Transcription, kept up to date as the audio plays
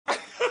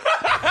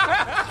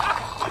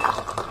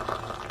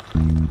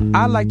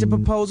I'd like to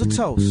propose a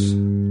toast.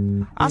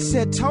 I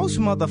said toast,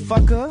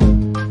 motherfucker.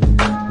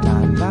 La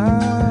la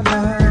la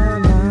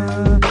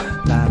la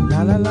la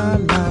la la la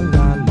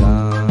la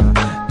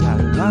la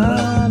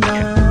la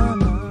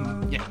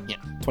la. Yeah.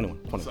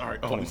 21. Sorry,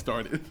 we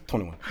started.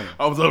 21.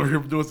 I was over here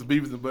doing some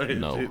Beavis and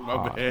Butthead shit.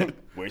 My bad.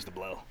 Where's the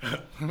blow?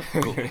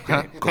 Cool.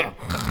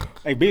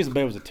 Hey, Beavis and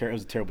Butthead was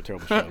a terrible show.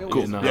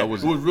 Cool. It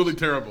was really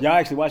terrible. Y'all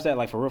actually watched that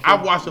like for real? I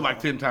watched it like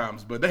 10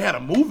 times, but they had a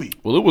movie.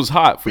 Well, it was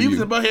hot for Beavis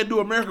you. and Butthead Do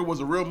America was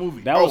a real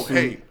movie.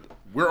 Hey,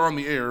 we're on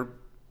the air.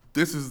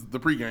 This is the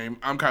pregame.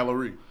 I'm Kylo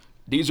Ree.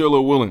 DJ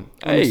Lil Willin.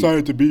 I'm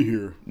excited to be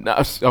here.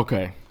 Nah,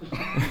 okay.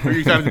 Are you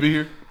excited to be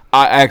here?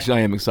 I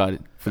am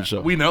excited for the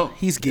show. We know.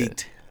 He's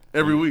geeked.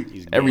 Every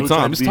week. Every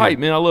time. It's tight,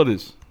 man. I love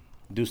this.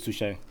 Deuce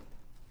touche.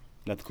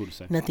 Nothing cool to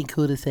say. Nothing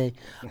cool to say.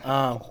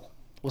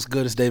 What's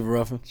good? It's David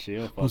Ruffin.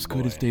 Chill, fuck What's boy.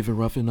 good? It's David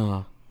Ruffin. Did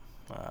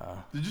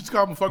you just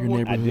call him a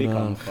fuckboy? I did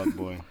call him a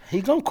fuckboy.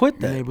 He gonna quit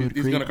that.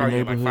 He's going to call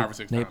you like 5 or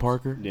 6 Nate times.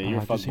 Parker. Yeah, you're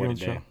a fuckboy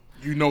today.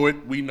 You know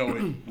it. We know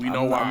it. We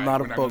know why. I'm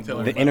not a We're gonna tell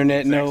fuckboy. The everybody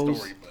internet the exact knows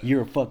story, but-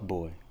 you're a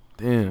fuckboy.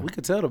 Damn. We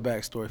could tell the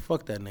backstory.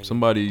 Fuck that nigga.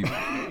 Somebody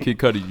Kid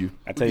Cudi you.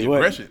 I tell the you what,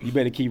 aggression. you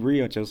better keep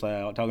real at your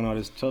side talking all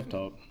this tough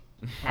talk.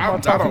 I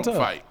don't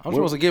fight. I'm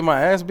supposed to get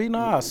my ass beat?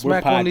 Nah, I'll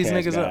smack one of these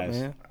niggas up,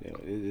 man.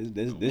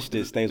 Yeah, this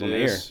shit stays on the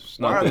air. It's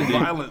Why not is that the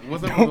deep. violence?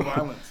 What's up with the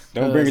violence?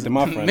 Don't bring it to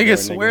my front door,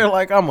 Niggas swear nigga.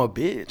 like I'm a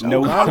bitch.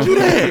 No. How'd you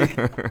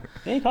that?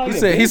 They ain't call He you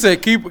said that, he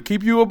bitch. said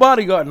keep you a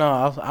bodyguard. No,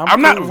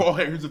 I'm not. cool. Oh,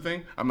 hey, here's the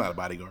thing. I'm not a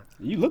bodyguard.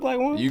 You look like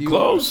one. You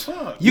close.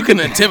 You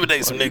can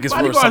intimidate some niggas for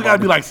Bodyguard's gotta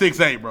somebody. be like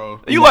 6'8", bro.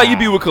 You like you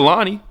be with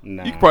Kalani.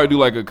 Nah. You could probably do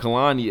like a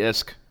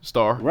Kalani-esque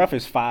star. Ruff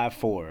is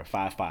 5'4",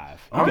 5'5".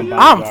 I'm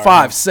bodyguard.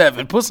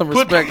 5'7". Put some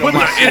Put respect on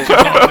my the inches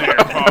on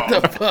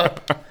there, Paul.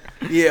 fuck.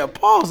 Yeah,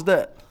 pause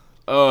that.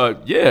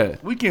 Yeah.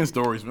 Weekend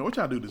stories, man. What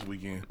y'all do this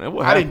weekend? Man,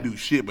 what I happened? didn't do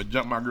shit but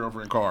jump my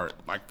girlfriend car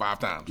like 5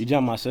 times. You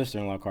jumped my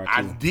sister-in-law car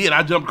I too. did.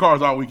 I jumped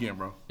cars all weekend,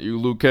 bro. You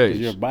Luke You're a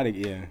Cage. body,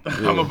 yeah.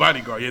 I'm a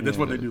bodyguard. Yeah, that's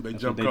what they do. They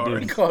jump what they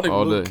cars. do. Called him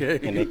All Luke day.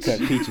 Cage. And they cut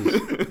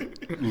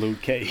peaches.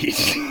 Luke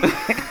Cage.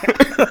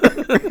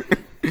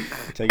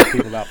 Taking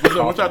people out for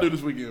So what y'all coffee. do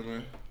this weekend,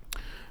 man?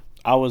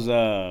 I was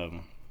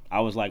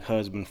like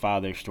husband,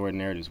 father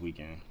extraordinaire this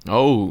weekend.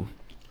 Oh.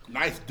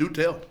 Nice. Do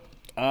tell.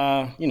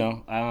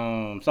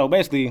 So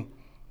basically,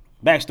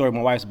 backstory,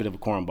 my wife's a bit of a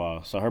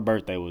cornball. So her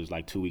birthday was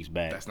like 2 weeks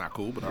back. That's not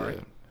cool, but all right.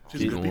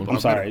 She's I'm good people.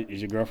 sorry,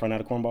 is your girlfriend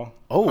not a cornball?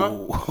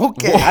 Oh,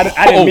 okay.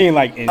 I didn't mean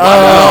like in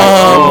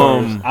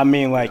I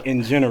mean like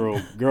in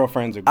general,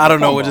 girlfriends are I don't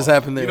know what cornballs. just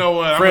happened there. You know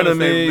what? I'm gonna say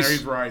Frenemies.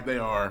 he's right. They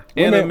are.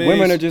 Enemies.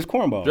 Women are just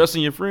cornballs.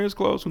 Dressing your friends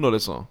clothes. Who know that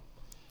song?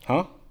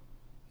 Huh?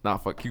 Nah,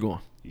 fuck. Keep going.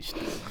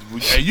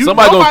 Hey, you,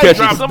 Somebody gonna catch it.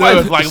 drops Somebody-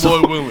 duds like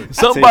Lloyd Willis.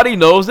 Somebody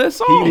knows that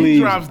song. He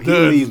drops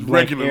leaves duds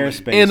blank regularly.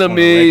 airspace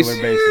Enemies. on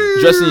a regular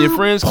basis. Dressing your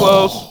friends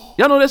clothes.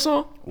 Y'all know that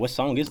song? What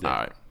song is that? All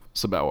right.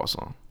 It's a Bow Wow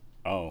song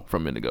Oh.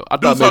 from a minute ago. I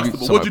Do thought maybe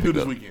Huxtable. somebody What'd you do picked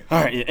this up. weekend?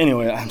 All right. Yeah,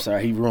 anyway, I'm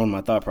sorry. He ruined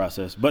my thought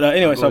process. But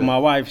anyway, so ahead. my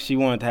wife, she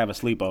wanted to have a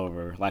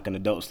sleepover, like an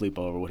adult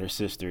sleepover with her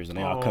sisters, and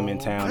they all come in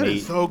town. That They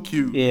is so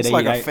cute. yeah, It's they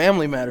like eat a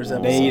Family Matters They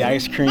episode. eat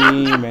ice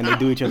cream and they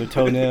do each other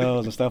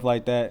toenails and stuff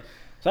like that.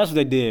 So that's what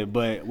they did.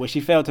 But what she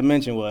failed to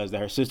mention was that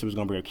her sister was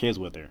going to bring her kids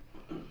with her.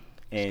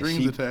 And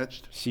Strings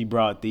attached. she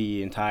brought the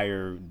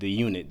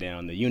unit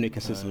down. The unit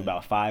consists of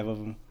about 5 of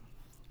them.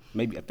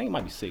 Maybe, I think it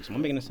might be 6. Am I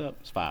making this up?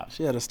 It's 5.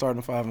 She had a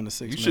starting 5 and a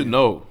 6. You should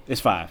know. It's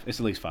 5. It's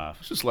at least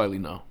 5. Just slightly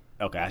know.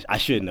 Okay, I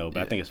should know,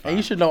 but I think it's 5. And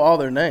you should know all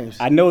their names.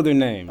 I know their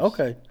names.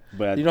 Okay.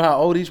 But You know how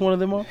old each one of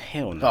them are?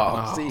 hell no.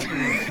 Oh,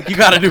 see, you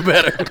got to do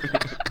better.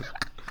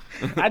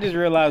 I just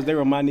realized they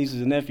were my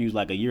nieces and nephews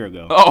like a year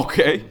ago.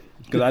 Okay.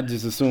 Because I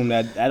just assumed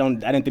that I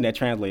didn't think that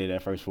translated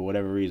at first for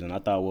whatever reason. I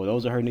thought, well,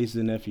 those are her nieces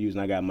and nephews,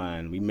 and I got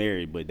mine. We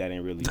married, but that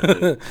ain't really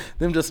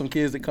Them just some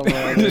kids that come around.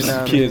 every just now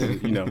and kids, then.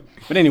 you know.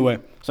 But anyway,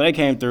 so they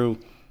came through,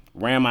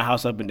 ran my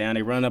house up and down.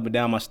 They run up and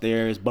down my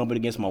stairs, bumping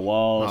against my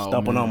walls, Oh,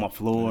 stomping man. on my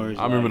floors.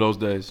 I remember those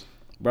days.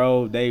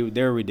 Bro,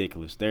 they're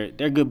ridiculous. They're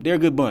good. They're a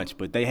good bunch,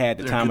 but they had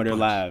the They're a time good of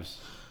their bunch. lives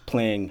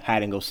playing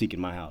hide and go seek in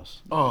my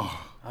house.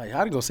 Oh, Hey,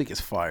 how to go seek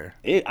is fire.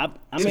 I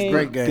It's a mean,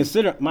 great game.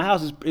 consider my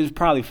house is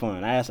probably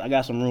fun. I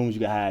got some rooms you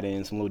can hide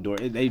in, some little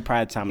doors. They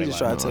probably time He they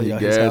just like. tried to tell y'all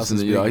He his house gassing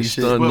is it, big y'all. as He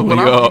shit. stunned But on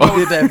I- y'all. He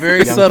did that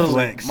very Young subtly.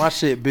 flex. My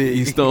shit big.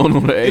 He stoned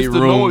on the it's the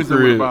 8-room noise that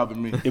would crib. bother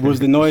me. It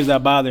was the noise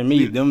that bothered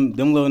me. Them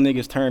little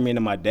niggas turned me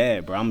into my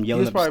dad, bro. I'm He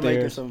yelling was probably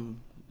making upstairs.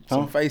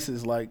 some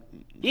faces like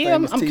Yeah,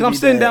 I'm famous TV sitting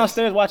dads.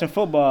 downstairs watching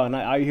football, and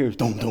all you hear is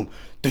dum dum,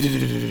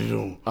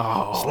 dum.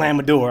 Slam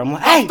a door. I'm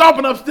like, hey,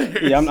 Stomping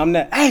upstairs. yeah, I'm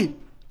that. Hey,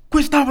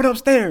 quit stomping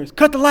upstairs.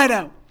 Cut the light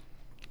out.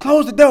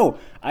 Close the door.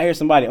 I hear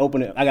somebody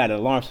open it. I got an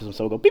alarm system,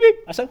 so it go beep beep.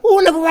 I said, who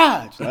in the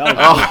garage? So that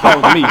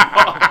was me.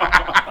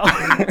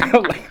 I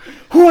was like,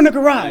 who in the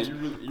garage?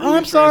 Oh,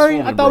 I'm sorry.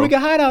 I transforming, thought we bro.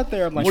 could hide out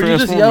there. I'm like, Were you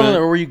just Transform, yelling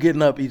man. or were you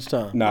getting up each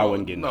time? no, I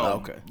wasn't getting No. up.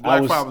 Okay. I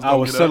Black was fathers I don't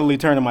was get up. subtly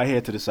turning my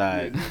head to the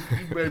side.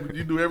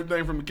 You do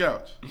everything from the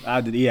couch.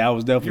 I did. Yeah, I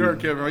was You heard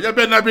definitely Kevin. Y'all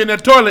better not be in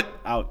that toilet.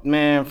 out.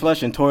 Man,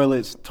 flushing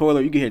toilets.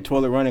 You can hear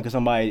toilet running because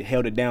somebody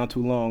held it down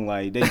too long.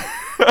 Like they,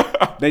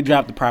 They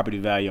dropped the property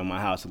value on my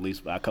house at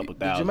least by a couple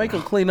thousand. Did you make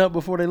them clean up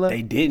before they left?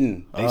 They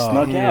didn't. They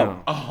snuck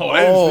out. Oh,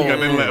 they just think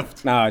they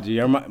left. Nah, G,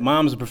 your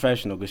mom's a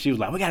professional because she was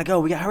like, "We gotta go.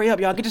 We gotta hurry up,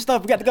 y'all. Get your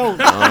stuff. We got to go."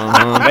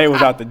 They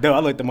was out the door. I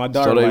looked at my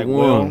daughter they like,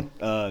 won.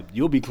 "Well,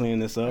 you'll be cleaning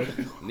this up."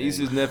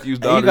 Nieces, nephews,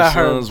 Hey, you daughters, got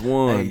her- sons,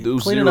 one. Hey, Do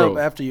cleaning 0. up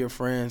after your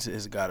friends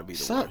has got to be the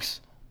worst.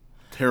 Sucks.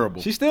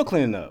 Terrible. She's still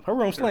cleaning up. Her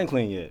room's still ain't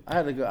clean yet. I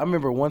had to go. I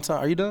remember one time.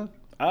 Are you done?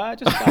 I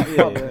just thought,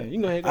 yeah. You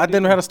can go ahead. I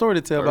didn't have a story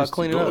to tell about First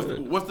cleaning up.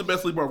 What's the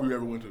best sleepover you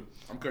ever went to?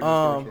 I'm cutting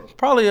your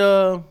story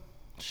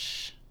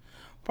short.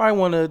 Probably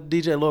one of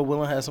DJ Lord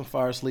Willin had some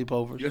fire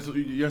sleepovers.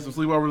 You had some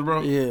sleepovers,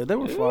 bro? Yeah, they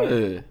were fire.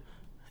 Yeah.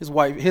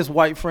 His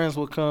white friends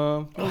would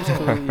come. It was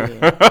cool.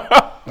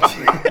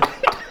 Yeah.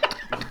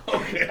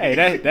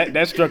 Hey,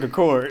 that struck a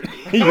chord.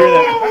 You hear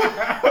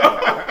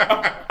that?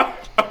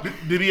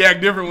 Did he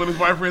act different when his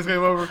white friends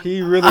came over?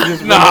 He really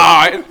just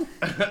Nah. he just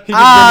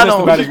reminisced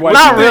about his wife.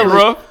 not today. really,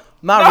 bro.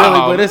 Not No.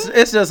 really, but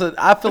it's just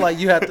I feel like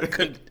you have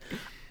to.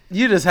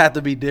 You just have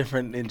to be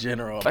different in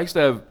general. I used to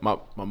have my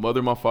mother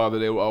and my father.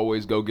 They would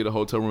always go get a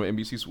hotel room at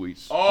NBC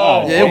Suites.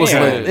 Oh, Yeah, it was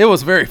damn. lit. It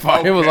was very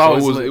fun. It was Okay.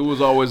 always So lit. it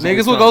was always a Niggas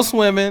good would go time.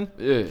 swimming.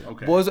 Yeah.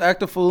 Okay. Boys would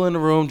act a fool in the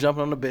room,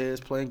 jumping on the beds,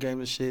 playing games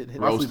and shit,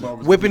 hitting- My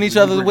sleepovers, whipping each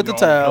other you with the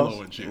bring your own towels,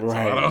 pillow and shit, so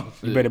I Right. don't-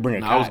 You better bring a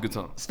Nah, it was a cot. good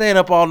time. staying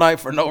up all night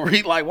for no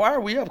reason. Like, why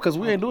are we up? Because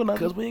we ain't doing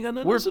nothing. 'Cause we ain't got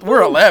nothing We're else to we're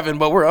do. 11,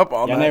 but we're up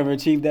all Y'all night. never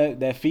achieved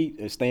that feat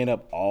of staying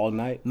up all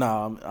night?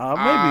 Nah, maybe.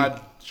 I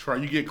try.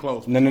 You get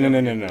close.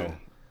 No.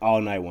 All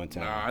night one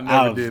time. Nah,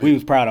 I never did We it.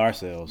 was proud of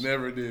ourselves.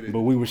 Never did it. But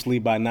we were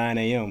asleep by 9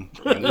 a.m.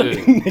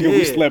 Nigga,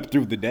 we slept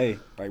through the day.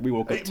 Like, we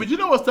woke up. Hey, but you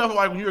know what's tough?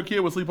 Like when you're a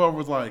kid with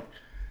sleepovers, like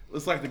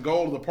it's like the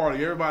goal of the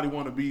party. Everybody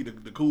want to be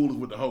the coolest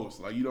with the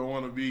host. Like you don't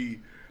want to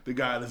be the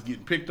guy that's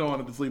getting picked on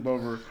at the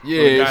sleepover. Yeah,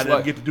 or the guy it's that like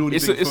doesn't get to do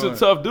it's anything. a fun.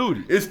 tough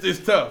duty. It's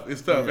tough.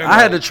 It's tough. And I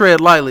had to like,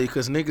 tread lightly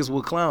because niggas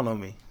would clown on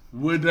me.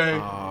 Would they?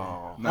 Oh.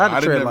 No, I had to I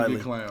didn't tread ever lightly.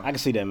 get clown. I can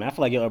see that, man. I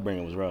feel like your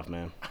upbringing was rough,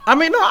 man. I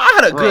mean, no, I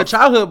had a good Rough.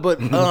 childhood, but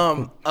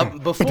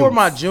before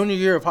my junior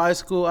year of high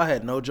school, I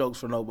had no jokes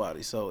for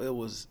nobody. So it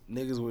was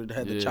niggas would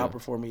had the Yeah. chopper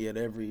for me at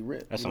every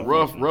rip. That's you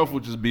know? some Rough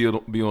would just be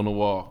on the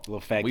wall.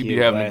 Little fat We kid be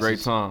with having a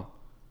great glasses. time.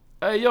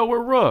 Hey, yo, we're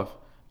Rough.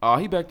 Oh,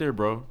 he back there,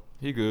 bro.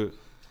 He good.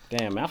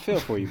 Damn, man, I feel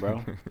for you,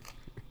 bro.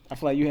 I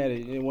feel like you had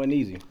it. It wasn't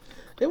easy.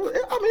 It was.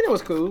 I mean, it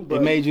was cool. But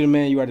It made you the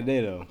man you are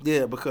today, though.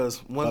 yeah, because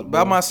Fuck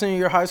by boy. my senior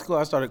year of high school,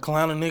 I started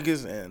clowning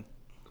niggas and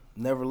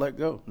never let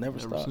go, never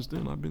Ever stopped. since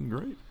then, I've been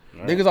great.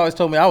 Niggas always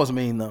told me I was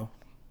mean though.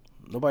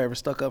 Nobody ever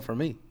stuck up for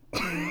me.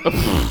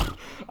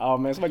 Oh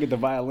man, somebody get the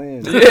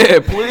violins. Yeah,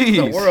 please.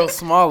 The world's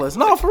smallest.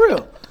 No, for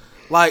real.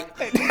 Like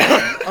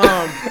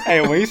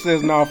Hey, when he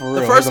says no for real,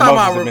 the first his time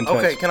I emotions have been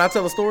touched. okay, can I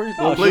tell a story?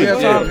 Oh, Do we have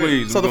please, time? yeah,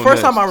 please. So the Go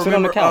first ahead. time I Sit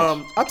on the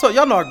remember, couch. I told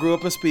y'all know I grew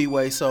up in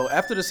Speedway. So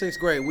after the 6th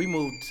grade, we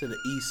moved to the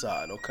east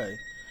side. Okay,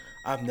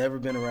 I've never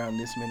been around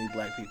this many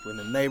black people in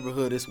the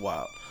neighborhood. It's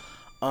wild.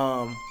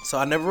 So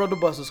I never rode the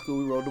bus to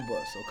school. We rode the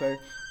bus. Okay.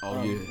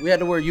 Oh, yeah. We had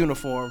to wear a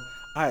uniform.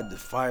 I had the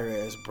fire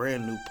ass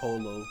brand new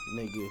polo,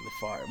 nigga, the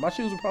fire. My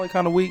shoes were probably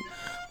kind of weak,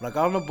 but I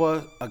got on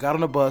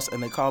the bus,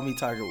 and they called me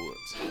Tiger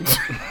Woods.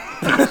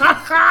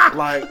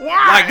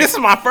 like this is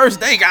my first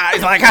day,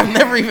 guys. Like I've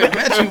never even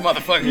met you,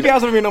 motherfuckers. You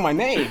guys don't even know my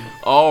name.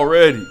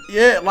 Already.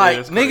 Yeah, like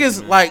that's crazy, niggas,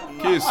 man. like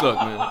Kids suck,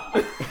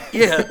 man.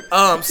 yeah.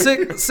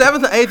 6th, 7th,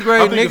 and 8th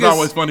grade I think it's niggas.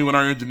 always funny when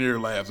our engineer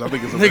laughs. I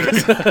think it's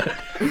hilarious.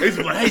 They used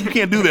to be like, "Hey, you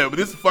can't do that," but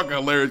this is fucking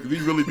hilarious because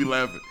he really be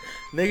laughing.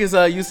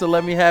 Niggas used to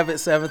let me have it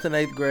 7th and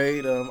 8th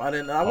grade.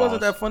 I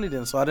wasn't that funny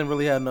then, so I didn't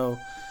really have no.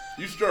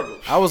 You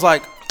struggled. I was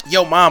like,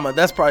 yo, mama.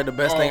 That's probably the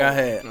best thing I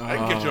had. I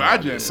can get your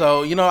agenda.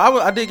 So you know,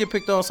 I did get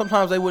picked on.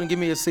 Sometimes they wouldn't give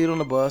me a seat on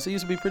the bus. It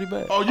used to be pretty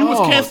bad. Oh, you was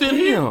can't sit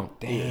here.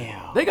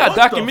 Damn. They got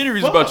What the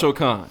documentaries fuck? about your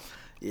kind.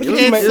 It You was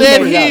can't ma- It it was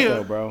sit made here. out,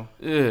 though, bro.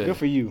 Yeah. Good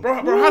for you. Bro,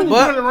 how did you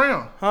But- turn it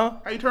around? Huh?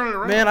 How you turn it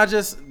around? Man, I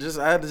just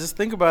I had to just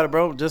think about it,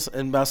 bro. Just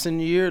in my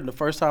senior year, the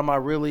first time I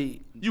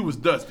really, you was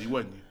dusty,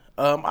 wasn't you?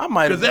 I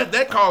might Because have.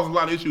 that caused a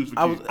lot of issues for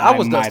I kids. was, I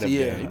was might dusty,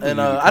 have yeah. been.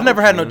 And I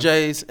never had no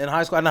J's in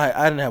high school.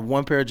 I didn't have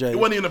one pair of J's. It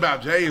wasn't even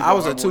about J's. I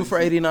was though. a 2 for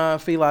 89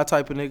 Feli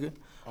type of nigga.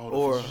 Oh,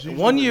 Or so she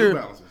one was New year,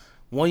 Balances.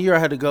 one year I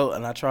had to go,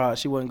 and I tried.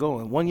 She wasn't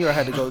going. One year I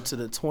had to go to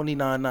the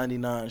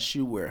 $29.99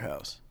 shoe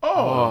warehouse,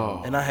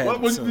 Oh, and I had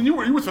what was, some- you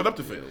were set up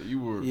to fail. You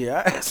were.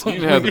 yeah. I had some- You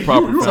didn't have the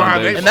proper You were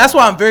foundation. and that's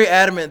why I'm very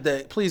adamant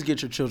that please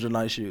get your children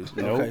nice shoes.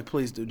 Nope. Okay,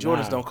 please do.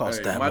 Jordans don't cost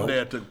Hey, that my much.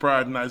 dad took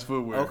pride in nice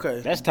footwear.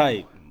 Okay. That's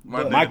tight.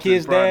 My My dad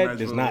kid's took pride in dad nice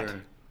does not.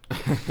 footwear.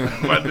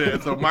 My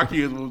dad, so my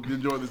kids will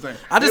enjoy the same.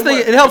 I just It think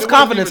wasn't- it helps wasn't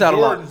confidence even out a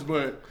lot. Jordans,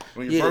 but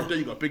when your Yeah. birthday,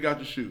 you gonna pick out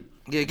your shoe.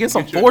 Yeah, get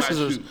some Get you a forces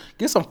nice or shoe.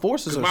 get some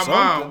forces or My something.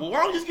 mom, well, why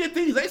don't you just get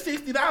these? They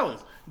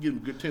 $60. Get them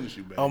a good tennis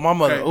shoe, baby. Oh, my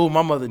mother. Okay? Oh,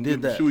 my mother Get did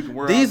them that. shoe you can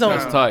wear These outside. only.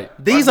 That's tight.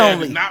 These My dad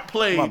only. did not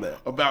play My bad.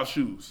 about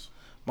shoes.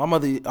 My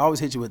mother always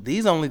hit you with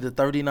these only the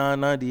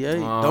 $39.98.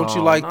 Don't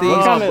you Oh, like no. these?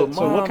 What kind but of,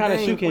 so what Mom, kind of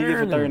they shoe ain't can you get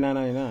for wearing them.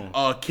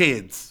 $39.99?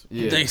 Kids.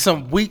 Yeah. They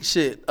some weak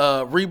shit.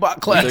 Reebok They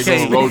Classics.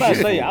 gonna I roll was about to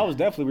shit. say, I was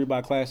definitely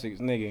Reebok Classics,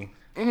 nigga.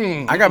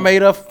 I got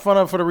made up fun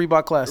of for the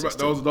Reebok Classics.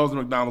 too. Those are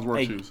McDonald's work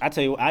Hey, shoes. I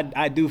tell you,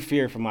 I do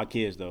fear for my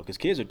kids though, because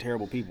kids are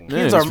terrible people. Yeah,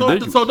 Kids it's are- So,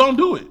 ridiculous. so don't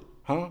do it.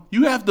 Huh?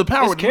 You have the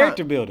power. It's to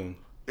character not. building.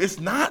 It's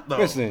not though.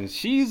 Listen,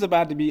 she's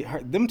about to be.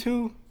 Them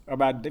two are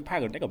about. They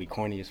gonna be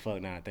corny as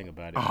fuck now. I think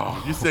about it.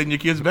 Oh, you're setting your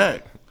kids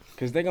back.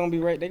 Cause they're gonna be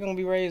raised. They're gonna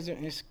be raised. They're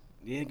gonna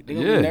be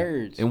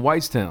nerds. in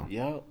Whitestown.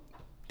 Yup.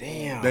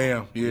 Damn.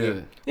 Damn. Yeah. Yeah.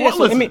 Yeah,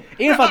 so, I mean,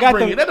 even if I got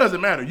them, that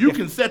doesn't matter. You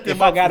can set them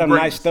if up. I got for them nice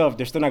greatness. stuff,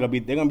 they're still not gonna be.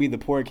 They're gonna be the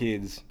poor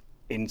kids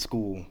in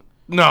school.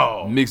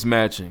 No. Mixed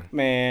matching.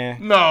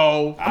 Man.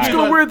 No. I'm just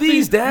gonna wear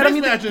these, Dad. I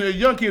mean, imagine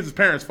young kids'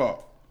 parents'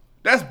 fault.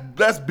 That's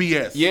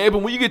BS. yeah,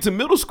 but when you get to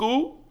middle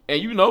school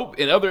and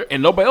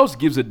and nobody else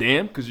gives a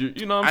damn because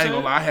you know what I'm I ain't saying.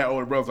 gonna lie. I had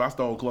older brothers. I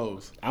stole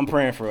clothes. I'm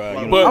praying for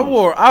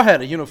But- I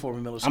had a uniform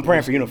in middle school. I'm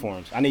praying for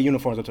uniforms. I need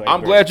uniforms until 8th I'm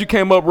grade. glad you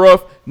came up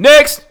rough.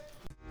 Next.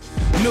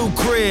 New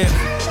crib,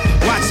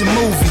 watch a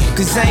movie,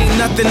 cause ain't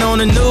nothing on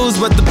the news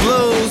but the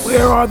blues.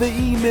 Where are the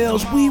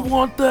emails? We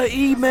want the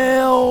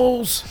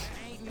emails.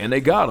 And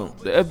they got them.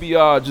 The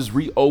FBI just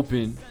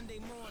reopened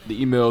the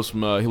emails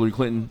from Hillary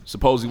Clinton.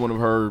 Supposedly one of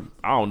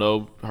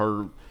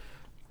her,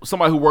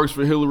 somebody who works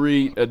for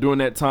Hillary during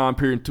that time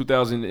period in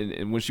 2000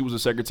 and when she was a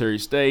Secretary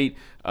of State.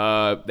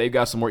 They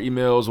got some more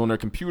emails on their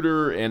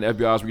computer and the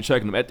FBI is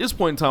rechecking them. At this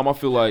point in time, I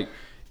feel like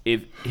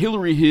if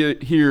Hillary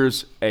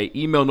hears a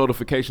email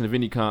notification of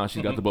any kind,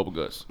 she's got the bubble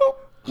guts.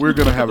 We're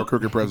gonna have a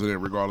crooked president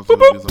regardless of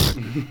what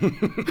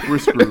it is. We're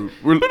screwed.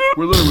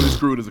 We're literally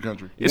screwed as a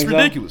country. It's think so?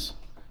 ridiculous.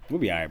 We'll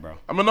be alright, bro.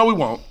 I mean, no, we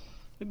won't.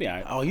 We'll be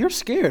alright. Oh, you're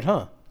scared,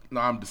 huh?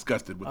 No, I'm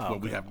disgusted with what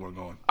we have going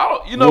on.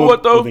 You know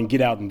what though? Well, then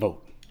get out and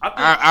vote.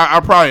 I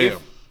probably am.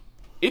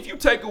 If you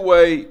take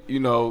away,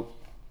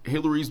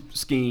 Hillary's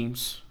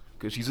schemes,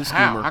 because she's a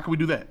schemer. How can we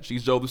do that?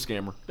 She's Joe the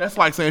scammer. That's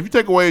like saying if you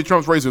take away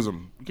Trump's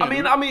racism. You can't do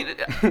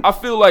it. I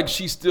feel like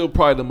she's still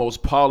probably the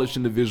most polished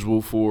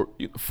individual to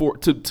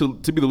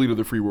be the leader of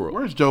the free world.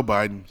 Where's Joe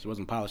Biden? She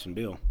wasn't polishing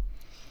Bill.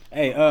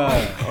 Hey,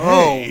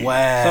 Oh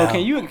wow. so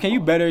can you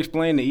better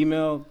explain the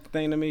email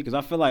thing to me? Because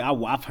I feel like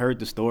I've heard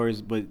the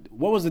stories, but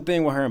what was the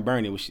thing with her and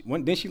Bernie? Was she,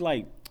 didn't she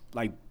like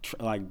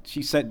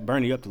she set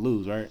Bernie up to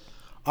lose, right?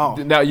 Oh,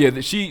 Now, yeah,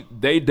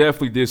 they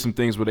definitely did some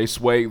things where they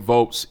swayed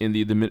votes in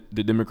the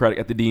Democratic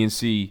at the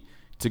DNC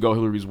to go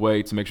Hillary's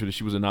way to make sure that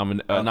she was a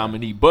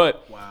nominee.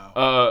 But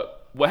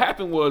what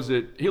happened was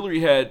that Hillary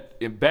had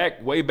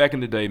way back in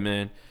the day,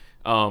 man.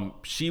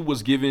 She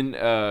was given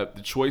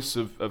the choice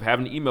of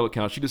having an email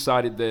account. She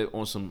decided that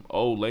on some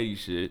old lady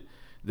shit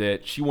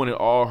that she wanted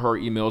all her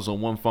emails on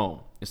one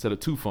phone instead of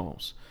two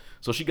phones.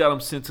 So she got them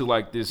sent to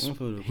like this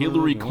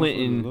Hillary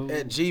Clinton.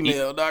 at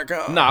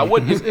gmail.com. Nah, it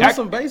was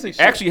some basic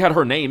shit. Actually had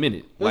her name in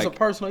it. It was a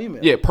personal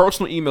email. Yeah,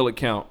 personal email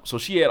account. So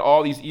she had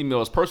all these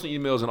emails, personal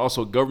emails, and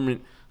also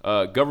government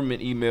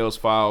emails,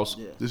 files.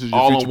 Yeah. This is your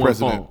all future on one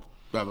president, phone.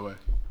 by the way.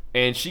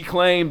 And she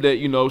claimed that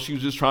she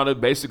was just trying to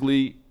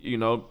basically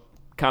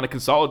kind of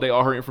consolidate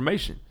all her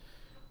information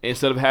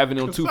instead of having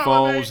it on two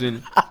phones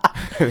and.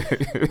 Why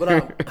is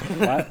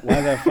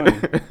that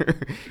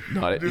funny?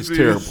 No, it's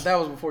terrible. That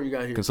was before you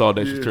got here.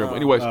 Consolidation is terrible.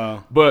 Anyways,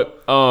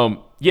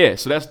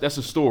 so that's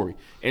a story.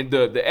 And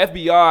the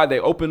FBI, they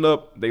opened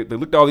up, they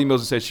looked at all the emails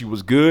and said she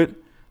was good,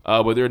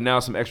 but there are now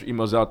some extra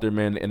emails out there,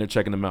 man, and they're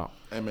checking them out.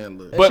 Hey, man,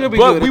 look.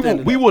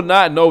 But we will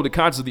not know the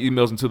contents of the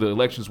emails until the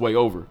election's way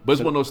over. But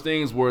it's one of those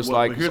things where it's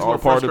Well, it's here's all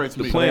what part of frustrates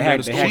the me. plan. They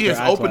and the hacked She story.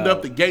 has opened iCloud.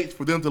 up the gates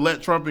for them to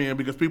let Trump in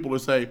because people will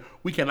say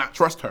we cannot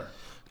trust her.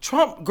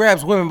 Trump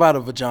grabs women by the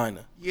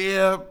vagina.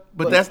 Yeah,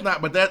 but that's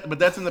not. But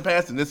that's in the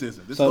past, and this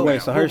isn't. This So is wait, now.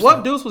 so her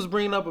What Deuce was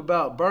bringing up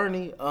about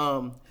Bernie,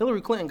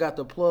 Hillary Clinton got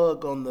the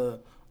plug on the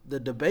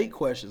debate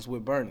questions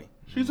with Bernie.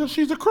 She's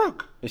a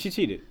crook. she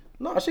cheated.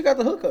 No, she got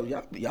the hookup.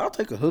 Y'all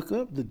take a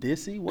hookup, the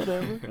dissy,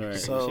 whatever. Right.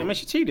 So I mean,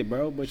 she cheated,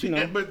 bro. But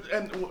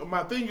And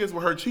my thing is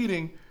with her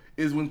cheating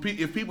is when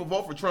if people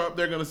vote for Trump,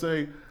 they're gonna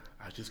say,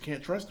 "I just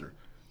can't trust her."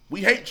 We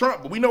hate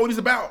Trump, but we know what he's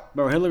about.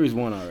 bro, Hillary's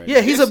won already.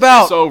 yeah, he's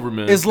about it's over,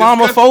 man.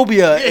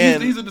 Islamophobia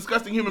and he's a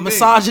disgusting human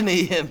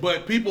misogyny being. and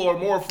But people are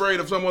more afraid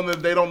of someone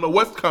that they don't know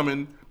what's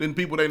coming than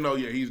people they know.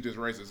 Yeah, he's just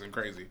racist and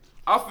crazy.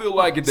 I feel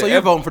like at the so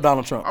you're voting for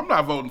Donald Trump. I'm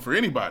not voting for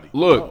anybody.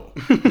 Look,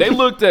 they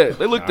looked at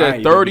right, you gotta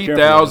be 30,000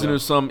 careful or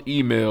some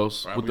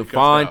emails Right, with we the cut it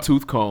fine out.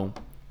 tooth comb.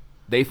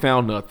 They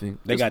found nothing.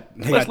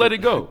 Let's let it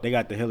go. They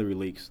got the Hillary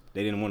leaks.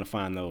 They didn't want to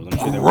find those. I'm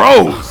sure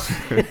Gross.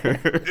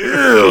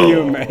 Can you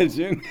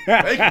imagine?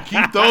 They can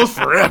keep those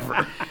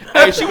forever.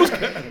 Hey, she was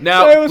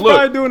now. They was look,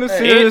 probably doing a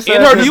serious.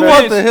 in her Do you defense-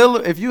 want the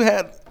Hillary? If you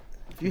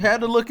had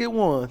to look at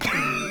one,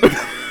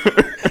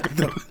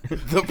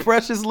 the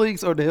Precious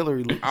leaks or the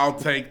Hillary leaks? I'll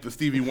take the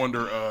Stevie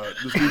Wonder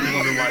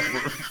life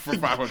for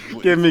 500.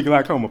 Please. Give me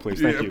glaucoma,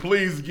 please. Thank Yeah, you.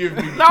 please give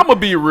me. Now, I'm gonna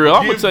be real.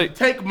 I'm gonna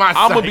take my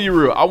I'm gonna side. be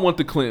real. I want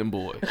the Clinton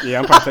boy. Yeah,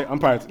 I'm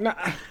probably. Nah,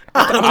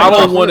 I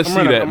don't want to see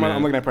that, I'm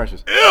man. looking at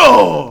Precious.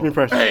 Ew. Me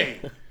Precious. Hey,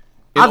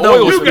 In I know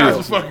oil you guys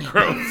are spill. fucking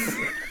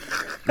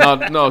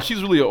gross. No,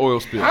 she's really an oil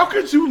spill. How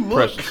could you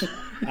look Precious.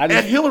 I at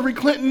just, Hillary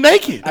Clinton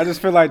naked? I just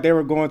feel like they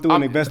were going through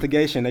an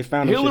investigation. They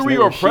found them shits and Hillary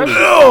they or were shitty.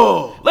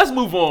 Precious? Ew. Let's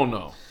move on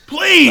though.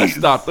 Please.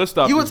 Let's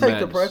stop. You would this take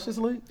the madness. Precious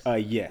leaks?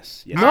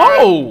 Yes.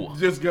 No. I'm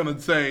just gonna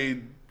say,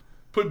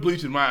 put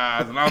bleach in my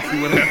eyes, and I'll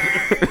see what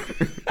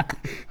happens.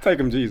 Take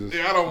him, Jesus.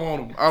 Yeah, I don't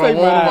want him.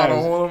 I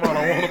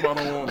don't want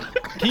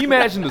him. Can you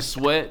imagine the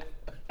sweat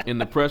in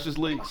the Precious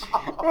Leaks?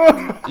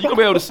 You gonna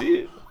be able to see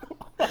it.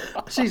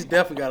 She's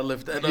definitely got to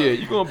lift that up. Yeah,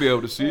 you gonna be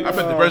able to see it. I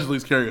bet the Precious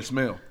Leaks carry a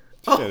smell.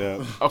 Shut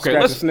up. Okay,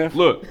 Scratch let's a sniff.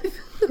 look.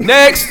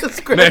 Next.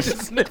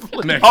 Next.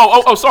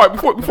 Oh, sorry.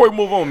 Before we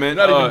move on, man.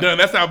 Not even done.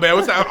 That's how bad.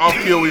 That's how off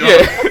kill we are.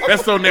 Yeah.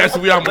 That's so nasty.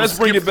 We almost Let's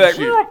bring it skipped back.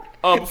 some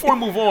shit. Before we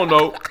move on,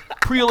 though,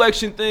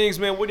 pre-election things,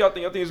 man. What do y'all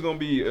think? I think it's gonna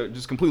be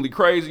just completely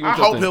crazy. I What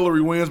y'all hope think?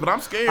 Hillary wins, but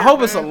I'm scared. I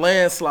hope it's a man.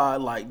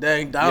 landslide. Like,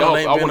 dang, Yo, Donald I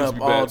ain't want been it to up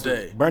be all bad, too.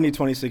 day. Bernie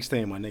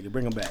 2016, my nigga.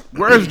 Bring him back.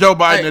 Where's Joe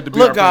Biden Hey, at the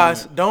look,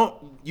 guys,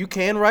 you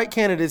can write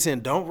candidates in.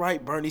 Don't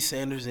write Bernie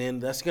Sanders in.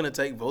 That's going to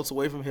take votes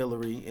away from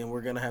Hillary, and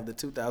we're going to have the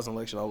 2000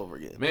 election all over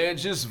again. Man,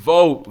 just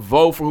vote.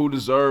 Vote for who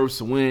deserves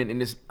to win,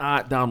 and it's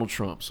not Donald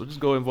Trump. So just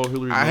go and vote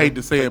Hillary. I hate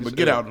to say it, but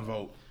get out and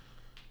vote.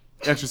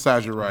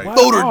 Exercise your right.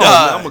 Vote or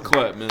die. I'm a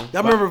clap, man.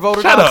 Y'all remember vote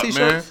or Shut die up, man.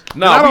 t-shirts?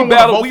 And I don't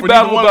wanna vote We for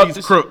battled neither one about of these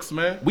this crooks,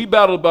 man. We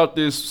battled about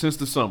this since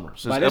the summer,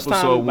 since By this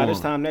episode time, 1. by this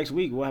time next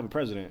week, we'll have a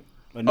president.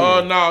 A new No,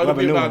 one. it'll We'll have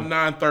be a new about one.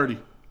 9:30.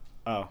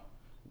 Oh.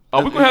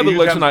 Oh, we're gonna have the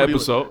election night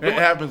episode. It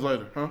happens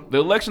later, huh? The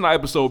election night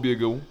episode will be a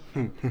good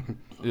one.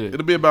 Yeah.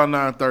 It'll be about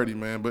 9:30,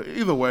 man. But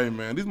either way,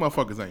 man, these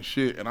motherfuckers ain't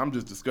shit, and I'm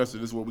just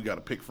discussing this is what we got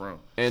to pick from.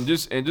 And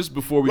just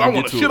before we Do I get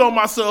want to to it, shit on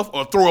myself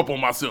or throw up on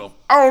myself?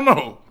 I don't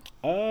know.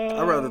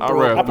 I'd rather I'd throw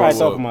rather up. I probably throw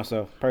throw up. for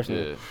myself,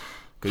 personally. yeah,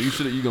 because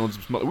you gonna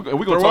smoke. We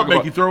gonna Throw talk up make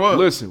about you throw up.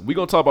 Listen, we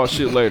gonna talk about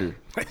shit later.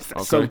 Okay?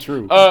 So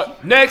true.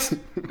 Next.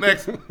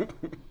 Next,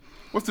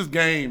 what's this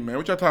game, man?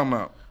 What y'all talking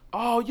about?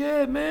 Oh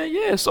yeah, man,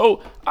 yeah.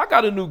 So I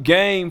got a new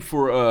game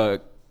for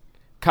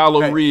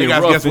Kylo Reed Hey, and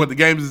guys, Ruffin. guess what? The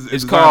game is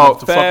It's designed called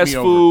to fuck Fast me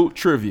over. Food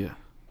Trivia.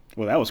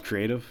 Well, that was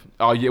creative.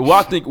 Oh yeah. Well,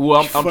 I think.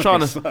 Well, I'm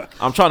trying to. suck.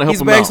 I'm trying to help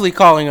He's him basically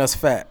calling us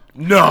fat.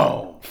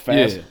 No.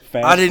 Fast, Yeah.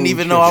 fast I didn't food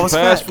even know I trivia. was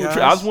out. Fast fat, food. guys.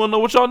 I just want to know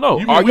what y'all know.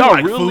 You mean Are we y'all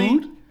like really?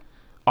 food?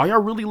 Are y'all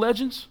really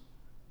legends?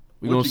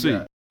 We What gonna you see.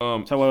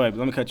 got? So wait,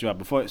 let me cut you out.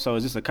 Before, so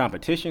is this a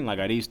competition? Like,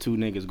 are these two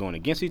niggas going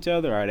against each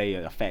other, or are they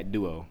a fat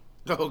duo?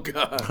 Oh,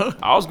 God.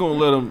 I was gonna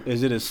let him.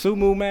 Is it a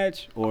sumo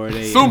match, or are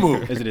they?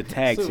 Sumo. Is it a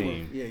tag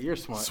team? Yeah, you're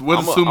smart. With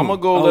I'm a sumo. gonna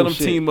go Oh, let them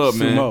shit. team up,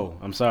 man. Sumo.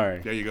 I'm sorry.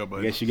 There you go, I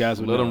buddy. guess you guys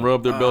would Let know. them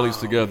rub their bellies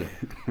together.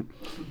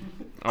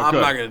 I'm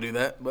not going to do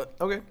that, but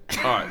okay.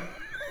 All right.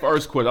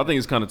 First question. I think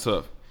it's kind of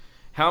tough.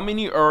 How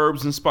many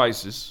herbs and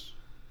spices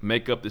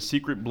make up the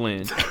secret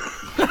blend?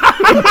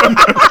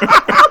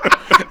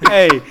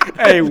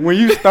 Hey, when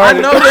you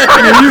started, know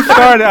that. when you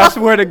started, I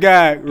swear to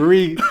God,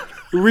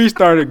 Ree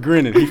started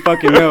grinning. He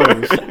fucking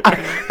knows.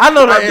 I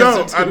know the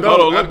answer, I too. don't.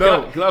 Hold I on.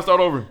 don't. Can I start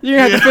over? You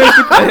didn't have to finish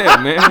the question.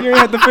 Damn, man. You didn't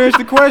have to finish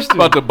the question.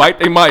 About to bite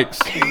their mics.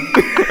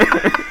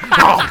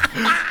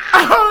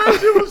 That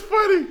shit was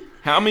funny.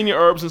 How many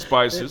herbs and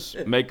spices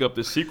make up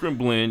the secret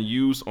blend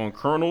used on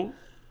Colonel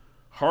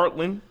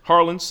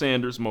Harlan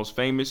Sanders' most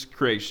famous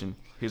creation,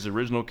 his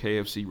original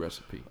KFC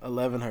recipe?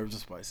 11 herbs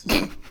and spices.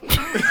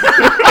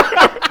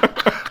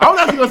 I was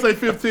actually gonna say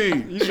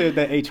 15. You said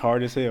that H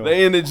hard as hell.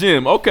 They in the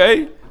gym.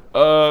 Okay.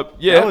 Yeah.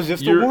 That was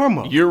just a you're-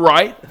 warm-up. You're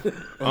right.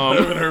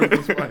 Herbs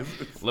and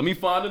spices. Let me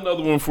find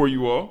another one for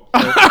you all.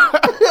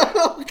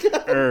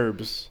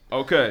 Herbs.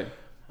 Okay.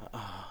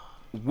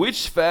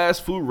 Which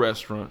fast food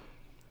restaurant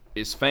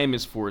is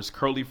famous for its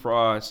curly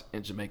fries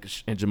and Jamocha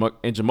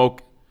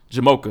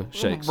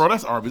shakes? Bro,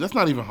 that's Arby's. That's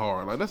not even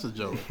hard. Like, that's a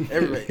joke.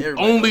 Everybody.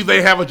 Only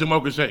they have a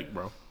Jamocha shake,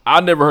 bro.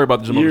 I never heard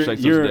about the Jamocha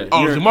shakes you're- today.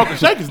 Oh, Jamocha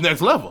shake is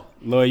next level.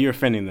 Lloyd, you're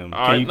offending them.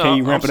 All right, Can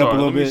you ramp I'm it up a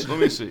sorry. little bit? Let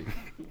me see.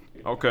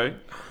 Okay.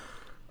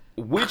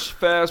 Which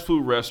fast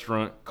food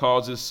restaurant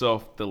calls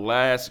itself the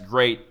last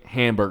great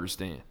hamburger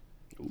stand?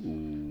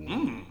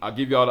 I'll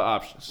give you all the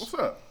options. What's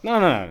up?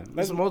 No.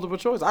 That's a multiple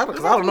choice.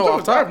 Because I don't know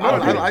off top.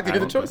 I like to hear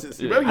the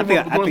choices. You better I give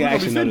think multiple choice. I We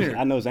actually gonna know be this. sitting I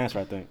here. know his answer.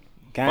 I think.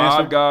 Can I Five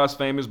answer? Guys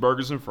Famous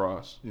Burgers and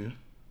Fries, Yeah.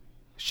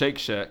 Shake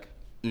Shack,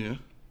 Yeah.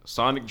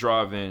 Sonic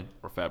Drive-In,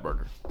 or Fat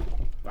Burger.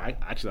 I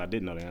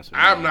did know the answer.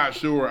 I'm not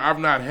sure. I've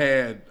not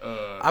had.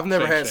 I've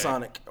never Shake had Shack.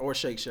 Sonic or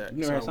Shake Shack. You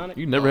never had Sonic?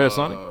 You never had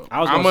Sonic? I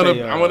was I'm gonna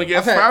gonna say,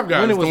 guess I've had- Five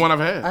Guys. when it It's was- the one I've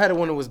had. I had it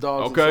when it was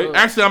dogs. Okay. And subs.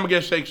 Actually, I'm gonna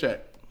guess Shake Shack.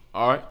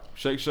 All right.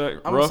 Shake Shack,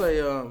 I'm rough,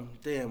 gonna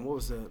say, damn, what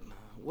was that?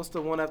 What's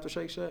the one after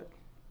Shake Shack?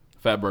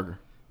 Fat Burger.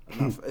 It's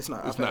not. It's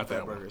I've not had that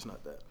Fat one. Burger. It's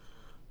not that.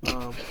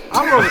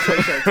 I'm rolling Shake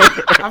Shack.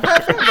 Too. I've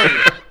had Fat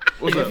Burger.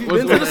 What's If up? you've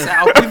What's been to the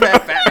South, you've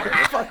had Fat Burger.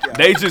 Fuck y'all.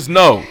 They just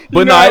know.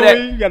 But know no, what I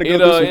mean? You gotta go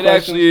through some it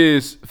actually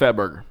is Fat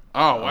Burger.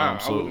 Oh wow! I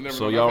So, would've never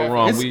so known y'all that.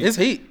 wrong. It's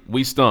heat.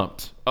 We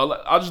stumped.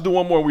 I'll just do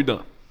one more and we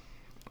done.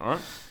 All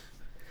right.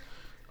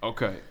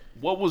 Okay.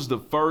 What was the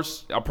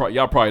first? Y'all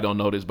probably don't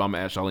know this, but I'm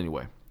gonna ask y'all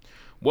anyway.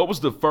 What was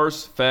the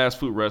first fast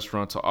food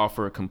restaurant to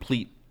offer a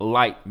complete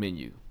light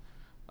menu?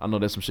 I know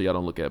that's some shit y'all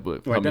don't look at,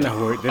 but Wait, they're not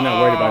worried. They're not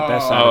worried about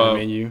that side of the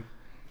menu.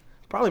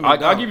 Probably I'll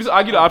McDonald's. give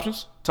you the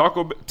options: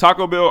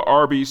 Taco Bell,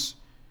 Arby's,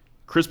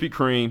 Krispy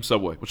Kreme,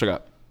 Subway. What you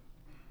got?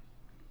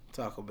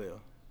 Taco Bell.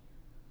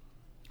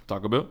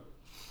 Taco Bell,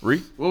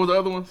 Ree? What was the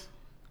other ones?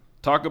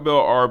 Taco Bell,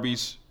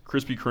 Arby's,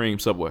 Krispy Kreme,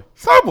 Subway.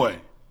 Subway.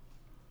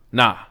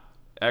 Nah,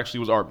 actually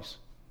it was Arby's.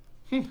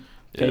 Can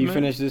you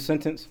finish this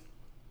sentence?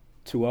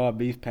 2 all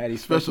beef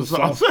patties, Special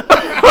special sauce. sauce.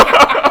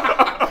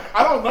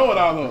 I don't know what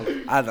I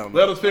know. I don't know.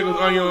 Lettuce, pickles,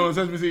 onion, and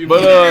sesame seed.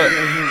 But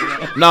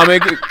nah, man,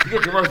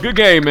 good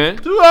game, man.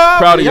 all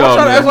Proud of y'all, Y'all trying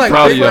to man. act like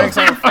Proud of Big y'all. Mac's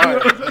on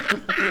fire.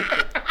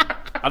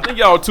 I think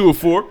y'all 2 or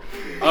 4.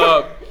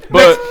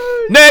 But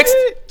next,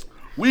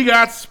 We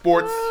got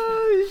sports.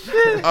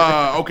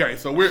 Okay,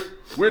 so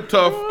we're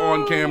tough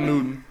on Cam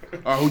Newton,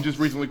 who just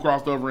recently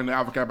crossed over into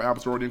Alpha Kappa Alpha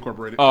Sorority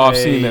Incorporated. oh, I've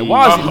seen that.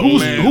 Why is Oh,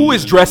 man. who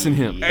is dressing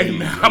him? Hey,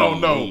 man, I don't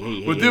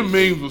know, but them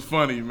memes was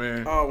funny,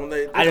 man. Oh, when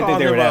they I didn't think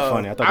they were that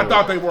funny. I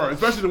thought they were,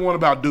 especially the one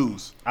about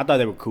dudes. I thought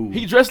they were cool.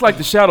 He dressed like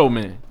the Shadow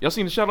Man. Y'all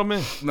seen the Shadow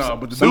Man? No,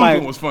 but the Somebody-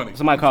 dude one was funny.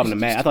 Somebody called him the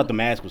mask. I thought the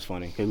mask was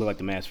funny. He looked like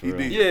the mask for real.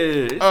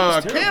 did.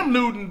 Yeah. Cam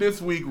Newton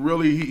this week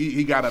really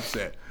he got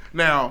upset.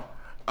 Now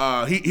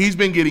he's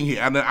been getting hit.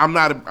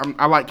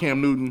 I like Cam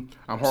Newton.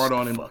 I'm hard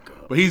on him,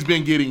 but he's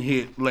been getting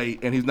hit late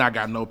and he's not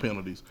got no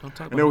penalties.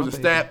 And there was a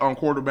stat on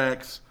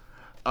quarterbacks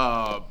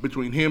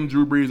between him,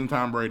 Drew Brees, and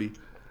Tom Brady.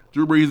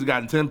 Drew Brees has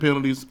gotten 10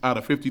 penalties out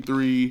of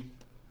 53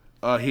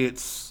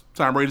 hits.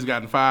 Tom Brady's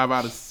gotten 5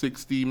 out of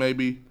 60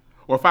 maybe,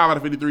 or 5 out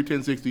of 53,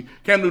 10, 60.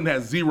 Cam Newton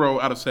has 0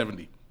 out of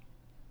 70.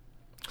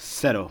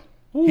 Settle.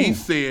 He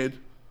said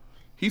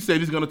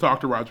he's going to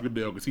talk to Roger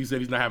Goodell because he said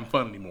he's not having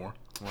fun anymore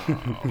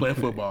playing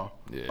football.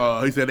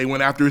 Yeah. He said they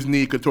went after his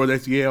knee, tore the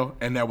ACL,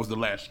 and that was the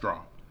last straw.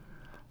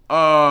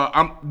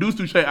 Deuce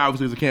Touche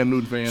obviously is a Cam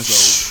Newton fan,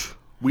 so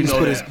we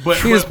know that.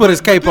 He just put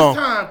his cape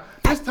on.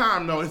 This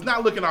time, no, it's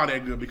not looking all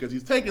that good because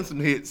he's taking some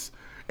hits,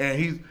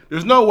 and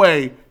there's no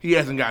way he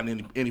hasn't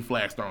gotten any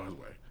flags thrown his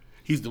way.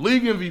 He's the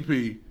league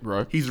MVP.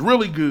 Right. He's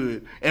really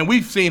good, and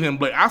we've seen him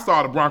play. I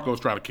saw the Broncos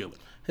try to kill him.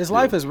 His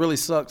life has really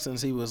sucked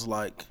since he was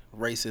like,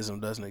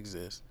 racism doesn't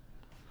exist.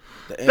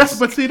 We're not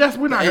here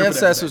for that.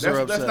 ancestors are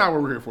That's upset. not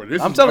what we're here for.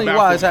 This I'm is telling you about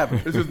why it's football.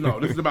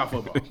 happening. This is about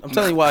football. I'm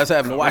telling you why it's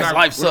happening. Why his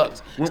life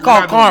sucks. We're It's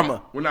called not doing karma.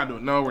 that. We're not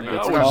doing. No, we're not.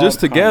 Y'all We're were not- just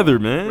together,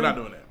 man. We're not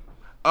doing that.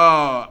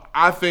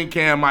 I think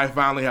Cam might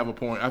finally have a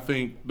point. I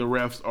think the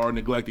refs are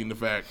neglecting the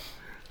fact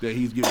that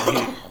he's getting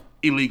hit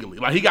illegally.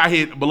 Like he got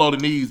hit below the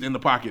knees in the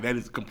pocket. That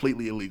is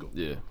completely illegal.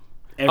 Yeah.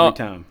 Every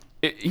time.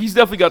 He's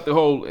definitely got the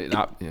whole. And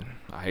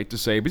I hate to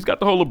say, it, but he's got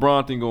the whole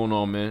LeBron thing going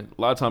on, man.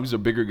 A lot of times these are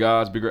bigger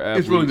guys, bigger athletes.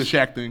 It's really the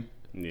Shaq thing.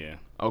 Yeah.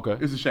 Okay.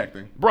 It's the Shaq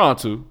thing. Bron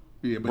too.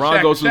 Yeah, but Bron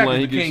Shaq, goes to the Shaq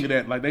lane. is the he king gets- of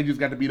that. Like they just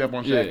got to beat up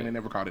on Shaq Yeah. and they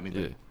never caught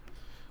anything. Yeah.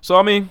 So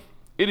I mean,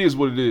 it is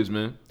what it is,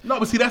 man. No,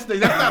 but see, that's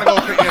not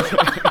an okay answer.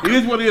 It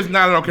is what it is,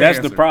 not an okay That's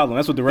answer. the problem.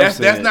 That's what the rest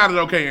That's said. not an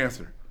okay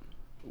answer.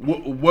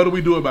 What do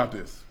we do about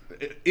this?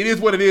 It is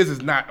what it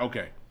is not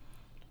okay.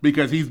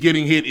 Because he's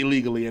getting hit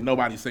illegally and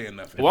nobody's saying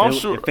nothing. Well, I'm If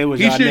sure If it was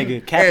He y'all shouldn't-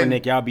 nigga Kaepernick,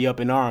 and- y'all be up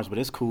in arms, but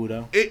it's cool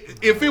though.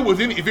 If it was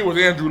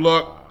Andrew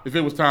Luck, if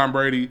it was Tom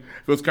Brady, if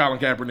it was Colin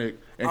Kaepernick,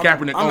 and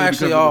Kaepernick, I'm only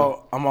actually because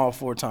of I'm all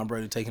for Tom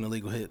Brady taking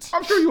illegal hits.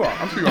 I'm sure you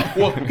are.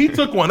 Well, he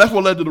took one. That's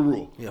what led to the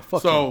rule. Yeah,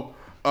 fuck So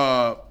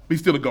he's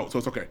still a GOAT, so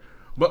it's okay.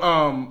 But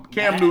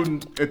Cam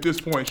Newton at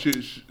this point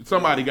should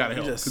somebody got to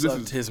help. just 'cause this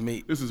sucked is his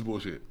meat. This is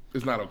bullshit.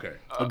 It's not okay.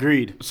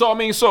 Agreed. So I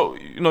mean,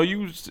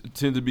 you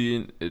tend to be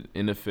an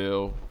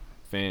NFL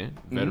fan,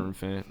 veteran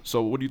fan.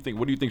 So what do you think?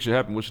 What do you think should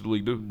happen? What should the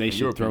league do? They in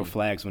your should throw opinion?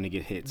 flags when they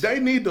get hits. They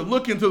need to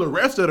look into the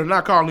rest that are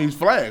not calling these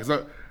flags.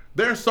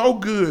 They're so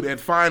good at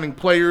finding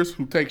players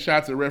who take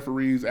shots at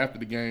referees after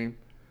the game,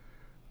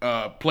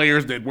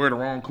 players that wear the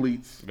wrong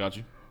cleats. Got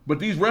you. But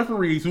these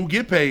referees who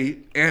get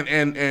paid and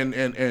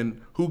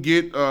who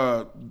get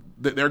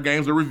that their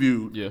games are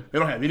reviewed, Yeah. they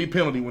don't have any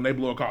penalty when they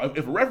blow a call.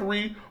 If a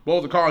referee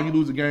blows a call and you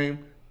lose a game,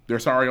 they're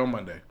sorry on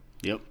Monday.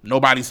 Yep.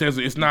 Nobody says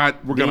it's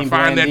not. We're going to Dean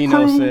find that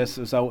Blandino crew. says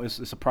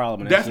it's a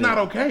problem. and That's it. not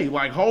okay.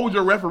 Like, hold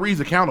your referees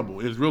accountable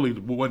is really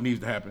what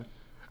needs to happen.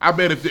 I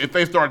bet if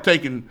they start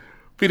taking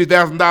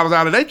 $50,000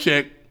 out of their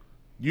check,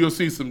 you'll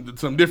see some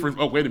difference.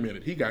 Oh, wait a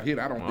minute. He got hit.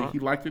 I don't think he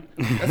liked it.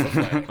 That's a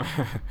flag.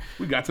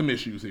 We got some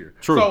issues here.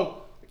 True.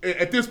 So,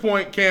 at this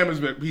point, Cam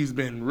he's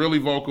been really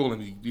vocal,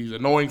 and he's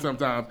annoying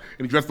sometimes,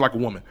 and he dresses like a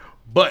woman.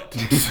 But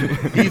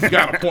he's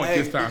got a point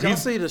this time. Did y'all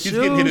see the he's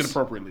getting hit shoes?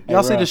 inappropriately.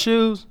 Y'all see Rob. the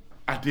shoes?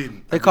 I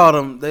didn't. They called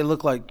them. They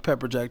look like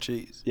pepper jack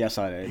cheese. Yeah, I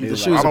saw that. They The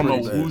was shoes I are don't know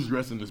pretty bad. who's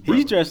dressing this brother.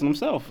 He's dressing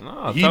himself.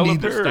 Nah, He Tyler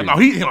needs to Perry. stop.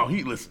 No,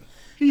 he listen.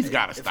 He's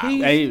got to stop.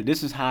 Hey,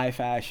 this is high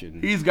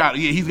fashion. He's got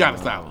a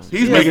stylist.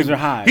 He's Niggas making are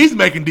high. He's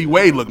making D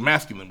Wade look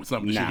masculine with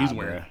some of the shit Nah, he's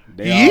wearing.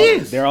 bruh. He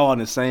is. They're all on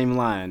the same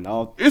line.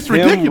 It's him,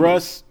 ridiculous.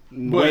 Russ,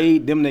 But-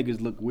 Wade, them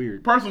niggas look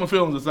weird. Personal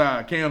feelings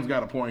aside, Cam's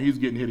got a point. He's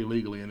getting hit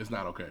illegally, and it's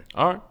not okay.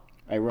 All right.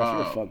 Hey, Russ,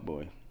 you're a fuck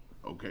boy.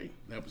 Okay,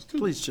 that was two.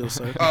 Please chill,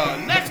 sir.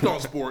 Next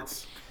on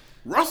sports,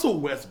 Russell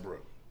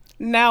Westbrook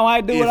Now I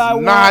do is what I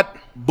want. not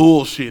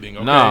bullshitting.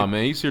 Okay? Nah,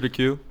 man, he's here to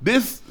kill.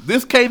 This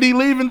KD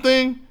leaving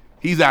thing,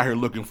 he's out here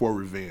looking for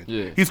revenge.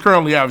 Yeah. He's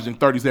currently averaging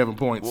 37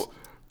 points,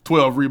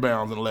 12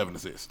 rebounds, and 11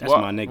 assists. That's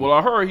well, my nigga. Well,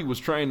 I heard he was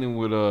training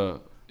with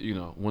one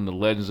of the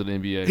legends of the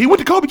NBA. He went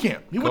to Kobe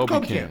camp. He went to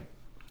Kobe Kobe camp. camp.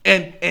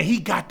 And he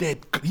got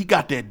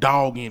that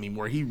dog in him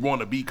where he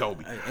want to be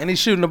Kobe. And he's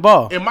shooting the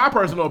ball. In my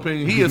personal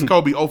opinion, he is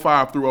Kobe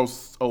 05 through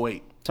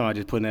 08. Somebody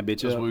just putting that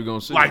bitch That's up. what we're gonna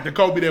see. Like the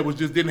Kobe that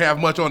didn't have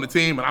much on the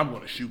team, and I'm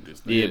going to shoot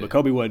this thing. Yeah, but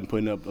Kobe wasn't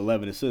putting up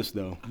 11 assists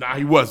though. Nah,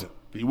 he wasn't.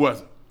 He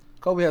wasn't.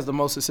 Kobe has the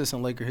most assists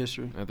in Laker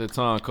history. At that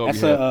time, Kobe That's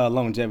had a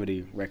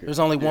longevity record. There's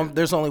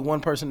only one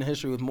person in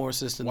history with more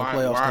assists in the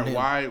playoffs than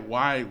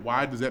him.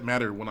 Why does that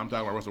matter when I'm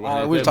talking about Russell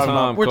Westbrook? We're talking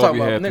about Kobe niggas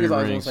had 3 always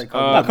gonna rings. say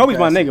Kobe. No, Kobe's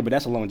my nigga, but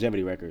that's a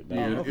longevity record.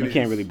 It You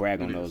can't is. really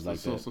brag on It those is. like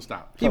So that.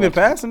 stop. He been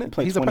passing it.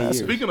 Played He's a 20 passer.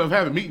 years. Speaking of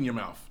having meat in your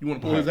mouth, you want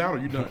to pull this out or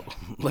you done?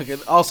 Look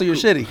at also you're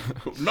shitty.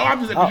 No,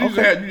 I'm just you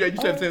said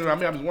the same thing about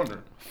me. I'm just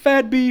wondering.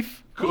 Fat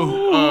beef.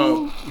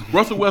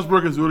 Russell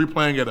Westbrook is really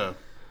playing at a.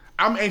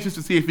 I'm anxious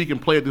to see if he can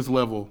play at this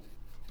level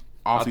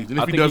all season.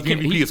 If he does, the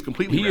MVP is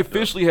completely. He wrapped up.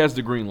 officially has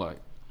the green light.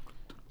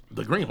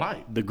 The green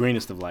light. The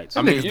greenest of lights.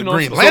 I mean, You the know,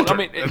 Green so, Lantern. I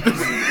mean,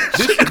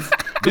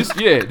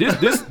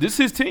 this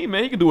his team,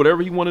 man. He can do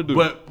whatever he want to do.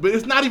 But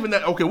it's not even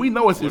that. Okay, we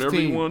know it's Whatever his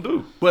he team. wanna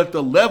do. But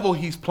the level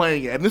he's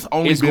playing at, and this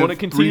only It's been gonna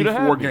continue to 3-4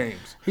 happen.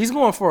 games. He's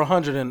going for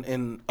 100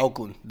 in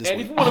Oakland this and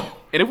week.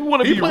 if we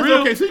want to He be plays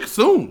real, OKC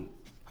soon.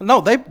 No,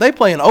 they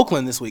play in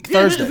Oakland this week,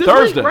 Thursday. This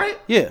Thursday. week, right?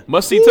 Yeah,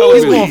 must see He's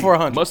television. going for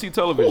 100. Must see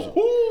television.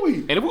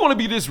 Ooh-wee. And if we want to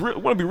be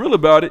be real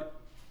about it,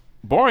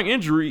 barring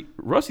injury,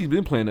 Rusty's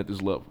been playing at this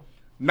level.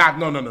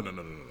 No.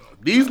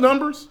 These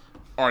numbers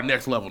are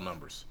next level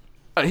numbers.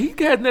 He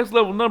had next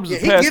level numbers the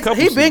He past gets, couple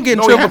he been seasons. getting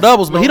No, he triple hasn't.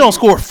 doubles, but No, he don't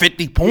score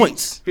 50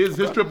 points. His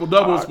triple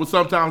doubles would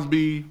sometimes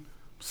be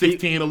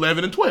 16,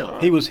 11, and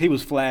 12. He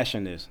was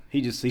flashing this. He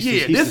Yeah,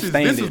 sustained this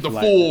is it the for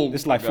full-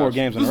 This is like 4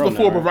 games in This a is row the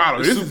full now, right?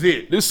 bravado. This is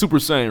it. This Super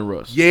Saiyan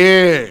Russ.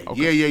 Yeah.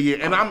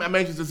 And I'm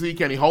anxious to see,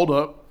 can he hold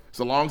up? It's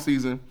a long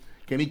season.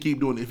 Can he keep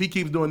doing it? If he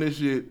keeps doing this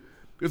shit,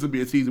 this will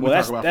be a season Well, we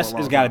talk about that's for a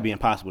long it's got to time. be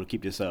impossible to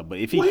keep this up. But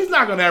if Well, he's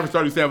not going to average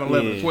 37,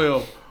 11, and Yeah.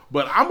 12.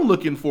 But I'm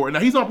looking for it. Now,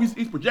 he's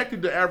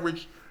projected to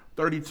average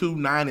 32,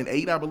 9, and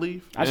 8, I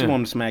believe. I just Yeah. want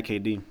him to smack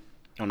KD on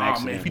Oh, man,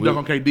 accident. if he dunk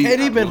on KD. KD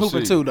been we'll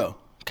hooping see. too, though.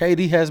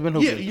 KD has been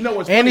hooping. Yeah, you know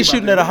what's and funny he's about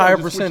shooting that? at a higher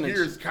Just switch percentage.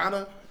 gears,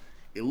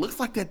 it looks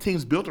like that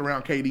team's built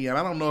around KD, and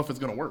I don't know if it's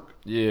going to work.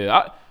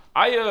 Yeah,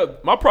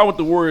 my problem with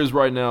the Warriors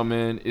right now,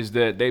 man, is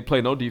that they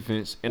play no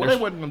defense, and Well,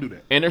 they wasn't going to do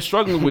that. and they're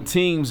struggling with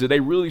teams that they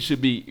really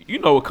should be.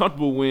 A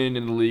comfortable win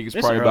in the league is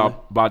It's probably early.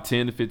 about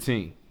 10 to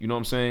 15. You know what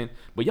I'm saying?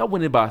 But y'all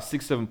winning by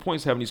 6, 7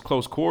 points, having these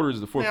close quarters,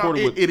 the fourth Now, quarter.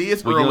 it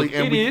is with early,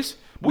 young- and it is.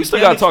 We still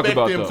can't got to talk expect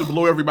about them though. to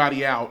blow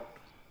everybody out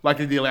like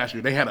they did last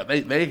year.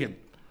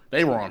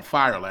 They were on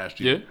fire last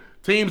year. Yeah.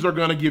 Teams are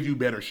going to give you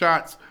better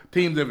shots.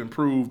 Teams have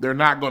improved. They're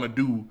not going to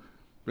do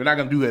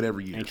that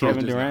every year. And So it's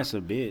Kevin just Durant's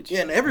a bitch.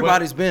 Yeah, and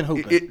everybody's been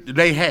hooping.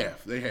 They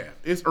have.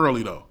 It's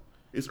early though.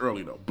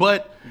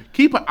 But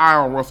keep an eye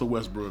on Russell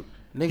Westbrook.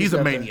 Niggas He's a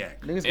got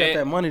maniac. Niggas got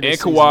that money And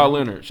this Kawhi season.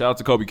 Leonard. Shout out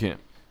to Kobe Camp.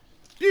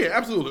 Yeah,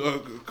 absolutely.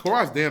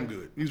 Kawhi's damn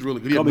good. He's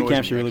really good. He had Kobe no Camp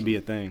issue, should really actually. be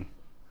a thing.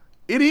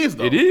 It is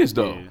though. It is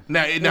though.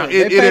 Now, they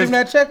it paid has him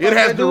that check like it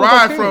has they do with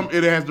derived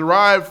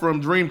Hakeem. from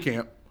Dream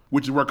Camp,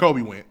 which is where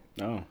Kobe went.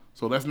 Oh,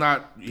 So that's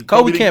not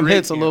Kobe didn't Camp create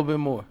hits a little bit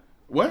more.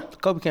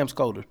 What? Kobe Camp's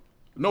colder.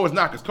 No, it's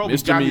not because Kobe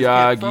Mr. got his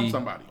camp from Miyagi,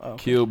 somebody.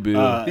 Kill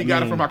Bill. He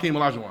got it from Hakeem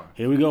Olajuwon.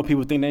 here we go.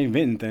 People think they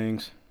inventing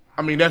things.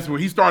 I mean, that's where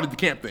he started the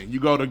camp thing. You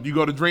go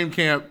to Dream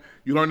Camp,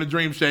 you learn the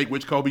Dream Shake,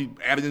 which Kobe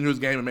added into his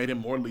game and made him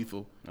more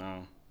lethal. Oh.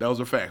 Those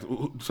are facts.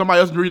 Somebody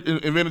else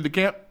invented the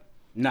camp?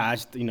 Nah, I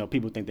just,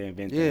 people think they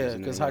invent things. Yeah, and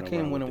because they run Hakeem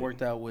around went with and it.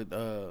 worked out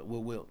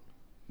with Wilt.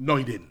 No,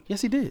 he didn't.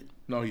 Yes, he did.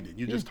 No, he didn't.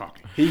 You're just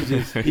talking. He's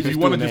just If you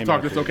want to just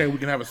talk, it's okay. We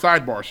can have a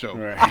sidebar show.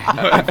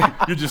 Right.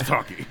 You're just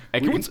talking.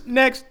 Hey, can we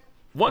Next.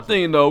 one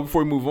thing though,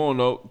 before we move on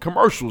though,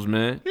 commercials,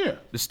 man. Yeah.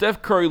 The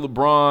Steph Curry,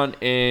 LeBron,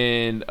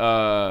 and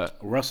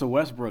Russell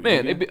Westbrook.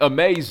 man, nigga. it'd be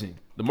amazing.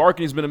 The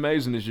marketing's been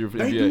amazing this year for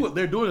NBA.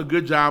 They're doing a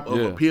good job of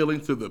Yeah.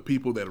 appealing to the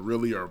people that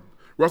really are.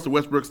 Russell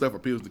Westbrook stuff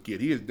appeals to the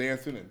kid. He is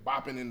dancing and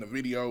bopping in the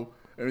video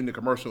and in the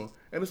commercial,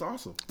 and it's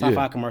awesome. Top Yeah.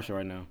 5 commercial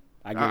right now.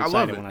 I get I love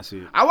excited it. when I see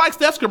it. I like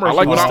Steph's commercial.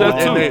 I like when the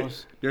Steph, and too.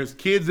 there's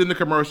kids in the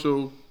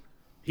commercial.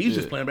 He's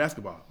just Yeah. playing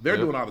basketball. They're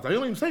Yep. doing all the time. He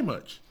don't even say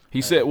much.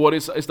 He said, "Well,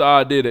 it's the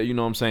idea that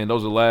what I'm saying.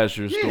 Those are last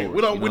year's Yeah, stories. we're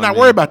you know not what I mean?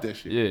 worried about that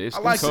shit. Yeah, it's I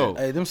like cold.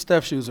 that. Hey, them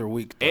Steph shoes are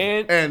weak. Though.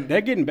 And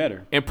They're getting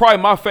better. probably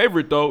my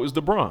favorite though is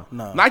LeBron.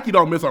 no. Nike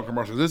don't miss on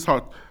commercials. It's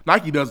hard.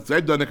 Nike does.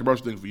 They've done the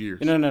commercial thing for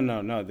years. No.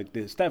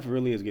 The stuff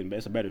really is getting better.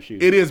 It's a better shoe.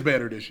 It is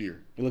better this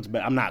year. It looks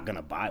better. I'm not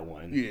gonna buy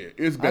one. Yeah,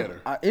 it's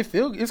better.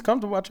 It's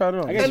comfortable. I tried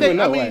it on. I guess And you they- would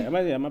know. I mean-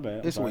 Why. Yeah, my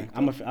bad. It's I'm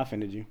sorry. weak, I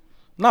offended you.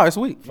 No, it's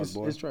weak.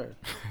 boy. It's trash.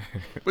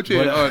 But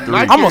yeah,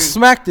 Nike, I'm gonna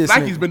smack this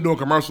Nike's nigga. been doing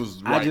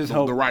commercials I right, just the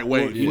hope right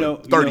way well,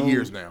 for 30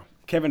 years now.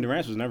 Kevin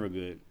Durant was never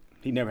good.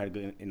 He never had a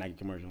good Nike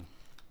commercial.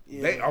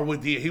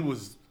 He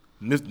was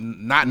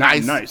not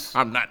nice. nice.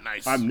 I'm not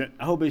nice. I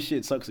hope his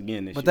shit sucks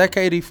again this But year. that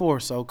KD4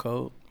 is so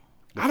cold.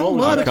 I don't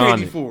love the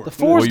iconic. KD4. The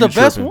 4 is Well, the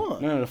you best tripping.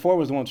 one. No, the 4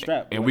 was the one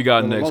strapped. And we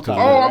got With the next low to top,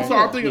 Oh, right? I'm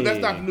sorry. I'm thinking Yeah,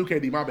 that's not the new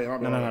KD. My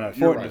bad. No.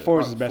 You're The right. 4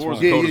 is the best Four one.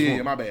 is Yeah, cold.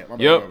 yeah. My bad.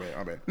 Yep.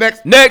 My bad.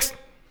 Next. Next,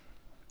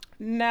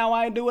 Now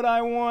I do what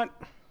I want.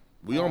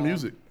 We on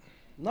music.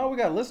 No, we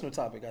got a listener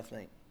topic, I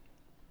think.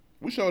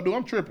 We sure do.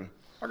 I'm tripping.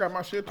 I got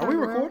my shit. Are we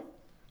turned around. recording?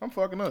 I'm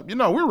fucking up.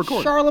 We're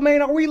recording.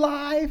 Charlemagne, are we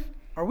live?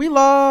 Are we Yeah,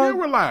 live?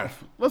 we're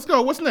live. Let's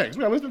go. What's next?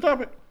 We got a listening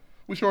topic.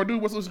 We sure do.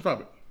 What's the listening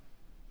topic?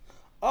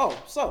 Oh,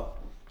 so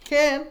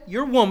can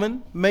your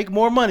woman make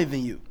more money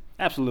than you?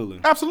 Absolutely.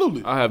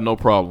 Absolutely. I have no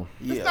problem.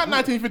 It's not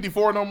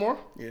 1954 no more.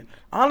 Yeah.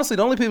 Honestly,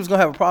 the only people who's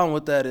gonna have a problem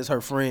with that is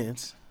her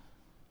friends.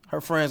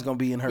 Her friends gonna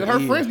be in her. And her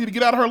ear. friends need to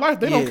get out of her life.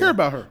 They don't care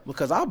about her.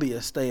 Because I'll be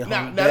a stay-at-home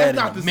Now dad.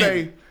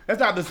 that's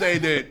not to say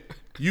that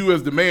you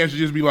as the man should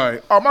just be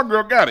like, oh, my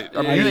girl got it.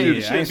 I mean, you I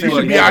ain't should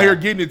saying be that. out here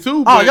getting it too.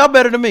 Oh, But y'all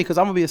better than me because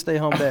I'm gonna be a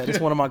stay-at-home dad. It's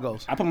one of my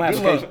goals. I put my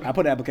application. I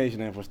put the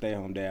application in for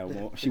stay-at-home dad.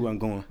 Well, she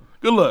wasn't going.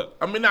 good luck.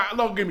 I mean, now,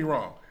 don't get me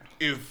wrong.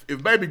 If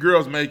baby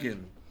girl's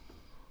making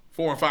 $4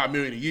 or $5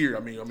 million a year,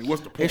 I mean,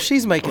 what's the point? If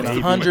she's making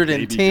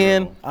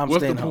 110, I'm What's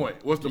staying the home. point?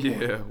 What's the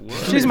point? Yeah.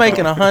 What? She's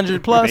making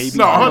 100 plus.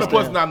 No, I'm 100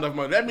 plus staying is not enough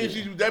money. That means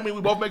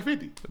we both make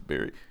 50.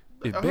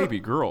 Baby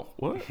girl.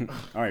 What?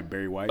 All right,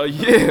 Barry White.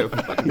 Yeah.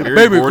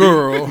 Baby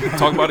girl.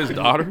 Talk about his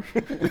daughter.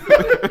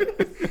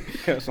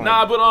 It's like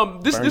Nah,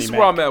 but this Bernie is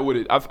where Mac. I'm at with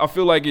it. I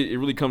feel like it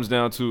really comes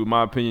down to, in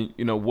my opinion,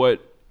 what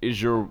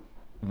is your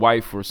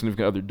wife or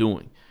significant other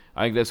doing?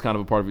 I think that's kind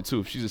of a part of it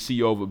too. If she's a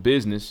CEO of a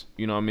business,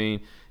 you know what I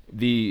mean,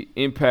 the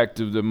impact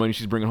of the money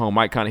she's bringing home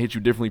might kind of hit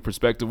you differently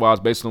perspective-wise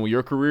based on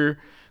your career.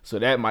 So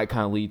that might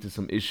kind of lead to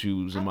some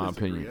issues, in my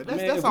opinion. I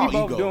mean, That's if all we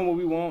both ego. doing what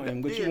we want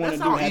and what you want to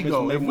that's do all happens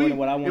ego. to make If more we- than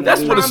what I want if to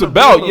That's do. what it's trying to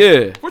about, build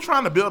yeah. We're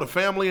trying to build a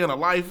family and a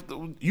life.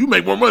 You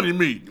make more money than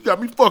me. You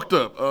got me fucked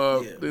up.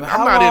 But I'm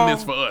how not long- in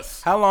this for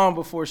us. How long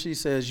before she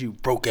says you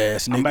broke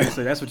ass I'm about to nigga?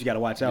 say that's what you got to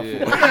watch out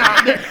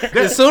for.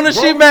 As soon as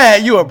she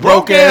mad, you a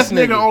broke ass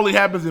nigga. only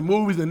happens in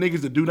movies and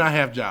niggas that do not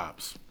have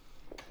jobs.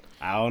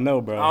 I don't know,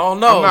 bro. I don't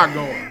know.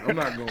 I'm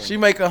not going. She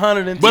make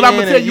 110. But I'm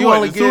gonna tell and you what.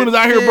 only As soon get as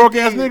I hear broke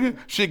ass 50. nigga,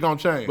 shit gonna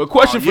change. But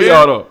question for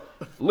yeah? y'all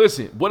though.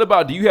 Listen, what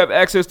about, do you have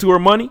access to her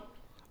money?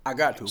 I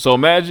got to. So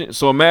imagine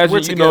We're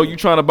together. you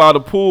trying to buy the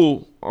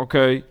pool,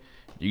 okay?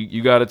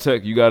 You got to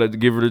text, you got to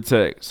give her the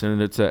text, send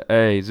her the text.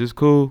 Hey, is this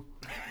cool?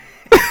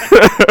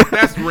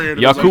 That's rare.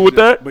 Y'all cool with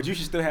that? But you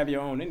should still have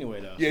your own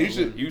anyway, though. Yeah, you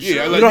should. You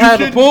yeah, should. like, You don't have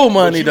the should- pool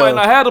money You might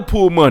not though. have the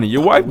pool money.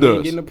 Your wife We ain't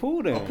does. getting the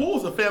pool then.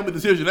 Pool's a family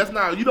decision. That's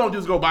not. You don't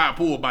just go buy a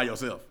pool by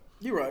yourself.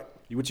 You right.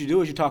 What you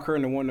do is you talk her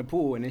into wanting the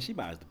pool, and then she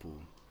buys the pool,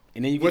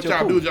 and then you get What your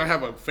y'all pool. do is y'all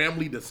have a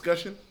family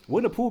discussion.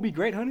 Wouldn't the pool be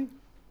great, honey?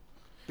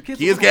 The Kids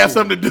will can have pool.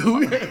 something to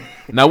do.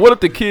 Now, what if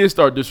the kids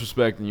start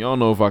disrespecting you? I don't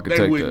know if I could They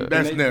take wouldn't. that.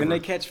 That's Then never. they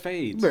catch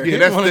fades. Bruh. Yeah, Hit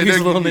that's one of these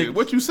little yeah. niggas.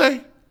 What you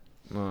say?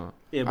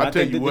 Yeah, but I'll I tell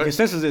think you the what.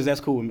 consensus is that's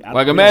cool.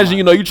 Like, imagine,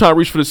 you trying to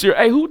reach for the cereal.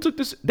 Hey, who took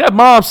this? That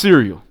mom's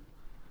cereal.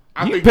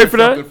 I You think pay that's for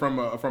that?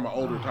 something from an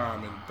older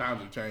time, and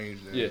times have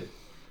changed. and-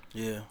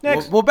 Yeah.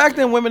 Next. Well, back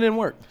then women didn't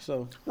work,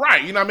 so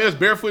Right. You know what I mean? It's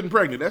barefoot and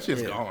pregnant. That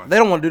shit's gone. they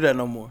don't want to do that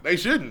no more. They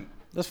shouldn't.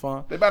 That's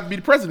fine. They about to be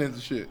the presidents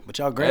and shit. But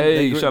y'all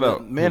Hey, shout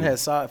out. Men had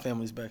side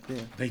families back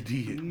then. They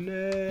did.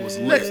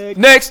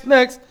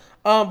 Next.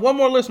 One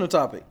more listener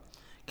topic.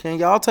 Can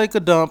y'all take a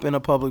dump in a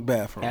public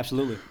bathroom?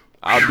 Absolutely.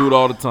 I'll do it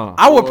all the time.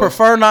 I would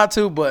prefer not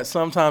to, but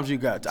sometimes you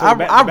got to. So the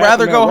I'd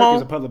rather bathroom at go work Is a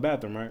home. public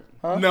bathroom,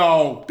 right?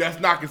 No, that's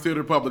not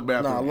considered public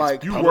bathroom. Nah,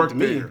 like, you public work to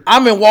me. there.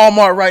 I'm in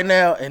Walmart right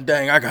now, and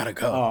dang, I gotta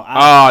go.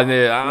 Oh,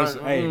 Yeah.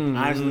 listen, hey,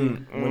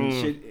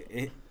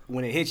 honestly,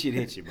 when it hits you, it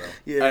hits you, bro.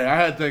 Hey, I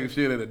had to take a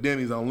shit at a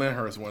Denny's on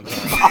Lyndhurst one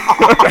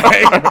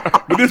time.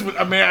 But this was,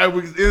 I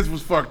mean, this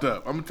was fucked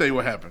up. I'm gonna tell you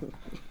what happened.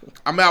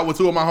 I'm out with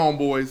two of my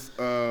homeboys.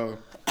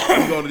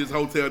 We go to this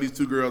hotel. These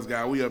two girls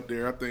got. We up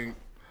there. I think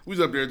we was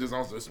up there just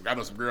on some. I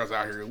know some girls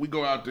out here. We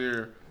go out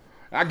there.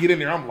 I get in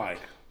there. I'm like,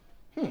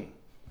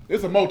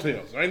 it's a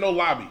motel. So ain't no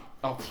lobby.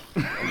 Oh,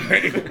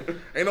 okay.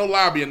 Ain't no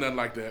lobby or nothing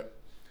like that.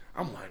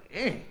 I'm like,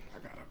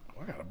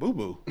 I got a boo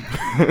boo.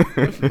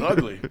 This is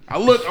ugly. I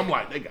look. I'm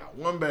like, they got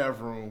one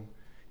bathroom.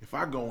 If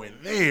I go in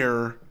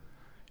there,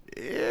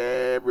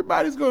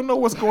 everybody's gonna know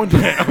what's going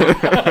down.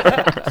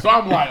 So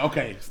I'm like,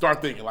 okay,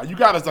 start thinking. Like you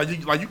gotta,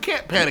 you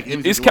can't panic.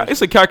 In this situation.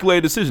 It's a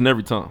calculated decision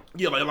every time.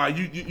 Yeah, like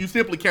you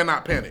simply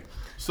cannot panic.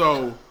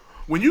 So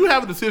when you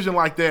have a decision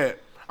like that,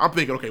 I'm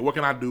thinking, okay, what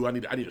can I do? I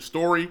need a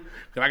story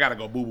because I gotta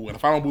go boo boo. And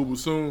if I don't boo boo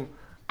soon,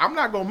 I'm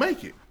not gonna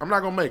make it.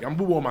 I'm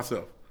boo booing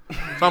myself.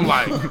 So I'm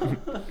like,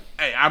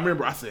 hey, I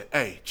remember I said,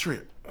 hey,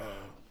 Trip,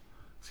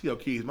 see your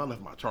keys? I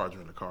left my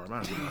charger in the car. Man,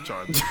 I didn't get my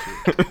charger.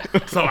 And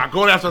shit. So I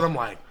go downstairs. I'm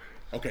like,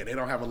 okay, they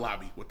don't have a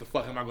lobby. What the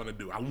fuck am I gonna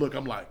do? I look.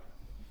 I'm like,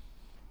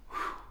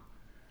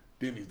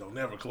 Denny's don't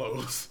never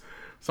close.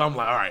 So I'm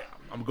like, all right,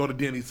 I'm gonna go to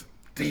Denny's.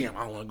 Damn,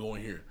 I don't want to go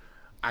in here.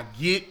 I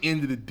get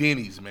into the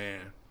Denny's, man.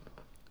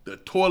 The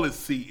toilet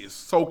seat is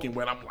soaking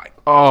wet. I'm like,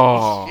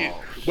 Oh. shit.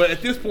 But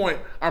at this point,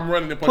 I'm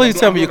running. Please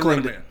tell me you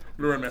cleaned it.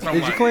 So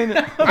Did you clean it?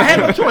 I had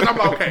no choice. I'm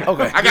like, okay,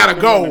 Okay. I gotta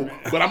go,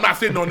 but I'm not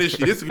sitting on this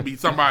shit. This could be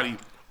somebody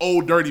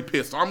old dirty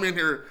piss. So I'm in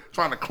here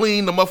trying to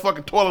clean the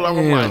motherfucking toilet.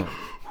 I'm like,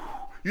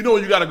 you know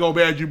when you gotta go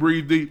bad, you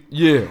breathe deep.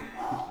 Yeah.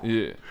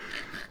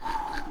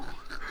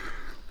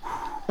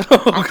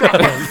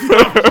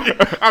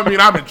 I mean,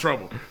 I'm in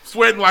trouble,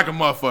 sweating like a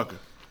motherfucker.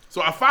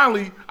 So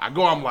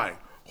I'm like,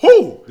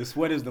 whoo. The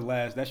sweat is the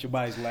last. That's your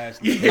body's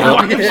last. Yeah,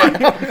 like,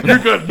 you're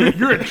good.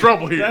 You're in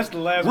trouble here. That's the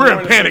last We're in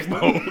warning panic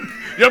system. mode.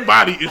 Your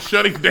body is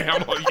shutting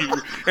down on you,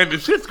 and the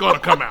shit's gonna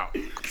come out.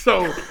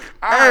 So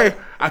I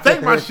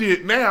take my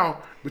shit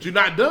now, but you're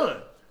not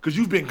done because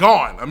you've been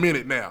gone a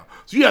minute now.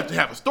 So you have to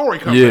have a story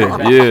come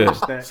out.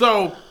 Yeah.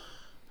 So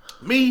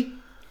me,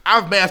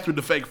 I've mastered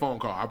the fake phone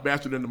call. I've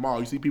mastered it in the mall.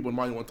 You see people in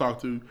the mall you want to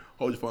talk to,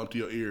 hold your phone up to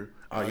your ear.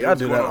 Oh, yeah, I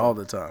do that all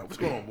the time. What's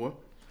going on, boy?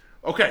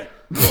 Okay.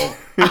 So,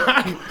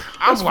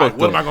 I'm like,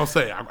 what am I going to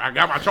say? I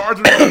got my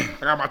charger. I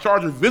got my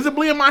charger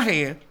visibly in my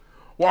hand.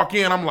 Walk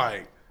in. I'm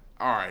like,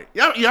 all right.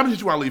 Yeah, I'm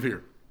just want to leave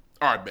here.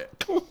 All right,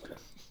 bet.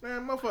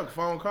 Man, motherfucker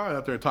phone call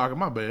out there talking.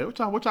 My bad. What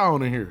y'all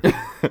on in here?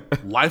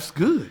 Life's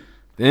good.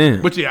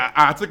 Damn. But yeah,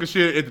 I took a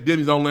shit at the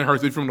Denny's on Lyndhurst.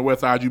 If you're from the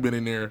west side, you've been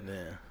in there.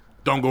 Yeah.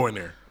 Don't go in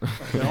there.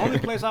 The only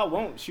place I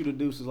won't shoot a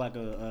deuce is like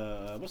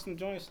a what's some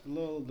joints? The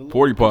little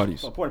Porty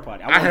potties. Oh, porty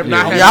potty. I have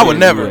not had. Yeah, I would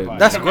never. Yeah.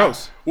 That's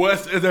gross. Well,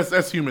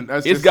 that's human.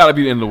 It's got to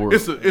be the end of the world.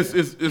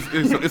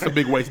 It's a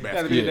big waste Gotta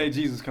basket. be the day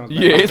Jesus comes back.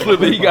 Yeah, it's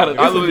literally I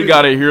literally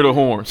got to hear the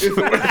horns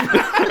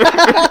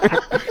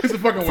It's a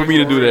fucking for me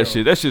to do that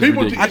shit. That shit's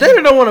People- ridiculous. I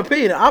didn't don't want to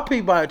pee. I'll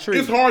pee by a tree.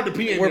 It's hard to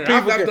pee in where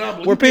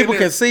there. people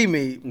can see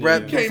me. Right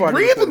Can't before I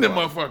breathe get in them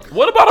the motherfuckers.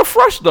 What about a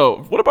fresh though?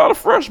 What about a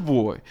fresh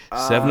boy?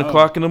 7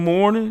 o'clock in the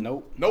morning.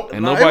 Nope. Nope.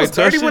 And No, it nobody was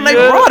dirty touched when it they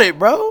yet? brought it,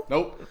 bro.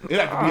 Nope. It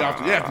have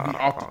to be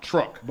off the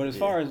truck. But as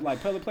far as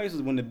like public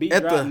places, when the beat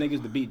At drop, the-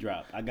 niggas, the beat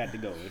drop. I got to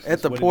go. It's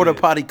At the what it porta is.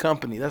 potty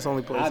company. That's the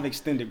only place. I've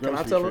extended grocery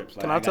I tell a- trips.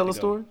 can Like, I tell got a to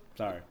story? Go.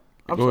 Sorry.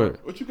 Go ahead.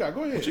 What you got?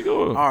 Go ahead. You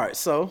go. All right,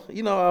 so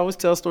I always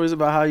tell stories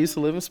about how I used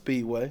to live in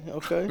Speedway.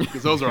 Okay.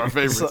 Because those are our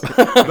favorites.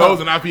 Those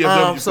and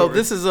IPFW So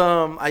stories. this is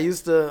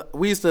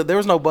we used to there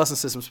was no busing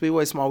system.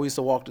 Speedway small. We used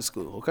to walk to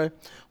school. Okay,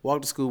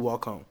 walk to school,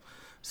 walk home.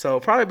 So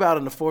probably about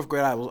in the 4th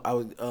grade,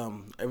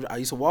 I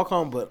used to walk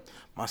home, but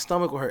my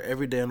stomach would hurt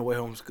every day on the way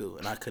home from school,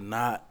 and I could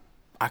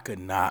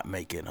not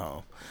make it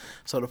home.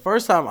 So the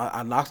first time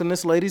I knocked on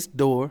this lady's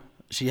door,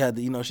 she had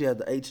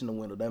the H in the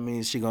window. That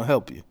means she gonna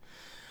help you.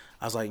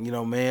 I was like,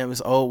 ma'am, it's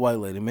old white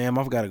lady. Ma'am,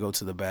 I've got to go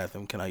to the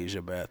bathroom. Can I use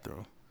your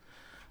bathroom?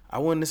 I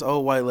went in this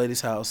old white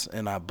lady's house,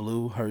 and I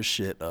blew her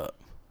shit up.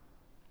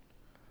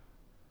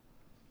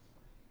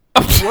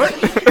 What?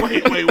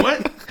 Wait,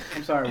 what?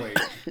 I'm sorry. Wait.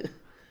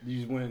 You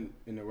just went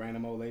in a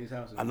random old lady's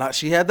house?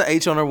 She had the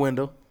H on her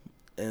window,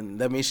 and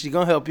that means she's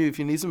gonna help you if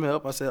you need some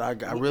help. I said,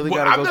 I really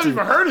gotta I've go never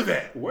even heard of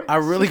that. What? I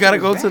really gotta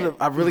go to the.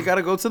 I really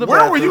gotta go to the Where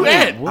bathroom. were you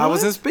at? I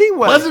was in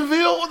Speedway,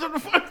 Pleasantville? What the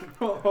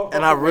fuck?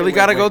 and I really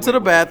gotta go to the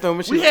bathroom.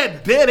 And she, We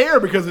had dead air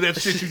because of that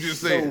shit you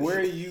just So said.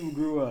 where you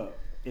grew up,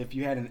 if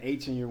you had an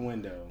H in your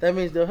window, that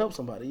means they'll help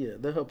somebody. Yeah,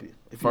 they'll help you.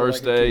 If you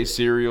First like a day kid.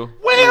 cereal.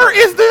 Where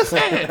is this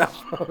at?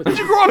 Did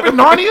you grow up in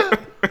Narnia?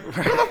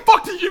 Where the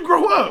fuck did you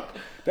grow up?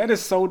 that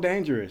is so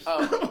dangerous.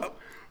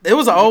 It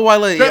was an old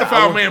white lady.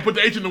 Pedophile man put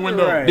the H in the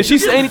window. Right. Did she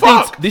say Get anything?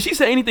 fucked. Did she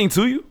say anything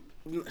to you?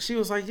 She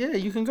was like, "Yeah,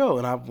 you can go,"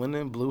 and I went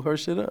and blew her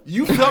shit up.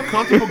 You felt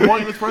comfortable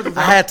going to this person's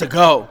I house? had to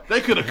go,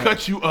 They could have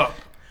cut you up.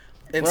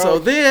 and Bro, so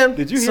then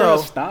Did you hear so,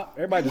 us stop?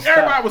 Everybody just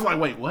Everybody stopped. was like,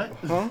 wait,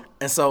 what?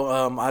 And so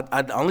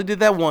I only did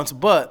that once,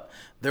 but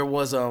there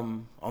was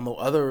on the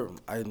other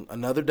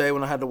another day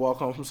when I had to walk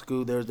home from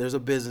school. There's a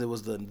business. It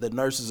was the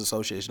Nurses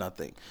Association, I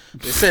think.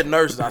 They said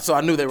nurses, so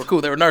I knew they were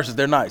cool. They were nurses.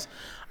 They're nice.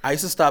 I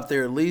used to stop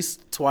there at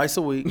least twice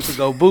a week to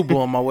go boo boo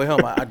on my way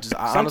home. I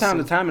Sometimes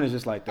honestly, the timing is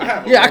just like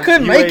that. yeah, I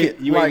couldn't You make ate, it.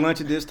 You like, ate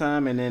lunch at this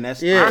time, and then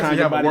that's Yeah. the time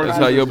your body. worse That's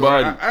how your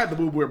body. I had to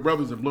boo boo at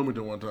Brothers in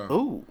Bloomington one time.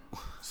 Ooh,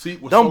 Seat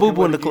was Don't soaking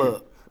boo-boo in wet the again.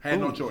 club. Had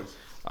no choice.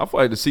 I feel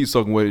like the seat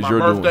soaking wet is My your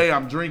birthday, doing.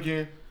 I'm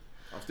drinking.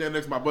 I'm standing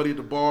next to my buddy at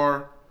the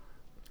bar,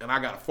 and I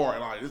got a fart.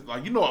 It's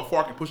like a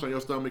fart can push on your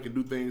stomach and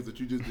do things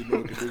that you just didn't know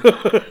it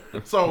could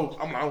do. So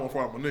I'm like, I don't want to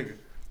fart on my nigga.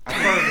 I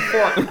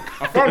turn to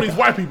fart. I fart on these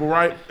white people,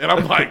 right? And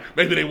I'm like,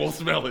 maybe they won't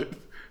smell it.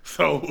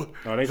 So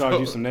Oh, they called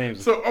you some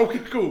names. So okay,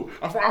 cool.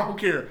 I don't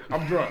care.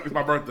 I'm drunk. It's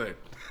my birthday.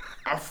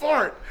 I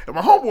fart, and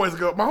my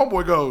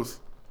homeboy goes,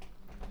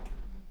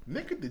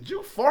 "Nigga, did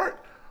you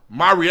fart?"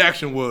 My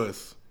reaction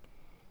was,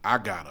 I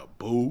got a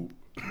boo.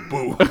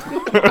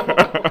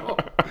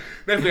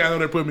 Next thing I know,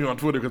 they put me on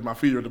Twitter because my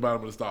feet are at the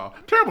bottom of the stall.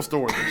 Terrible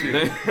story and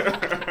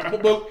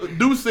shit. but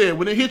dude said,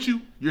 when it hit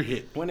you, you're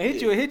hit. When it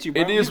hit you, it hit you,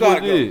 bro. It is You what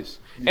gotta it go. is.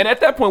 And at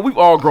that point, we've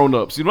all grown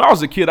up. See, when I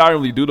was a kid, I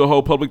didn't really do the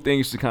whole public thing. It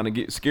used to kind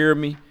of scare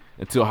me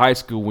until high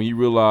school when you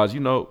realize,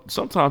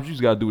 sometimes you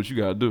just got to do what you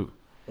got to do.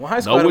 well, high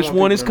school, I Know didn't which want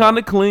one people is to know. kind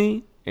of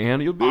clean and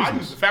handle your I used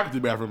business. the faculty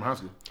bathroom in high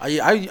school.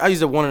 I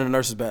used to one in the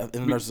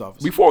nurse's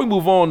office. Before we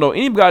move on, though,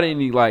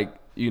 anybody got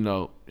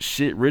any,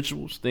 shit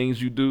rituals,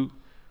 things you do?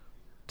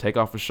 Take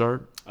off a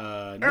shirt? No,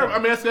 I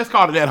mean, that's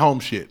called it at home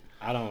shit.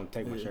 I don't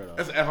take my shirt off.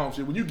 That's at home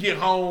shit. When you get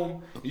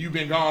home and you've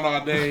been gone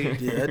all day,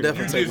 Yeah, I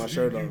definitely take my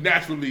shirt you off.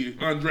 naturally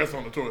undress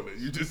on the toilet.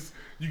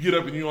 You get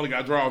up and you only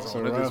got drawers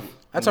on. That's rough. just,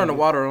 I turned the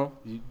water on.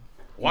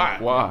 why?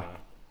 Why?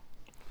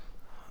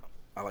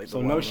 I like the So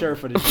water no on. shirt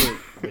for the shit,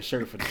 but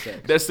shirt for the sex.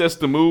 That sets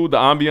the mood, the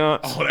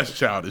ambiance. Oh, that's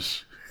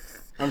childish.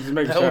 I'm just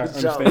making That sure I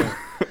was understand.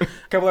 A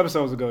couple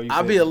episodes ago, you I'll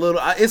said be a little.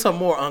 It's a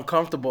more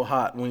uncomfortable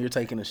hot when you're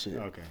taking a shit.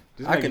 Okay.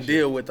 Just I making can sure.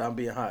 deal with I'm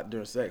being hot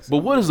during sex. But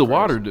what does the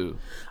water do?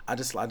 I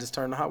just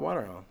turn the hot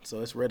water on, so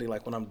it's ready.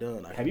 Like when I'm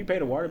done, I Have you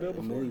paid a water bill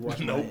can before? really wash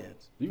my Nope.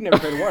 hands. You've never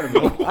paid a water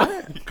bill.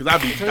 Because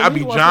I be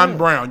John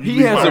Brown. You He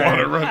leave has my a-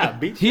 water running. Ah,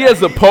 beat He you.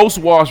 has a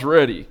post-wash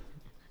ready.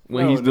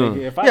 when he's done.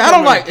 Nigga, Yeah, I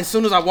don't like as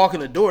soon as I walk in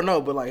the door. No,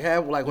 but like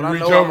when I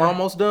reach know over? I'm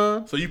almost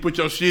done. So you put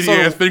your shitty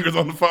ass fingers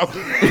on the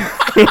faucet.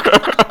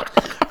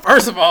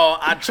 First of all,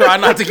 I try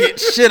not to get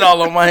shit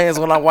all on my hands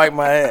when I wipe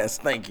my ass.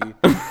 Thank you.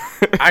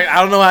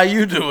 I don't know how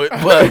you do it,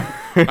 but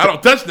I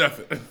don't touch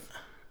nothing.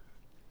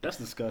 That's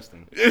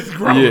disgusting. It's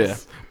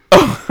gross.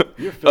 Yeah.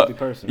 You're a filthy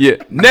person. Yeah.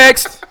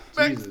 Next.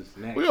 Jesus.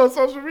 Next. We on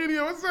social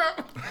media. What's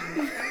up?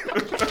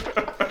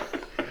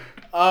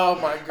 oh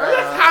my It's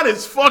god, hot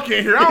as fuck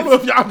in here. I don't know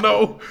if y'all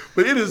know,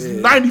 but it is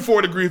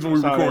 94 degrees when we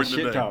All that record shit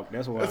today. talk.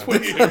 That's why. That's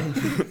what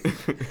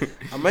it is.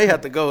 I may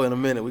have to go in a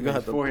minute. We're gonna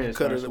have to forehead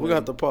cut it. starts We're gonna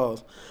have to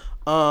pause.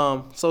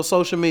 So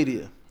social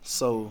media.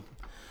 So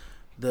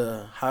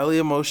the highly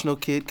emotional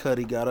Kid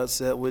Cudi got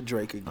upset with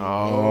Drake again.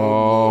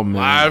 Oh man.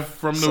 Live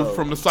from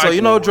the site. So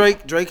you know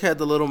board. Drake had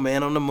the little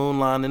man on the moon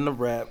line in the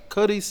rap.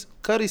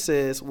 Cudi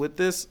says with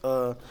this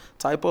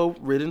typo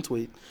ridden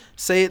tweet,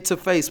 "Say it to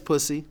face,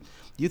 pussy.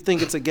 You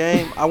think it's a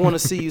game? I want to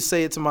see you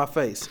say it to my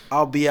face.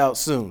 I'll be out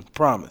soon,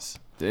 promise."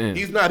 Damn.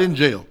 He's not in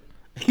jail.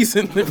 He's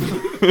in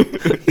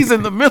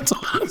the mental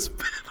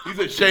hospital. He's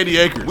at Shady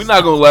Acres. We're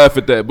not gonna laugh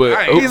at that, but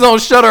Right. He's on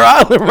Shutter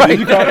Island right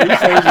You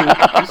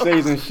now. you say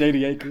he's in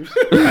Shady Acres.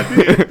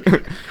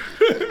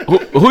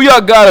 who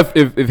y'all got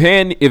if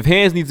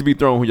hands need to be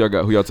thrown? Who y'all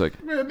got? Who y'all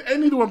taking? Man, ain't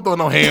neither one throwing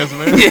no hands,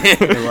 man.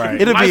 Right.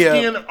 It'll be a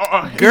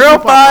Light-skinned, girl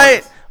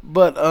fight,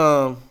 but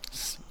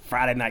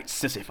Friday night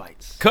sissy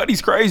fights.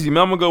 Cudi's crazy,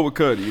 man. I'm gonna go with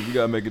Cudi if you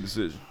gotta make a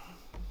decision.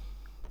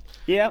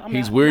 Yeah, I mean,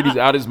 He's weird. He's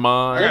out his I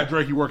mind. got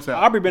Drake. He works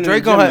out. Aubrey been Drake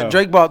in the gym, gonna have, though.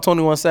 Drake bought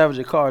 21 Savage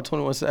a car.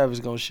 21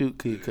 Savage gonna shoot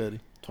Kid Cudi.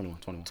 21.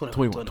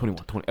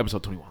 21,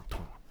 episode 21.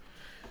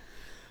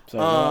 So,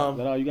 is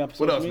that all you got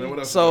for What social else, media? man? What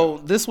else? So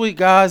this week,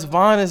 guys,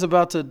 Vine is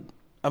about to.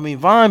 I mean,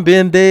 Vine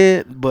been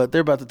dead, but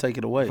they're about to take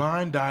it away.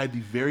 Vine died the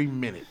very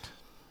minute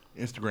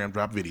Instagram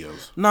dropped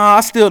videos. Nah,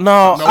 I still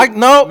no.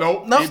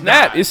 Nope. No.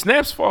 Snap. It's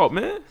Snap's fault,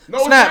 man.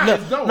 No, Snap,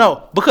 it's not.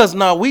 no, because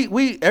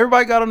we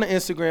everybody got on the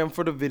Instagram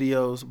for the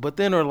videos, but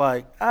then they're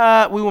like,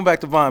 we went back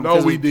to Vine No,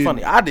 because we it was didn't.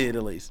 funny. I did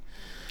at least.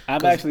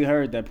 I've actually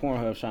heard that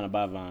Pornhub's trying to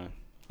buy Vine.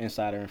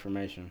 Insider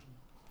information.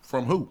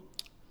 From who?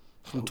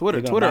 From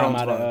Twitter. They're Twitter gonna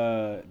buy owns him out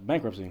Vine. of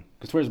bankruptcy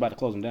because Twitter's about to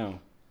close them down.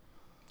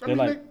 I They're mean,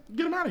 like-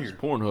 get him out of here.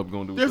 Pornhub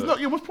gonna do There's that. no.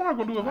 Yeah, what's Porn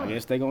gonna do with I Vine?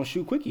 guess they gonna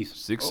shoot quickies.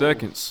 6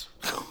 seconds.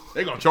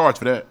 They gonna charge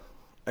for that.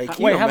 Hey,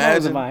 can Wait, you how long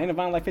is a imagine? Vine? Ain't a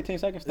Vine like 15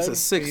 seconds? It's 30? a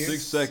 6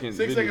 6 second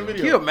 6 second video.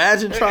 Can you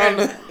imagine trying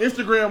And to?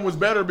 Instagram was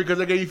better because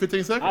they gave you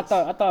 15 seconds.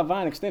 I thought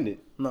Vine extended.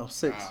 No,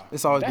 6.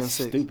 It's always been That's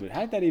 6. stupid.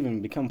 How did that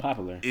even become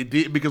popular? It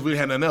did because we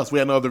had nothing else. We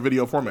had no other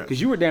video format. Because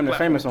you were damn near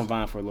famous on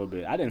Vine for a little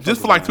bit. I didn't.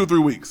 Just fuck for with like Vine. 2 or 3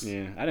 weeks.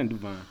 Yeah, I didn't do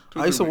Vine.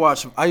 I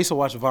used to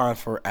watch Vine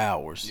for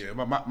hours. Yeah,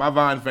 my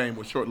Vine fame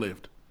was short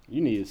lived.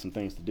 You needed some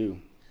things to do.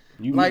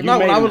 You, Like you no,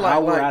 made when I an would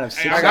hour like out of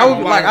 6 Hey, like got I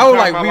would my like life. I would Got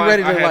like my be life.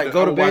 ready I to had like to-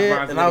 go I to would watch bed,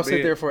 Vines and to I go would to sit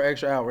bed. there for an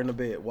extra hour in the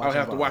bed I would watching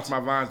have to watch Vines. my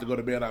Vines to go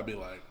to bed. I'd be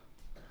like,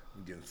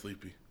 I'm getting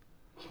sleepy.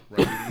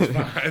 Right through these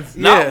Vines.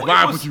 Yeah.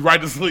 Vine puts you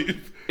right to sleep.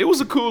 It was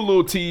a cool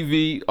little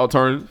TV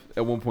alternative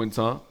at one point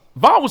in time.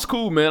 Vine was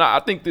cool, man. I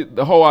think that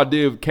the whole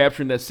idea of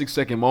capturing that 6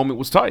 second moment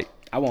was tight.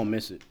 I won't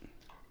miss it.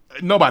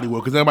 Nobody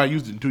will because nobody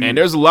used it in 2 years. And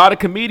there's a lot of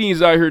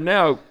comedians out here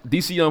now,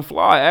 DC Young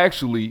Fly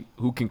actually,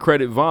 who can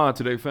credit Vine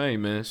to their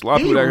fame, man. It's a lot of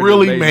He people out here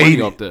really that made money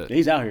it. off that.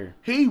 He's out here.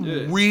 He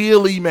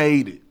really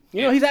made it.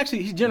 You know,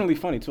 he's generally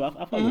funny too. I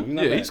fuck with him. He's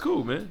not Yeah, bad. he's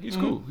cool, man. He's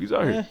cool. He's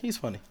out Yeah, here. he's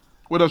funny.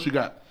 What else you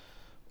got?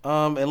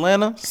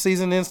 Atlanta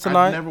season ends I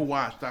tonight. never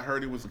watched. I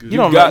heard it was good. You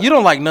don't got- you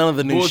don't like none of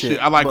the new bullshit. shit.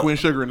 I like but, Queen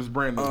Sugar and it's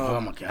brand new. Oh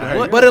my god.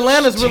 What? but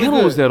Atlanta's really Channel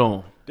good. was that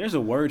on? There's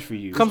a word for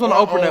you. Comes on the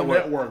Oprah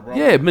network. bro.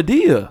 Yeah,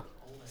 Medea.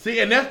 See,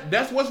 and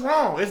that's what's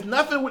wrong. It's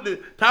nothing with the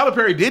Tyler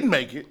Perry didn't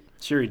make it.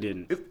 Sure he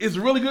didn't. It's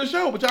a really good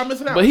show, but y'all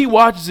missing out. But he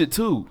watches it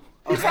too.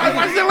 He probably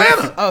watches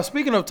Atlanta.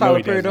 Speaking of Tyler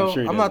he Perry, doesn't. I'm though,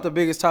 sure he I'm doesn't. not the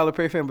biggest Tyler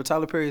Perry fan, but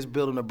Tyler Perry is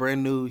building a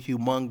brand new,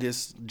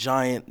 humongous,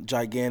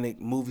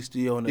 gigantic movie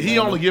studio in Atlanta. He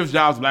only gives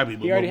jobs to black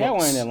people. He already but- had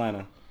one in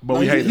Atlanta. But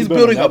we hate he's him.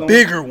 building a another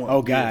bigger one.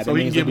 Oh god. So that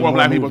he can means get there'll more be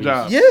black people movies.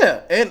 jobs.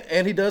 Yeah,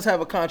 and he does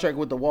have a contract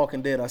with The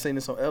Walking Dead. I seen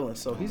this on Ellen,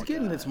 so he's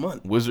getting his money.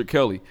 Wizard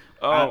Kelly.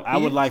 I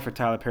would like for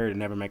Tyler Perry to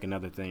never make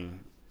another thing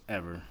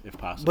ever, if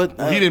possible.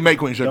 But He didn't make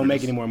Queen Sugar. don't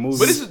make any more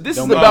movies. But this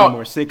Don't is make about- any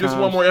more sitcoms. Just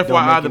one more Don't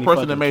FYI, make the any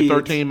person that fucking made kids.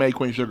 13 made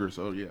Queen Sugar.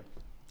 So yeah,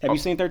 Have you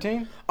seen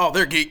 13? oh,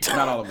 they're geeked.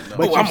 not all of them.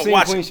 But No, you've seen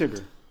watch Queen it.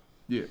 Sugar.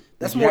 yeah,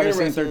 That's You more haven't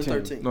seen interesting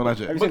than 13. 13. no, not Have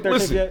yet. you seen 13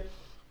 listen. yet?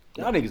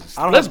 Y'all niggas.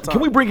 I don't have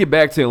Can we time. bring it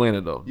back to Atlanta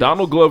though?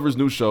 Donald Glover's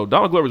new show.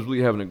 Donald Glover's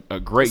really having a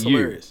great It's year.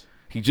 hilarious.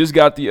 He just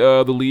got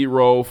the lead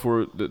role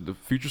for the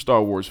future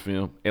Star Wars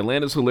film.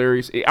 Atlanta's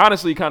hilarious. It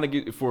honestly kind of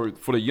get for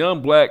the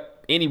young black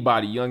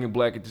anybody young and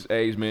black at this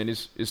age, man.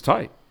 It's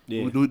tight.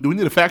 Yeah. Do we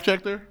need a fact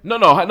check there? No.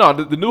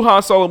 The new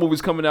Han Solo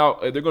movie's coming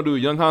out. They're gonna do a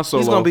young Han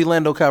Solo. He's gonna be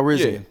Lando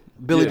Calrissian. Yeah.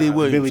 Billy Yeah. D.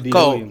 Williams. Billy D.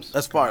 Cold. Williams.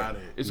 That's fire.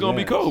 It's gonna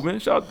be Yes. cold, man.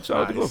 Shout out to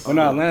Nice. Glover. Oh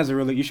no, Atlanta's a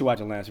really. You should watch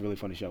Atlanta. It's a really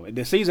funny show.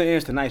 The season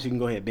ends tonight, so you can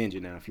go ahead and binge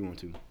it now if you want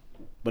to.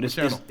 But it's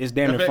channel?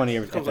 damn near FX? funny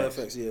every Comes on time.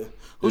 FX, yeah.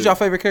 Who's your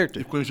favorite character?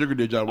 If Queen Sugar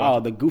did, y'all Oh,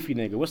 watch. the goofy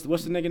nigga. What's the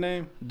nigga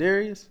name?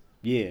 Darius.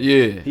 Yeah.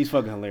 Yeah. He's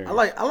fucking hilarious.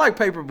 I like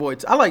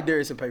Paperboy. I like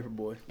Darius and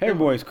Paperboy.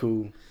 Paperboy's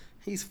cool.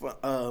 He's fun.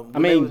 I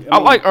mean, I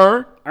like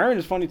Earn. Earn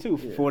is funny too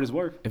for what it's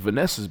worth. And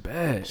Vanessa's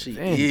bad. She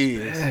Damn,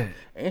 is, bad.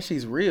 and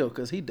she's real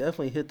because he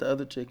definitely hit the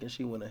other chick and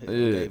she went ahead and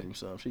Yeah. gave him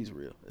some. She's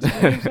real.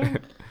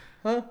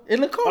 Huh? In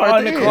the car. Oh, at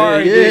in the end.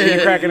 car, Yeah.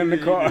 he cracking in the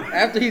car.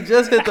 After he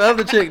just hit the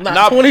other chick, not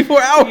Nah, 24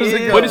 hours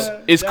ago.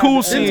 But it's cool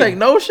Didn't seeing. take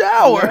no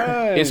shower.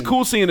 It's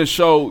cool seeing a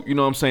show, you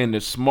know what I'm saying,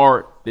 that's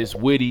smart, that's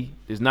witty,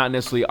 that's not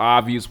necessarily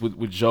obvious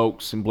with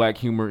jokes and black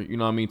humor, you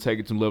know what I mean, take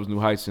it to levels,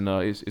 new heights, and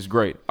it's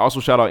great. Also,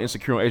 shout out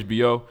Insecure on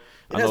HBO.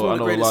 It has one of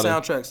the greatest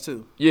soundtracks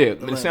too. Yeah,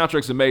 the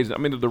soundtrack's amazing. I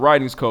mean, the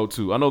writing's cold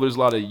too. I know there's a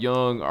lot of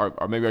young, or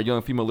maybe our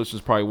young female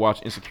listeners probably watch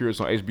Insecure on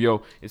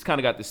HBO. It's kind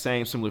of got the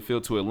same similar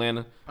feel to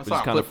Atlanta, but saw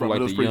it's a kind of clip for from it. like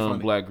It was the pretty young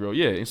funny. black girl.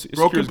 Yeah, Insecure's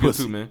Broken good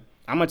pussy. too, man.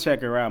 I'm gonna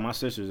check her out. My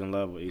sister's in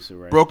love with Issa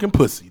Rae. Broken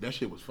pussy. That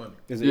shit was funny.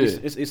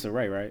 It's Issa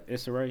Rae, right?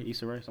 Issa Rae,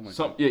 something like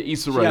that. Yeah,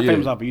 Issa She Rae. got Yeah.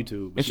 famous off of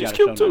YouTube, but And she she's got a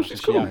cute, show too. now,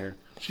 She's so cool. She out here.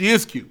 She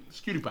is cute. It's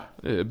cutie pie.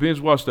 Yeah, binge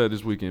watched that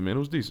this weekend, man. It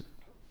was decent.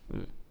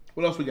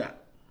 What else we got?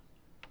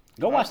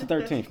 Go watch the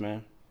 13th,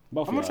 man.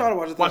 Both I'm of gonna y'all. try to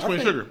watch it. Watch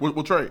Queen Sugar.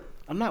 We'll trade.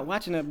 I'm not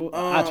watching that, but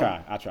I'll try.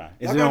 Is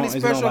Y'all it got on- any is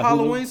it on, special like, Hulu?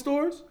 Halloween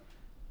stores?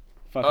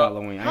 Fuck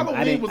Halloween. Halloween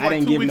I didn't, was I like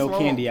didn't 2 give weeks no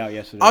long. candy out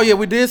yesterday. Oh yeah,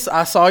 we did.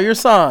 I saw your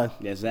sign.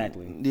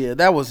 Exactly. Yeah,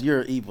 that was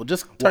your evil.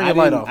 Just turn Well, your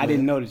light off. I man.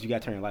 didn't know that you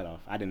got to turn your light off.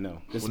 I didn't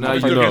know. This is now my you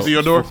first- Still know. came to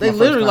your door? They my first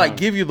literally like time.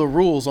 give you the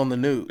rules on the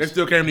news. They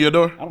still came to your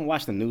door? I don't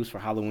watch the news for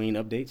Halloween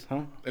updates,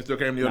 huh? They still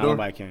came to your No, door?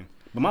 nobody can.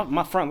 But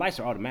my front lights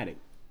are automatic.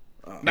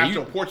 Not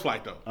your porch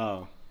light, though.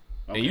 Oh.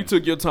 And you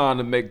took your time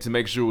to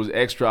make sure it was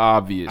extra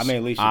obvious. I mean,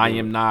 at least you I did.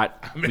 am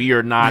not. We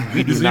are not.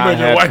 We do You not made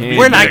your have wife- candy.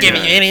 We're not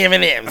giving you any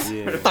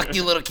M&Ms. Fuck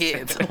you, little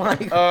kids.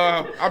 Like,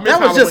 I miss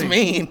that was just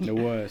Halloween. mean. It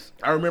was.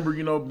 I remember,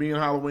 being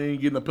Halloween,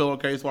 getting a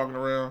pillowcase, walking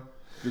around.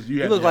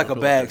 You look like a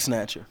bag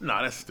snatcher.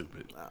 No, that's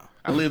stupid.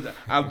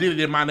 I did it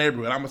in my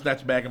neighborhood. I'm gonna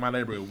snatch a bag in my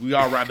neighborhood. We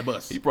all ride the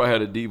bus. He probably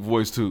had a deep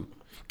voice too.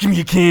 Give me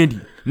your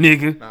candy,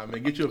 nigga. Nah,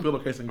 man, get you a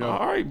pillowcase and go.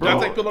 All right, Did bro.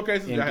 I take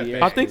pillowcases? Yeah, I had NBA.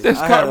 fast I think food. that's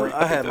I kind of.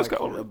 had like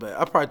a bag.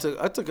 I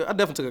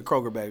definitely took a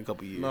Kroger bag a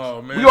couple years.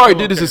 No, man. We already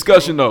did this Pillowcase,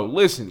 discussion bro. though.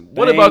 Listen,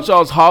 what Thank about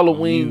y'all's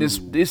Halloween you.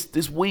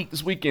 this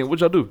weekend? What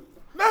y'all do?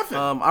 Nothing.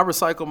 I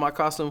recycled my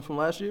costume from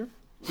last year.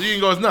 So you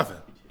can go as nothing.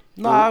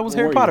 Nah, it was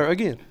where Harry were Potter you?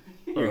 again.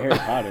 You're Harry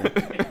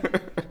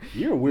Potter.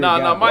 You're a weird Nah,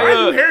 guy. nah, bro. my- Why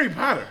are you Harry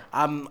Potter?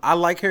 I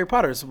like Harry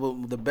Potter. It's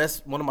the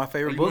best, one of my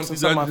favorite You want books. to And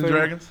see some of my Dungeons and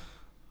favorite. Dragons?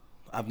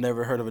 I've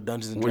never heard of a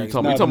Dungeons and What are you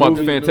Dragons. talking No, about? You talking about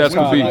the movie- Fantastic it's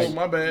called, Beasts?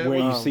 My bad. Where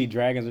you see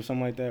dragons or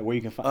something like that. Where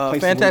you can find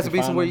Fantastic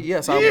Beasts and where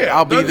yes, Yeah,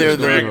 I'll be there. Dungeons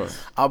and Dragons.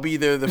 I'll be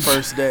there the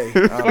first day.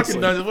 Fucking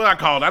honestly. Dungeons. What I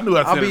called? I knew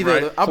I said I'll be it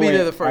there. right. I'll be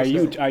there the first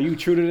day. Are you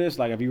true to this?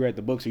 Like, have you read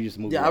the books or you just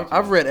moved? Yeah,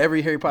 I've read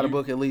every Harry Potter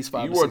book at least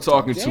 5 You or are 6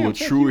 talking times.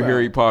 to a true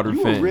Harry Potter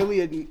you fan. Were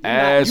really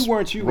As you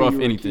weren't you when rough you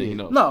were a anything, kid. you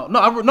know. No,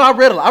 I've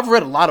read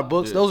a lot of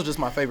books. Those are just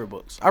my favorite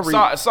books. I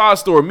read. Side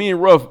story. Me and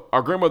Ruff,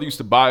 our grandmother used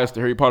to buy us the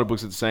Harry Potter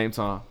books at the same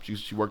time.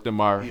 She worked at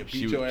Meyer. Yeah, beat She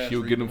your ass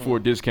would get them reading for a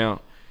discount,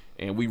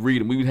 and we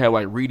read them. We would have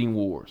like reading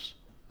wars.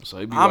 So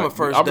it'd be I'm like, a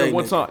first I remember day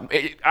one nigga. time.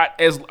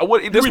 That's read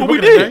what a we book in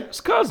a did. day?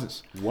 It's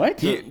cousins.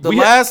 What?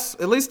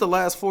 At least the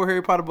last 4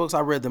 Harry Potter books,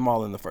 I read them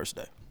all in the first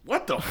day.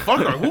 What the fuck?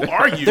 Who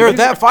are you? They're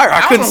that fire. I I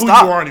don't couldn't know who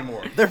stop. you are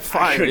anymore. They're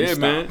fire. Yeah,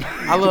 man.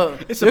 I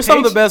love. It's They're a some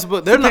of the page- best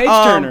books. They're it's a page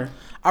not. turner.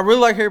 I really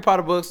like Harry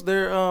Potter books.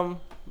 They're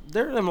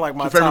in like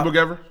my Your favorite top. book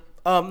ever?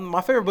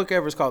 My favorite book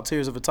ever is called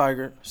Tears of a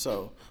Tiger.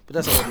 So, but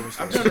that's a whole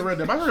different I've story. never read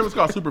that. My favorite was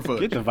called Super Fudge.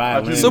 Get the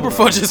violin. Super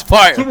Fudge is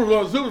fire. Super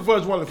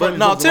Fudge is one of the But funniest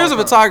no, books Tears all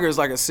of a time. Tiger is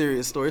like a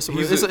serious story. It's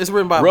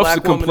written by a Ruff's black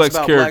a woman. complex It's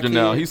about character black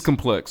now. kids. He's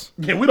complex.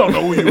 Yeah, we don't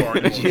know who you are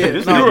anymore.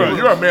 Yeah,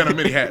 You're a man of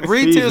many hats.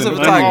 Read Tears of a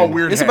Season. Tiger. All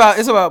weird It's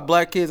hats. about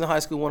black kids in high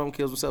school. One of them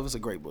kills himself. It's a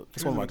great book.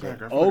 It's one of my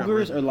favorites.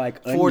 Ogres are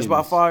like Forged by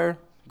onions. Fire.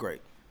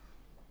 Great.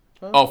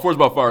 Oh, Forged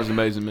by Fire is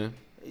amazing, man.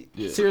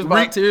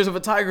 Tears of a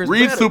Tiger is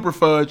Read better. Super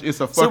Fudge. It's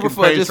a fucking Super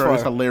Fudge page is turner.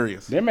 It's fire.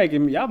 hilarious. Y'all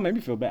made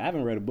me feel bad. I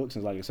haven't read a book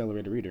since like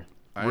Accelerated Reader.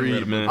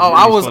 Read, man. Oh,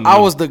 Read's fun to I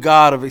do. was the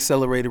god of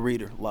accelerated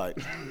reader. Like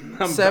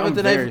seventh,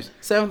 I'm very-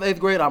 eighth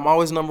grade, I'm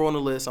always number on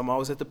the list. I'm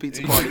always at the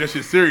pizza You took party. that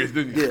shit serious,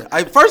 didn't you?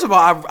 Yeah, first of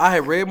all, I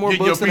had read more Get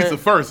your books than pizza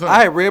first, huh?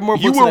 I had read more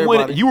books than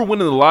everybody. You were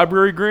winning the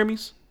library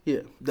Grammys. Yeah,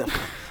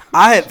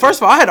 definitely. First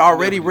of all, I had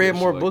already Never read did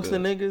more shit like books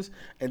that. than niggas,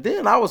 and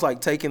then I was like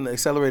taking the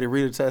accelerated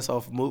reader test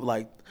off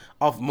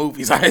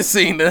movies I had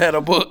seen that had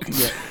a book.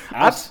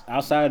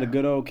 Outside of the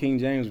good old King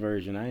James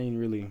version, I ain't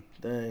really.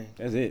 Dang,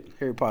 That's it.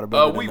 Harry Potter.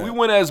 Better We than that.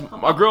 went as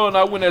my girl and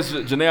I went as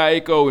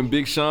Janae Aiko and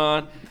Big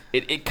Sean.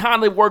 It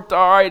kind of worked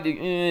all right.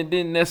 It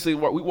didn't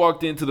necessarily work. We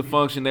walked into the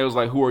function. They was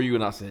like, "Who are you?"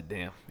 And I said,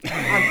 "Damn."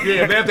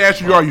 Yeah, they have to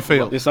ask you, are you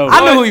failed? It's over.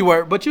 I knew who you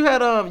were, but you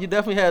had you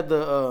definitely had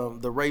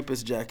the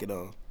rapist jacket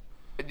on.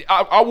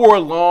 I wore a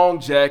long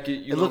jacket.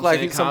 You know looked what I'm like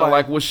saying? he- Kinda somebody-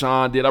 like what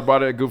Sean did. I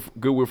brought it at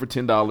Goodwill for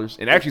 $10,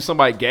 and actually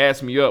somebody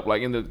gassed me up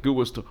like in the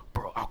Goodwill store.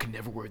 Bro, I can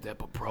never wear that,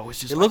 but bro, it's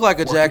just. It looked like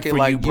a working jacket for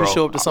like you bro.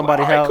 show up to I'm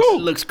somebody's like, all right, house.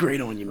 Cool. Looks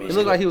great on you, man. It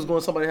looked like he was going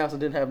to somebody's house and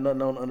didn't have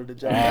nothing on under the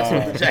jacket. That's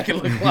what the jacket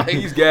looked like.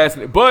 He's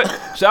gassing it. But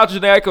shout out to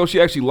Janae Aiko.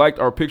 She actually liked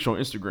our picture on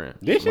Instagram.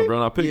 Did she? My girl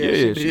and I picked. Yeah,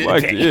 Yeah, she she did.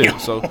 liked it. Yeah.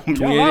 So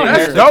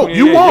That's dope.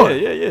 You won.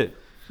 Yeah.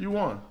 You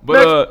won.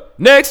 But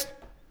next.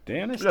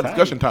 Damn, that's We got a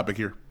discussion topic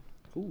here.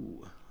 Ooh.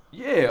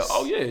 Yeah.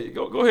 Oh yeah.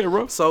 Go ahead,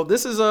 bro. So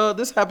this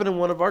happened in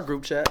one of our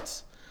group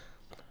chats.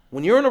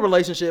 When you're in a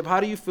relationship, how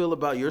do you feel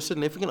about your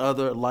significant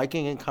other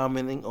liking and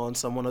commenting on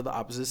someone of the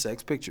opposite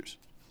sex pictures?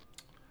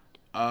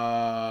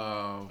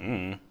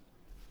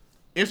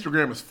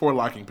 Instagram is for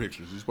liking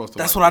pictures. You're supposed to.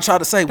 That's like what I tried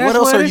to say. That's What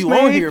else what are it's you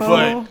on made here for.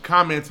 for? But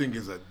commenting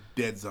is a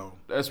dead zone.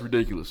 That's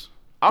ridiculous.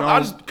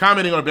 I just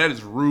Commenting on that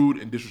is rude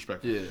and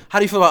disrespectful. yeah. How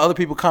do you feel about other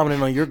people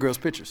commenting on your girl's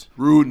pictures?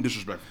 Rude and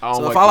disrespectful. I don't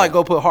So like if I that.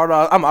 go put hard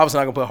eyes, I'm obviously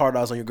not gonna put hard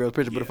eyes on your girl's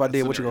picture. But if I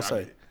did, what you gonna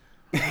say?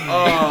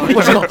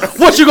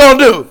 What you gonna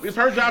do? It's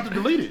her job to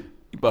delete it.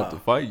 He about to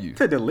fight you.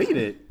 To delete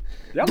it.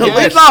 Y'all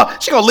Delete? laugh. No,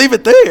 she gonna leave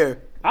it there.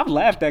 I've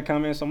laughed at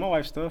comments on my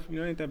wife's stuff. You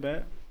know, ain't that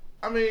bad.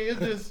 I mean, it's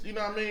just, you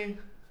know what I mean?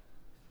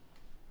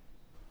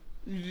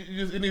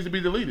 It needs to be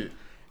deleted.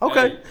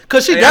 Okay,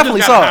 because she Hey,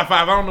 definitely I just got a high saw it.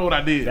 five. I don't know what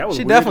I did. That was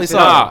She weird definitely as saw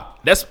hell. it. Nah,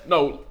 that's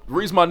no.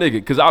 Reason my nigga,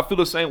 because I feel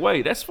the same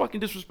way. That's fucking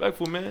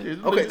disrespectful,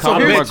 man. Okay, so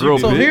Comment here's, my girl,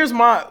 so bitch. here's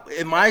my Okay,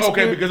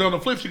 experience. because on the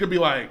flip, she could be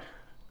like,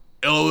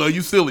 "LOL,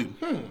 you silly."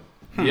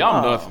 Yeah,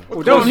 I'm nothing.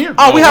 What's going on here?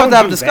 Oh, we have to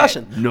have a Don't do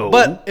discussion. that. No.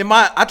 But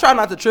I try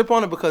not to trip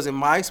on it because in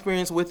my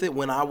experience with it,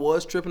 when I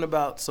was tripping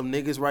about some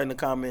niggas writing the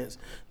comments,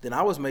 then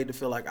I was made to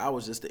feel like I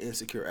was just the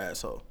insecure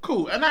asshole.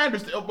 Cool, and I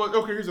understand. But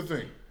okay, here's the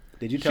thing.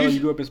 Did you tell her you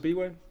grew up in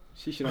Speedway?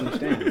 She should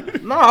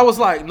understand. No, I was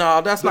like, no,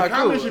 that's not cool.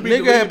 Comment should be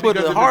Nigga had deleted put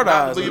because the if hard it's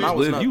not eyes, and deleted, I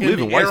was live- not. you In live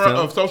the in era Whitestown.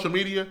 of social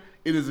media,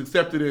 it is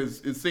accepted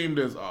as it seemed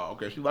as, oh,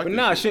 okay, she liked But this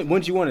nah, shit.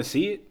 wouldn't you want to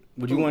see it?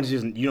 Would you want to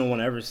just? You don't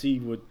want to ever see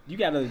what you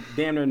gotta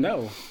damn near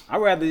know. I'd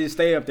rather just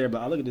stay up there.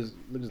 But look at this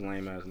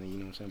lame ass nigga. You know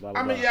what I'm saying? Blah, blah,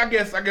 I mean, blah.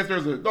 yeah, I guess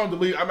there's a don't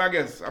delete. I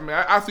mean,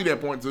 I see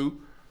that point too.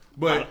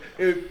 But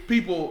if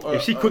people,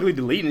 if she quickly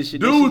deleting this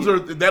shit, dudes are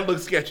that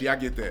looks sketchy. I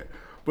get that.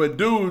 But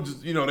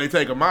dudes, you know, they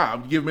take them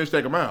out. Give Mitch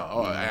take them out.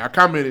 Oh, I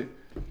commented.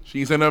 She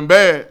ain't say nothing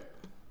bad.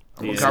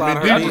 I'm gonna comment Slide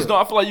her I deeper. just don't.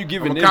 I feel like you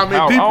giving I'ma them comment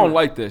power. deeper. I don't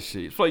like that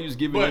shit. I feel like you just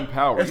giving them But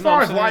power. as You know far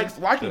what as I'm likes,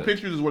 saying? liking Yeah.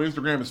 pictures is what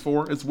Instagram is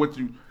for. It's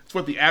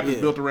what the app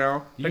is built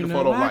around. Take a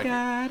photo, like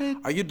it.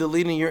 Are you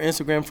deleting your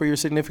Instagram for your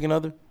significant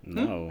other?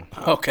 no.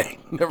 Okay,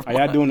 never Are mind.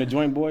 y'all doing the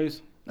joint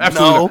boys?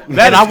 Absolutely. No,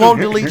 That and is I won't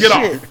stupid. delete Get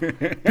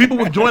shit. off. People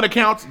with joint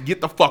accounts, get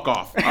the fuck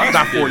off. It's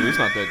not for you. It's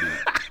not that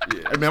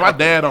deep. Hey, man, my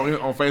dad on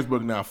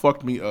Facebook now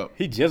fucked me up.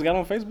 He just got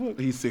on Facebook.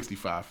 He's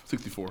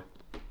 64.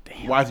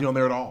 Damn. Why is he on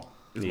there at all?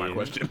 Is my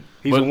question.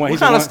 He's a one. What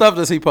kind of stuff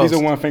does he post?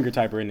 He's a one finger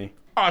typer, isn't he?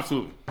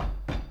 Absolutely.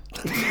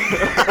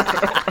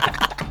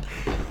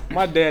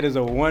 My dad is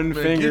a one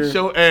Man, finger. get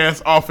your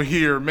ass off of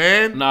here,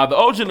 man. Nah, the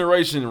old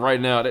generation right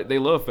now, they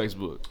love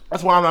Facebook.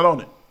 That's why I'm not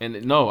on it.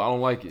 And no, I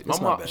don't like it. My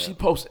It's mom, not bad. she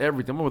posts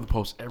everything. My mother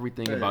posts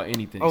everything about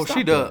anything. Oh, Stop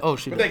she does. that. Oh,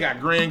 she But does. they got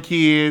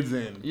grandkids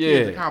and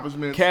kids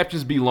accomplishments.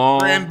 Captions be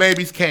long.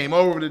 Grandbabies came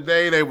over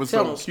today. They was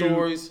Telling so cute.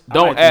 stories. I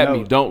Don't like to at know.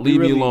 me. Don't We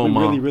leave really, me alone, we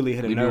mom. really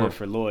hit a Leave me alone. nerve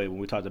for Lloyd when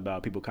we talked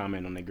about people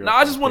commenting on their girl. Nah,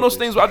 I just one of those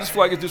things where I just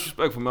feel like it's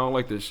disrespectful, man. I don't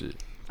like that shit.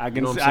 I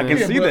can, know what I I'm can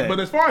saying? see but, that. But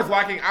as far as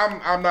liking,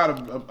 I'm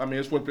not. I mean,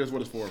 it's what it's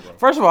for, bro.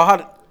 First of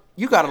all,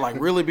 you gotta like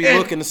really be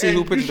looking to see and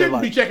who you pictures they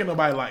shouldn't be like. checking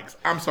nobody likes.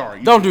 I'm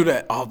sorry. Don't do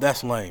that. Oh,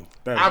 that's lame.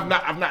 I've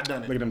not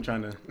done Look at it. them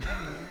trying to.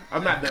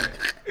 I've not done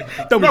it.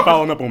 Don't be No,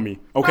 following up on me,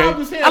 okay? No, I'm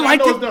just saying, I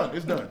liked know it. it's done.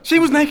 It's done. She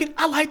was naked.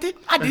 I liked it.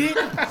 I did.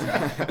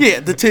 Yeah,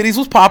 the titties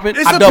was popping.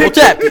 It's I a double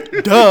picture. tapped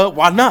it. Duh,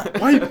 why not?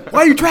 Why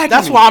are you tracking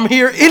That's me? why I'm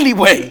here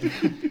anyway.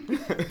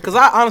 Because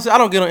I honestly, I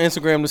don't get on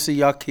Instagram to see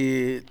y'all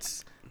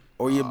kids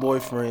or your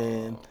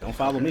boyfriend. Don't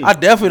follow me. I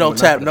definitely don't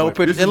Doing nothing tap no but-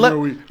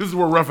 pictures. This is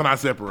where Ruff and I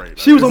separate.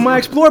 She was on my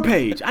explore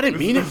page. I didn't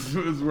mean it. This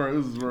is where.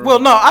 Well,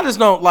 no, I just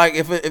don't like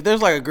if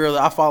there's like a girl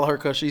that I follow her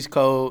because she's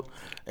cold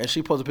and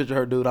she posts a picture of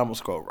her dude, I'm gonna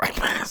scroll right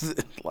past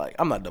it. Like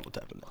I'm not double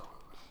tapping that.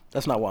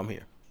 That's not why I'm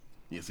here.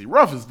 Yeah, see,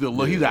 Ruff is still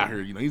look. He's out here.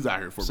 You know, he's out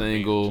here for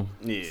Single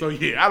revenge. So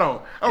yeah, I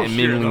don't and share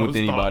mingling those with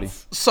anybody.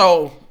 thoughts.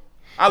 So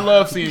I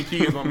love seeing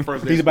kids on the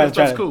first day. He's about to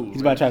try. That's cool.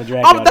 He's about to try to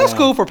drag. oh, y'all that's down.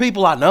 cool for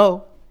people I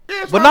know.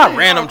 Yeah, it's but fine. not Yeah,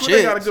 random what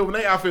They gotta chicks. do when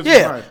they outfits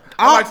Yeah. are nice.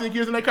 I like seeing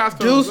kids in their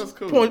costumes. That's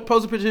Dudes cool.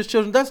 post a picture of his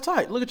children. That's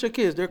tight. Look at your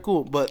kids. They're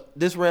cool. But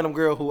this random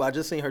girl who I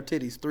just seen her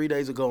titties 3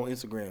 days ago on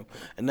Instagram,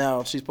 and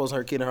now she's posting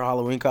her kid in her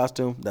Halloween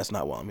costume. That's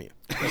not why I'm here.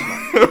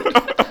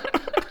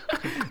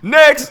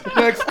 Next.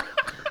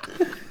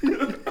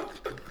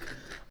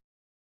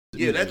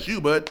 Yeah, that's you,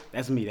 bud.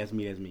 That's me.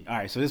 All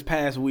right. So this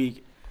past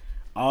week,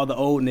 all the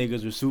old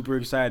niggas were super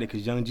excited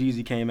because Young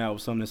Jeezy came out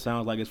with something that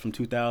sounds like it's from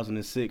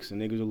 2006,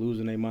 and niggas are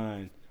losing their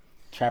mind.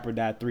 Trapper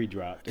Died 3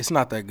 dropped. It's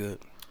not that good.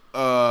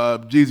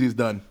 Jeezy's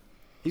done.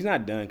 He's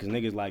not done because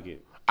niggas like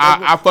it.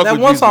 I fuck That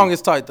with one Jeezy. song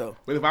is tight though.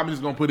 But if I'm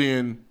just gonna put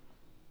in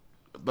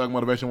Thug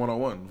Motivation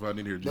 101, if I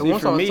need to hear That Jeezy. one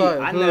For song me, tight.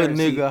 I Hood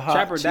never nigga, hot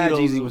Trapper Died Cheetos,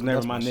 Jeezy was never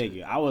that's my shit.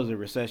 nigga. I was a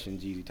Recession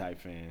Jeezy type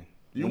fan.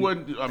 You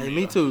wouldn't. I mean, Hey,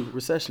 me too.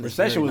 Recession. is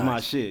Recession very was my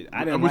nice. shit.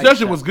 I didn't like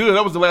Recession Trap- was good.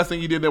 That was the last thing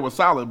he did that was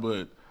solid.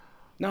 But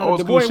no, old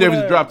the school boy Chevys,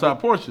 with, drop top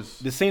Porsches.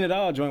 The Scene It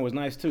All joint was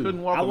nice too.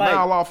 Couldn't walk I a like,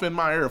 mile off in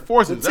my Air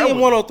Forces. That Team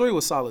was- 103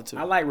 was solid too.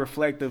 I like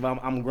reflective.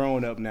 I'm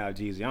growing up now,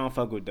 Jeezy. I don't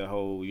fuck with the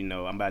whole,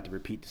 I'm about to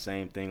repeat the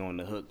same thing on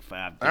the hook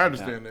 5 I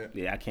understand times. that.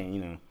 Yeah, I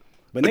can't,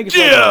 But niggas,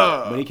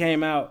 Yeah. when he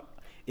came out,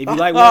 if you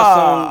like one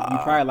song, you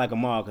probably like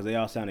them all because they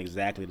all sound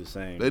exactly the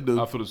same. They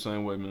do. I feel the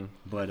same way, man.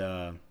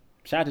 But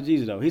Shout out to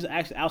Jesus though. He's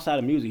actually outside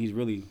of music. He's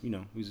really,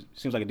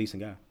 seems like a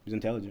decent guy. He's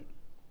intelligent.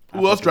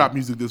 Who else dropped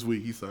music this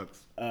week? He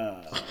sucks.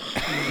 I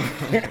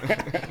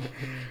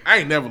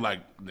ain't never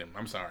liked them.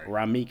 I'm sorry.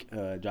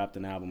 Ramik dropped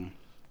an album.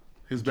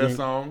 His best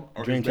song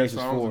or Dream his best Chasers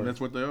songs, 4. and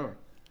that's what they are.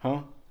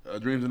 Huh?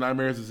 Dreams and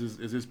Nightmares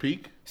is his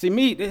peak. See,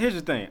 me, here's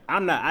the thing.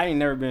 I'm not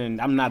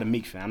a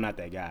Meek fan. I'm not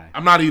that guy.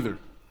 I'm not either.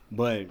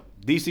 But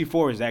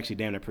DC4 is actually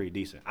damn near pretty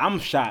decent. I'm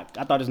shocked.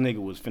 I thought this nigga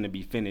was finna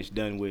be finished,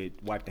 done with,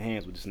 wipe the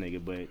hands with this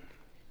nigga, but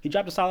he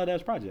dropped a solid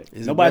ass project.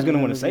 Nobody's gonna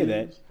want to say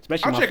that.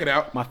 Especially I'll check it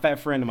out. My fat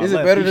friend to my Is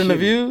left. it better he's than The shitty.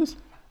 Views?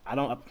 I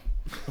don't.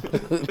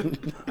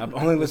 I've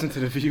only listened to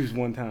The Views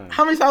one time.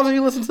 How many times have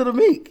you listened to the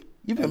Meek?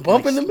 You've been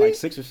bumping the Meek? Like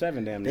 6 or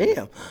 7, damn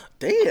near.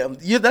 Damn.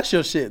 Yeah, that's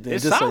your shit. Then.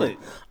 It's Just solid.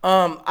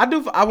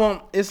 I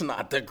won't. It's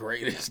not the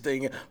greatest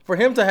thing for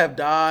him to have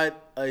died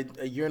a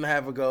year and a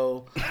half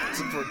ago.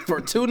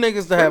 for two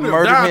niggas to have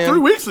murdered Died him 3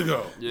 weeks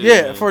ago.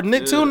 Yeah, for two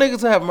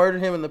niggas to have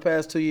murdered him in the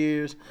past 2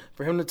 years,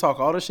 for him to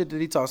talk all the shit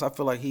that he talks, I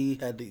feel like he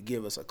had to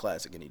give us a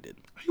classic, and he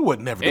didn't. He would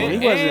never do He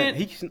that. wasn't.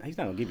 He's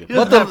not gonna give you. He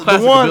A doesn't But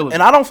have the one, classic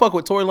and I don't fuck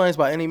with Tory Lanez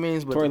by any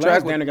means, but Tory the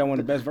track Lanez damn near got one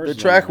of the best the verses.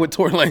 track on with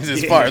Tory Lanez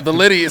is fire. The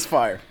Liddy is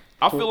fire.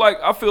 I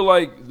feel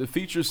like the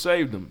feature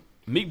saved him.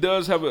 Meek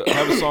does have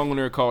a song on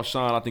there called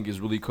Shine. I think is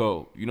really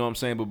cold. You know what I'm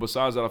saying? But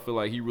besides that, I feel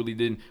like he really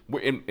didn't.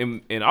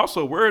 And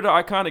also, where are the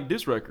iconic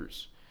diss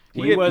records?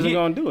 He wasn't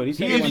gonna do it. He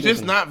said he He's wasn't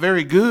just gonna not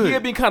very good. He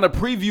had been kind of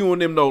previewing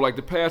them though, like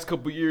the past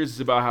couple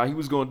years about how he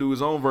was going to do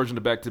his own version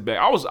of back to back.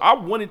 I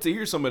wanted to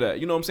hear some of that.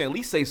 You know what I'm saying? At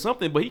least say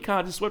something, but he kind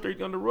of just swept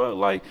everything under the rug.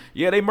 Like,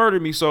 yeah, they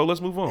murdered me, so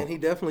let's move on. And he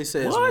definitely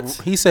says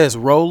What? he says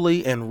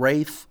Rolly and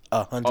Wraith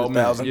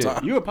 100,000 yeah.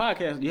 times. You a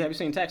podcast? Have you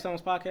seen Tax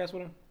Stone's podcast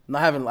with him? No,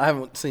 I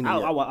haven't seen it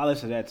yet. I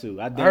listen to that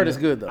too. I heard it's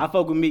good, though. I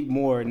fuck with Meek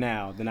more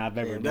now than I've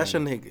ever done. That's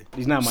your nigga.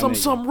 He's not my nigga.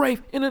 some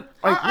Rafe in it.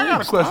 I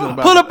got a question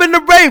about Pull up in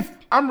the Wraith.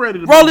 I'm ready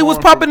to. Rolly move was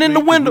on popping from in the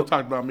Meek 'cause window. We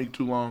talked about Meek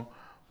too long.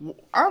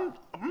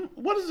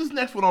 What is this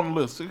next one on the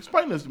list?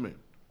 Explain this to me.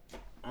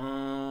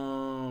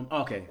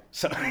 Okay.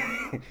 So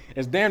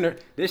it's damn near.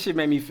 This shit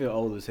made me feel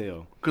old as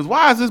hell. Because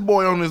why is this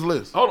boy on this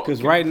list? Hold on.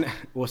 Cause right now,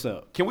 what's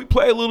up? Can we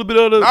play a little bit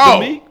of the No.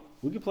 Meek?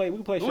 We can play.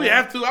 We Shine.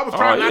 have to. I was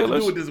trying yeah, not to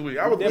let's- do it this week.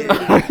 I was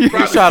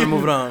He's trying to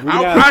move it on.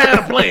 I had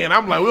a plan.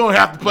 I'm like, we don't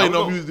have to play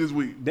no music this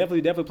week.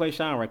 Definitely play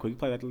Shine right quick. You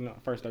play like the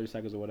first 30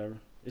 seconds or whatever.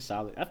 It's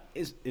solid.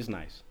 It's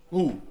nice.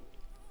 Who?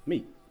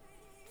 Me.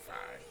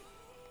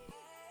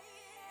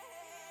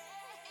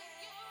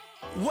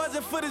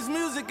 Wasn't for this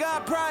music,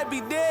 I'd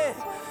probably be dead.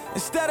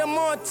 Instead, I'm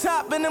on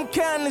top and I'm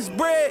counting this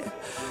bread.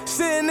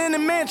 Sitting in the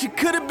mansion,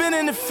 could have been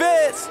in the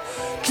feds.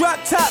 Drop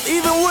top,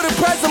 even with a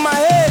price on my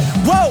head.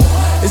 Whoa,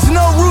 it's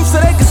no roof so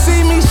they can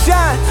see me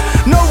shine.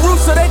 No roof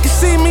so they can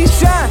see me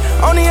shine.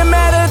 Only a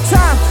matter of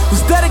time.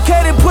 Was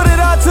dedicated, put it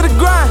all to the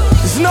grind.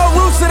 There's no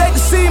roof so they can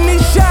see me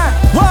shine.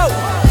 Whoa,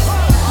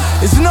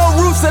 it's no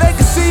roof so they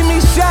can see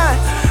me shine.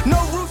 No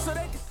roof so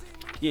they can see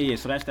me. Yeah.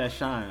 So that's that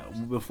Shine.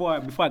 Before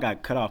I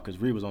got cut off because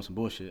Reed was on some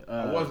bullshit.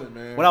 I wasn't,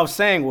 man. What I was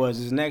saying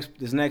was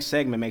this next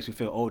segment makes me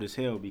feel old as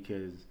hell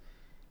because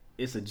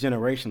it's a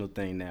generational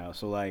thing now.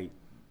 So like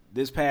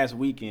this past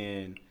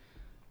weekend,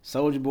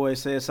 Soulja Boy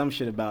said some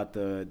shit about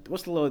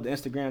what's the little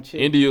Instagram chick?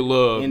 India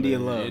Love. India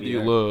man. Love. India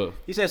yeah. Love.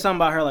 He said something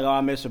about her like, oh,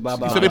 I miss her, blah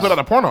blah. He said they put out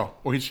a porno.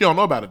 Well, she don't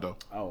know about it though.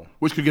 Oh,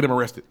 Which could get him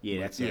arrested.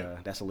 yeah,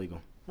 that's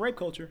illegal. Rape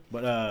culture.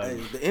 But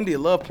Hey, the India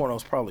Love porno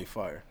is probably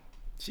fire.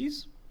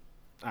 she's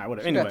all right.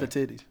 Whatever. She Anyway, got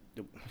the titties.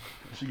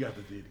 She got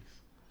the titties.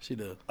 She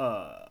does.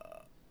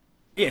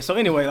 yeah. So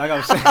anyway, like I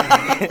was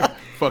saying.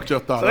 Fucked your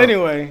thought. So up.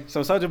 anyway,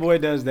 so Soulja Boy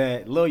does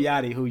that. Lil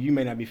Yachty, who you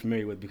may not be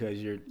familiar with because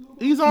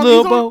he's on.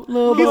 Lil he's Bo, on,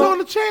 Lil he's Bo. on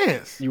the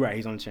chance. you're right.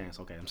 He's on Chance.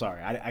 Okay, I'm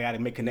sorry. I got to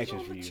make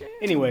connections for you.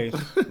 Anyways,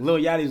 Lil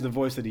Yachty's the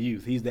voice of the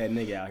youth. He's that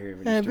nigga out here.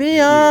 in the And streets.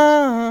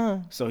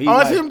 beyond So he's Oh,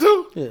 like, it's him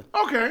too.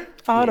 Yeah. Okay.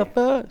 all the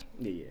fuck.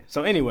 Yeah.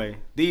 So anyway,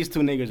 these two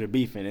niggas are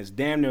beefing. It's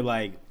damn near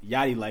like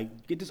Yachty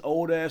like get this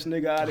old ass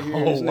nigga out of here.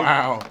 Oh, This nigga-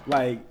 wow.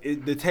 Like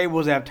the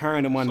tables have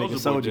turned on my nigga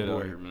Soulja Boy Soulja dead out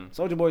Boy. here, man.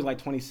 Soulja Boy's like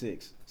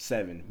 26,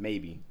 7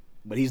 maybe,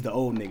 but he's the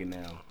old nigga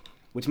now,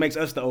 which makes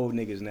us the old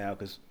niggas now.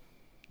 Cause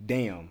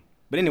damn.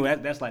 But anyway,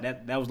 that's like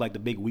that. That was like the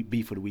big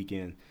beef for the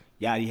weekend.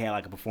 Yachty had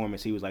like a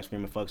performance. He was like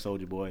screaming "fuck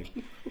Soulja Boy."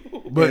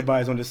 But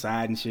Everybody's on the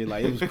side and shit.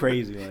 Like it was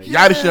crazy. Like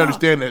Yachty should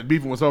understand that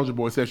beefing with Soulja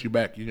Boy sets you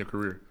back in your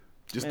career.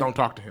 Just don't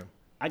talk to him.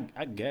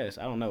 I guess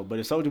I don't know, but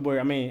if Soulja Boy,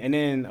 I mean, and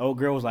then old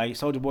girl was like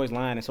Soulja Boy's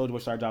lying, and Soulja Boy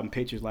started dropping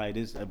pictures like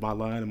this. Am I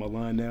lying? Am I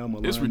lying now? Am I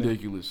lying It's now?"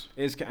 ridiculous.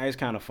 It's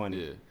kind of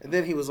funny. Yeah. And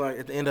then he was like,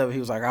 at the end of it, he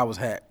was like, I was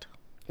hacked.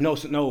 No,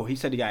 he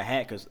said he got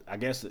hacked because I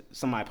guess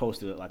somebody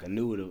posted like a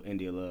nude of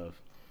India Love.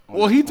 on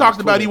Well, his- he on talked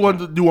his about he Twitter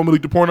wanted to do one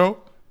leak the porno.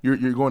 You're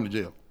going to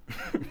jail.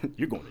 account.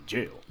 You're going to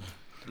jail.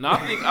 No,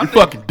 I think You're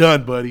fucking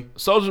done, buddy.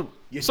 Soulja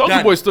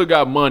done. Boy still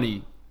got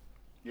money.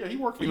 Yeah, he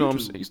worked for You know what I'm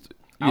YouTube. saying? He still,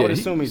 I would he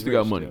assume he's still got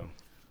rich money. still.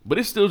 But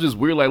it's still just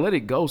weird. Like, let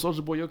it go.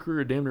 Soulja Boy, your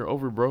career damn near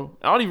over, bro.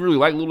 I don't even really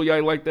like Lil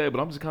Yachty like that,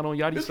 but I'm just kind of on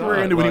Yachty's His side. career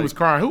ended when he Like, was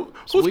crying.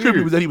 Whose weird.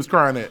 tribute was that he was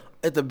crying at?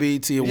 At the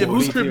BET Awards. Yeah,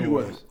 whose tribute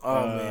was it?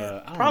 Oh,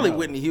 man. Probably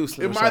Whitney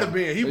Houston. It or might have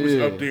something. been. He was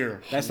Yeah. up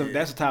there. That's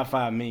a top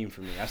 5 meme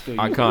for me. I still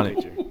use Iconic.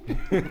 that picture.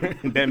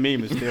 That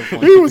meme is still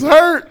funny. He was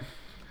hurt.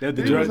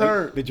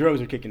 The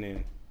drugs are kicking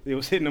in. It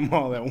was hitting them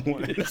all at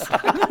once.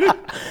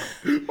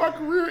 My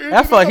career.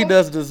 I feel like he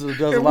does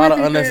a lot of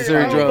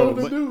unnecessary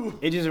drugs.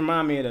 It just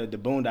reminded me of the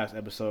Boondocks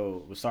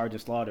episode with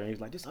Sergeant Slaughter, and he's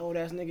like, "This old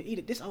ass nigga eat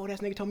it. This old ass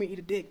nigga told me to eat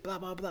a dick." Blah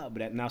blah blah.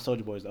 But now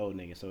Soulja Boy's the old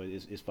nigga, so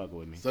it's fucking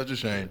with me. Such a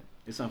shame.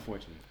 It's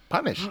unfortunate.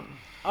 Punish.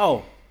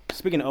 Oh,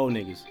 speaking of old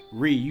niggas,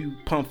 Ree, you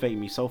pump faked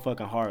me so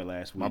fucking hard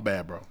last week. My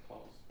bad, bro.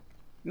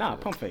 Nah,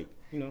 pump fake.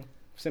 You know,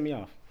 send me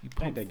off.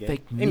 Ain't that gay?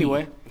 faked me.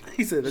 Anyway,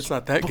 He said it's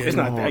not that gay. it's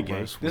not that gay. bro,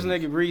 This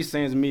nigga Reed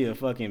sends me a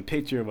fucking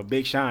picture of a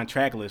Big Sean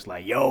track list.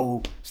 Like,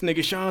 yo, this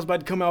nigga Sean's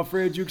about to come out.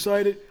 Fred, you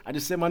excited? I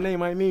just said my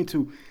name. I didn't mean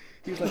to.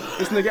 He was like,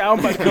 this nigga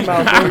album about to come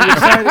out, bro. You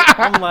excited?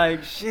 I'm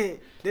like,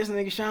 shit. This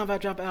nigga Sean about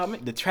to drop an album.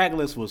 The track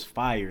list was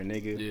fire,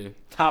 nigga. Yeah.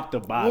 Top to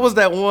bottom. What was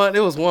that one? It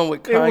was one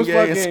with It was Kanye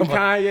and fucking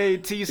somebody.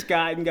 Kanye, T.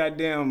 Scott, and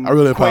goddamn I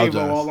really Quavo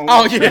apologize. all on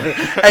Oh one yeah. track.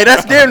 Hey,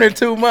 that's damn near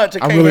too much. I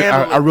I can't really,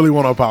 handle I it. really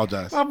want to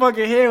apologize. My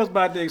fucking head was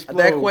about to explode.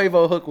 That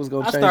Quavo hook was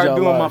gonna I change started y'all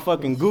doing my life.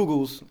 fucking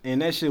Googles,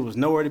 and that shit was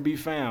nowhere to be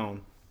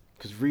found.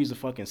 Cause Reed's a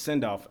fucking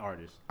send-off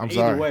artist. I'm Either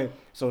sorry. way,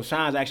 so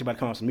Sean's actually about to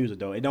come out with some music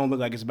though. It don't look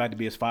like it's about to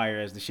be as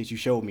fire as the shit you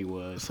showed me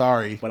was.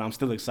 Sorry. But I'm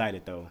still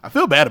excited though. I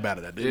feel bad about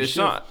it. I did.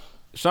 Yeah,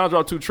 Sean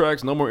dropped 2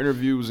 tracks, No More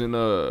Interviews and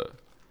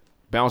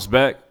Bounce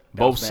Back.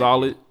 Both Back.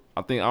 solid.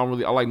 I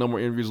like No More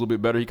Interviews a little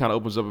bit better. He kind of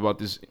opens up about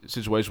this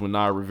situation with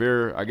Naya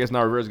Rivera. I guess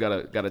Naya Rivera's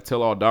got a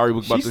tell-all diary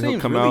book She about this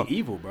seems come really out.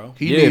 evil, bro.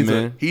 Yeah, needs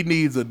man. he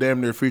needs a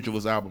damn near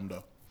featureless album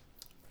though.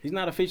 He's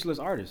not a featureless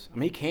artist. I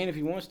mean, he can if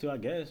he wants to, I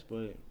guess.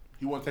 But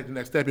He want to take the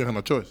next step. He don't have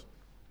no choice.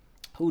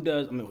 who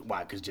does? I mean,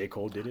 why? Because J.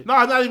 Cole did it.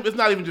 No, it's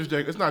not even just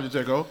J. It's not just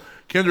J. Cole.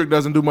 Kendrick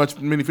doesn't do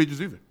many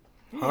features either.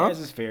 He has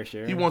his fair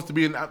share. He wants to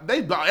be in.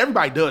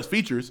 Everybody does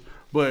features,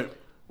 but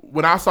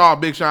when I saw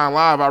Big Sean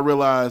live, I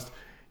realized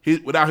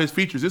without his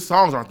features, his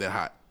songs aren't that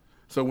hot.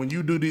 So when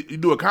you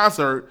do a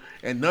concert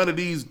and none of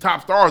these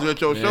top stars are at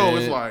your show,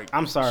 it's like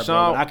I'm sorry,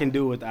 Sean- bro. But I can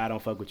do with I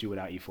Don't Fuck With You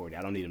without E40.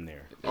 I don't need him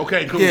there.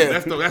 okay, cool. Yeah.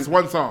 That's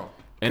one song.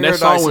 And that Paradise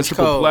song went is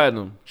triple cold.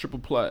 platinum. Triple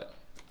plat.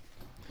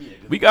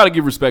 We got to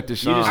give respect to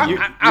Sean.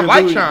 I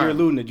like alluding, Sean. You're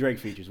alluding to Drake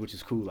features, which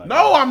is cool. Like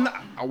No, I'm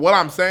not. What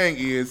I'm saying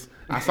is,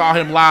 I saw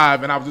him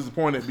live and I was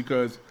disappointed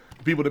because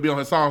the people that be on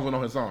his songs went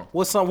on his song.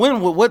 What song?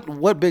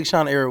 What Big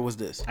Sean era was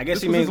this? I guess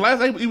This he was means his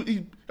last.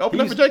 He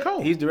opened up for J.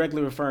 Cole. He's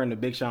directly referring to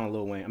Big Sean and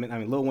Lil Wayne. I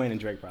mean Lil Wayne and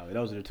Drake probably.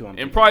 Those are the two I'm and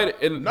thinking. probably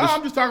and No,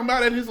 I'm just talking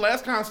about at his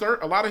last concert.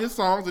 A lot of his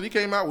songs that he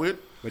came out with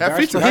But have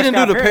Dark- features. So he didn't do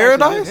Dark the Sky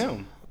Paradise? is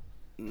him.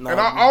 And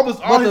all his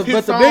But hit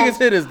the songs, biggest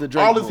hit is the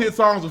Drake All his one. hit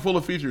songs are full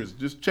of features.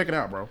 Just check it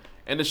out, bro.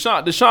 and the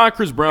Sean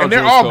Chris Brown. And they're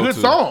joint's all cold, good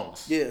too.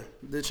 songs. Yeah,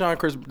 the Sean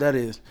Chris. That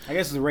is. I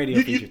guess it's a radio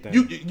You, feature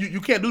you, thing.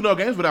 you can't do no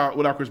games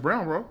without Chris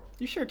Brown, bro.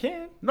 You sure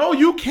can. No,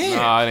 you can't.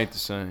 Nah, it ain't the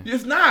same.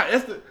 It's not.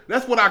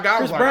 That's what I got.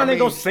 Chris was like, Brown I ain't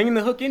mean, gonna sing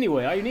the hook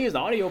anyway. All you need is the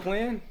audio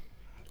playing.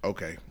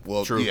 Okay,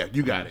 well, True. yeah,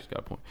 you got it.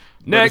 Got a point.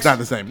 But Next, it's not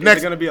the same. Next,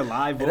 Next, gonna be a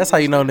live. Hey, that's how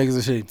you know niggas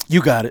are shit.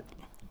 You got it.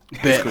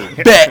 Bet. cool.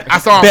 Bet. I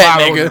saw him Bet,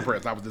 live. I was nigga.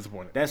 impressed. I was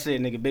disappointed. That's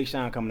it, nigga. Big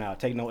Sean coming out.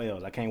 Take no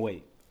L's. I can't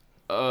wait.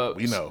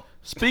 We know.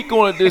 speak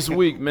on it this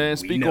week, man.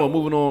 Speak know. on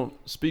moving on.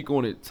 Speak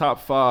on it. Top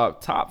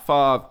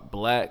five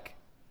black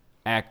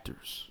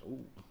actors.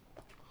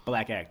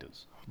 Black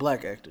actors.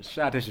 Black actors.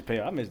 Shout out to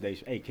Chappelle. I miss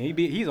Dave. Hey, can he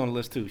be? He's on the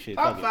list too. Shit.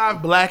 Top fuck it.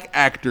 5 black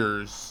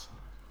actors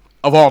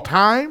of all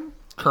time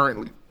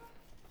currently.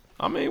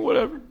 I mean,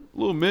 whatever. A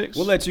little mix.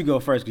 We'll let you go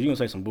first because you gonna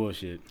say some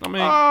bullshit. I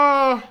mean,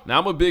 Uh, now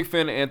I'm a big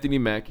fan of Anthony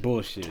Mackie.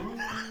 Bullshit.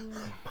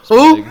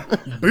 Who?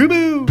 Boo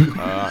boo.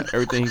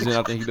 Everything he's in,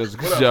 I think he does a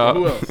good else? job.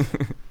 Who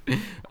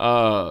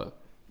else?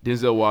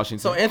 Denzel Washington.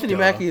 So Anthony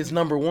Mackie is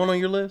number 1 on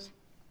your list?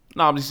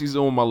 Nah, he's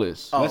on my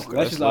list. Let's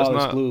just all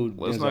exclude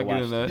Let's Denzel not get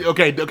in Washington.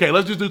 that. okay.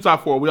 Let's just do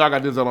top 4. We all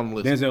got Denzel on the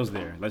list. Denzel's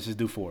there. Let's just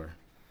do 4.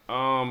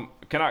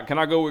 Can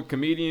I go with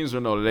comedians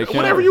or no? Do they count?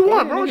 Whatever you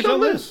want, bro. Nigga, It's your your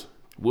list.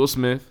 Will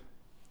Smith,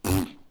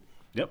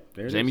 Yep.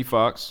 There it Jamie is.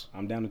 Foxx,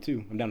 I'm down to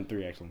 2. I'm down to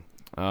 3 actually.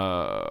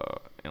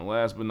 and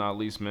last but not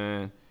least,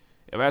 man,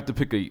 if I have to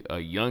pick a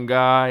young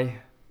guy,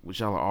 which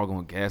y'all are all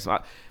going to guess,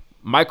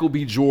 Michael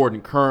B. Jordan.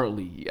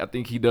 Currently, I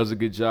think he does a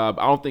good job.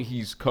 I don't think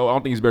he's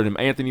better than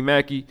Anthony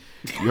Mackie.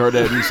 You heard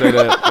that? Me say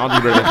that. I don't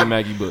think he's better than Anthony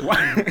Mackie, but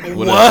whatever.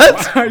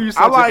 What? Why are you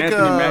such I like, an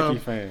Anthony Mackie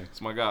fan?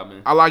 It's my guy,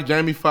 man. I like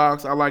Jamie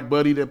Foxx. I like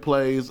Buddy that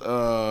plays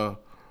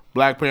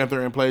Black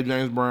Panther and played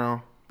James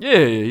Brown. Yeah,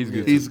 he's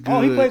good. He's good.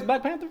 Oh, he plays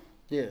Black Panther?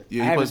 Yeah. Yeah, I he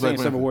haven't plays Black seen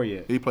Panther. Civil War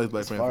yet. He plays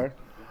Black Panther.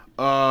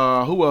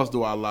 fire. Who else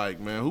do I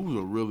like, man? Who's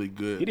a really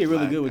good? He did really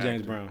black good with actor?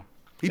 James Brown.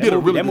 He That did a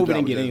movie- really That good movie job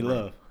didn't with get any James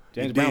Brown. love.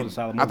 James It Brown didn't. was a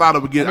solid I movie.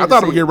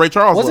 thought it would get Ray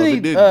Charles Wasn't love. he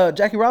It didn't.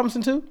 Jackie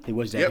Robinson too? He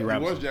was Jackie Yep, it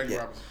Robinson. was Jackie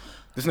Robinson.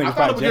 This I nigga thought it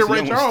probably would get Jesse Ray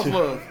Owens Charles too.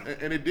 love,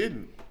 and it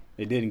didn't.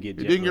 It didn't get.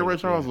 It didn't get Ray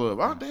Charles love.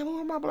 Oh damn, who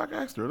are my black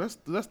actor? That's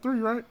 3,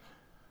 right?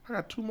 I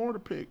got 2 more to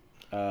pick.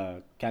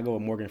 Can I go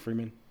with Morgan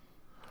Freeman?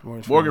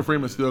 Morgan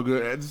Freeman's still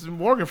good.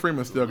 Morgan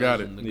Freeman still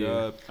got it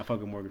Yeah, I fuck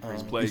with Morgan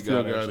Freeman. Play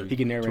still God, got actually. it. He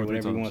can narrate 2 or 3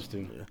 whatever he times. wants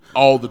to.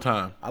 all the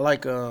time.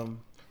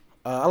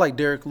 I like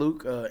Derek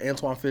Luke,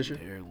 Antoine Fisher.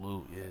 Derek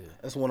Luke, yeah.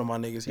 That's one of my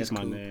niggas. He's That's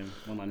my cool. name.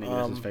 One of my niggas.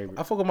 That's his favorite.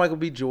 I fuck with Michael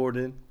B.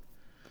 Jordan.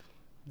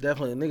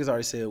 Definitely, niggas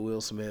already said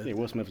Will Smith. Yeah,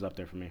 Will Smith's up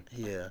there for me.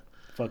 Yeah.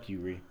 Fuck you,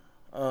 Ree.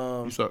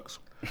 He sucks.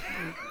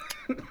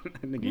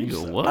 Nigga, you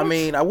suck. What? I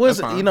mean, I was,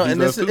 That's fine. you know, He and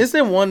does it's too.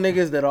 them one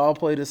niggas that all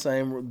play the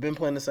same, been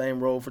playing the same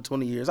role for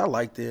 20 years. I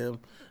like them.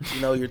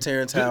 You know, your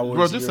Terrence Howard.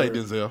 Bro, just say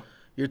Denzel.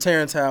 Your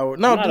Terrence Howard.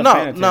 No, I'm not a no,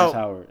 fan of no. Terrence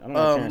Howard. I don't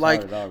know Terrence like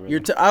Howard at all, really.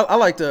 your I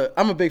like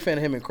I'm a big fan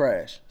of him in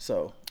Crash.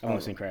 So I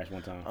only seen Crash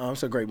one time.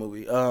 it's a great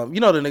movie. You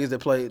know the niggas that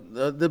play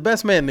the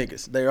best man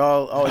niggas. They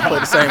all always play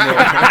the same role.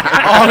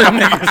 All the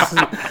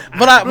niggas.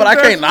 But I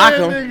can't knock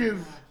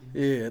them.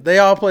 Yeah, they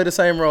all play the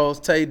same roles.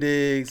 Tay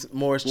Diggs,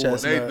 Morris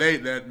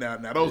Chestnut.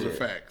 Now those are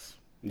facts.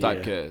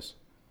 Typecast.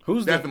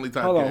 Who's Definitely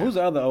the, hold on, typecast. who's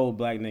the other old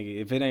black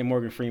nigga? If it ain't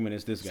Morgan Freeman,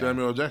 it's this guy.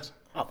 Samuel L. Jackson.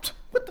 Oh,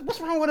 what's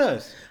wrong with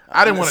us?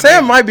 I didn't want to.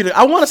 Sam might be the.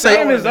 I want to say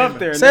Sam is up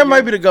there. Sam nigga.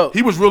 might be the GOAT.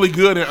 He was really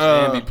good in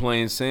And be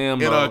playing Sam.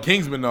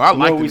 Kingsman though. I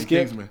liked him we in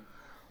skipped? Kingsman.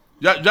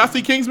 Y'all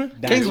see Kingsman?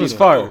 Don Kingsman's Cheadle.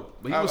 fire.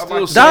 But he was I still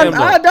like Sam,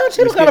 though. Don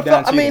Cheadle kind of.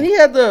 Don I mean, Cheadle. he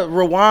had the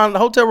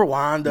Hotel Never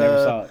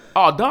Rwanda. saw it.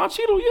 Oh, Don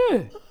Cheadle,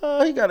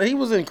 yeah. He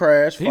was in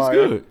Crash. He's fire.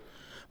 good.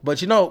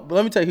 But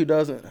let me tell you who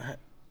doesn't.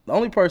 The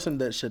only person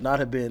that should not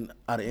have been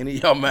out of any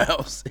of y'all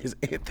mouths is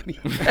Anthony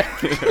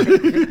Mackie.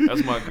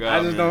 That's my guy.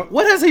 I just man. don't.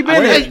 What has he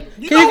been Hey, in?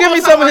 you Can know you give me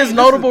what? some of his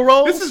notable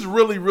roles? This is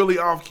really, really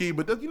off key,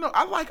 but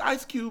I like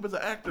Ice Cube as an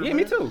actor. Yeah, man.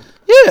 me too.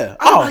 Yeah.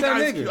 I like that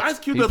Ice nigga. Cube. Ice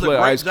Cube He does a play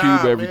great Ice Cube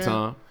job, every man.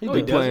 time. He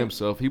doesn't. play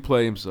himself. He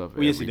play himself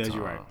Well, yes, he every does.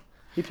 You're time. right.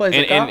 He plays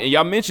And, a cop. and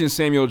y'all mentioned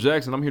Samuel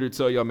Jackson. I'm here to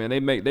tell y'all, man,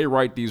 they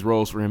write these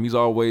roles for him. He's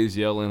always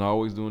yelling,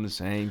 always doing the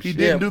same He shit.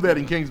 didn't do that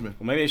in Kingsman.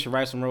 Well, maybe they should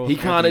write some roles. He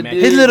for kinda Anthony Mackie.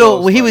 did. His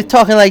little when he was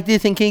talking like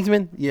this in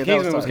Kingsman. Yeah,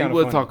 Kingsman was He kinda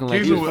was funny. talking like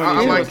Kingsman this. was-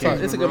 I like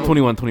Kingsman. It's a good bro.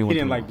 21. He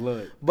didn't like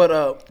blood.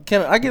 But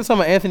can I get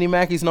some of Anthony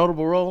Mackie's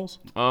notable roles?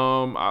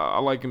 I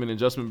like him in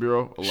Adjustment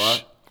Bureau a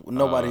lot.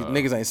 Nobody,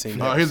 niggas ain't seen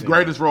that. His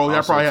greatest role, y'all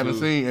Also, probably haven't too.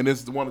 seen, and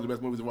this is one of the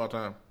best movies of all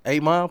time.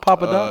 8 Mile,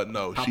 Papa Doc.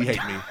 No, She Hate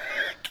Me.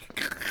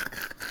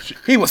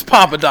 He was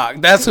Papa Doc.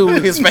 That's who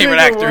his favorite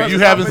actor If is. you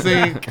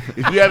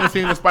haven't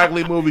seen the Spike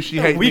Lee movie, She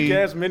Hate Me,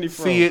 Weak-ass mini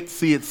pro.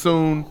 see it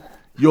soon.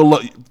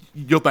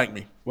 You'll thank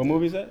me. What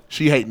movie is that?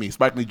 She Hate Me,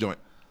 Spike Lee joint.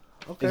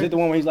 Is it the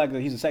one where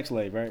he's a sex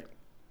slave, right?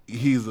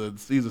 He's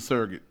a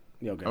surrogate.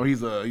 Yeah, okay. Oh,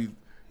 he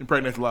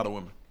impregnates a lot of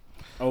women.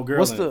 Oh, girl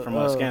What's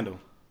from Scandal.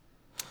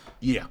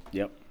 Yeah.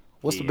 Yep.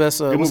 What's Yeah. the best?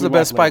 Good What's movie the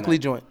best watch late Spike Lee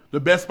night. joint? The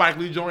best Spike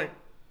Lee joint.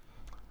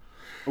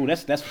 Oh,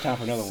 that's time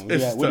for another one.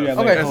 It's What do you tough.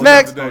 have Okay, later?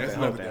 next. Hold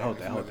Hold that. that.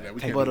 Hold that.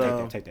 We can't But do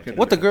that. Take that.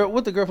 what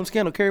the girl from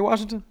Scandal? Kerry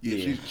Washington.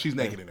 Yeah, she's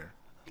naked in there.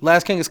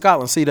 Last King of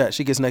Scotland. See that?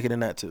 She gets naked in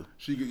that too.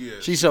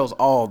 She shows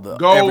all the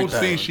Go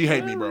everything. see She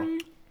Hate Me, bro.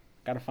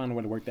 Gotta find a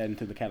way to work that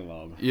into the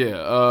catalog.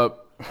 Yeah.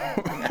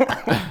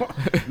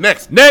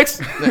 Next.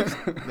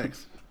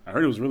 I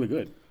heard it was really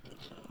good.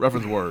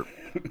 Reference word.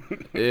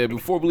 Yeah.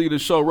 Before we leave the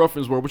show,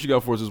 Ruffins World, what you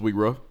got for us this week,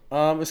 bro?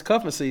 It's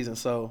cuffing season,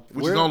 so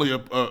Which is only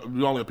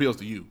appeals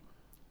to you.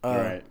 All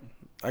right.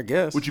 I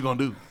guess. What you gonna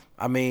do?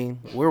 I mean,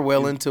 we're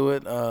well into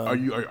it. Are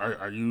you?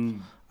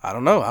 I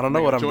don't know. I don't know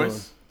Make what a I'm doing.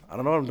 choice? I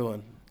don't know what I'm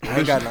doing. I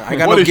ain't got What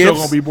no is show gifts.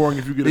 gonna be boring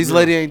if you get a These girl?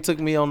 lady ain't took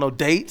me on no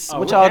dates. Oh,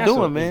 What we're y'all canceled.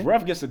 doing, man? If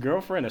Ruff gets a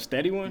girlfriend, a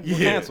steady one, we're Yeah,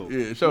 canceled. yeah,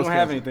 We show's don't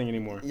have canceled. anything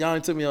anymore. Y'all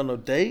ain't took me on no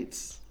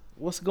dates.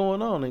 What's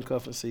going on in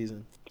cuffing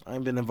season? I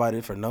ain't been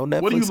invited for no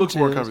Netflix. What do you and look for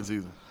in chills. cover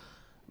season?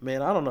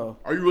 Man, I don't know.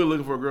 Are you really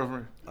looking for a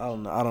girlfriend? I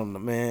don't know. I don't know,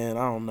 man.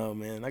 I don't know,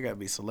 man. I gotta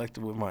be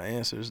selective with my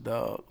answers,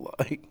 dog.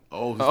 Like,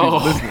 Oh, people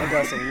listening. I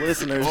got some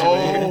listeners,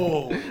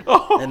 man.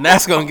 Oh, And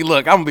that's gonna get.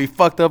 Look, I'm gonna be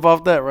fucked up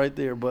off that right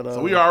there. But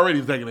so we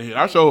already taking a hit.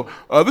 Our show.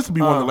 This will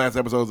be one of the last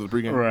episodes of the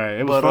pregame. Right.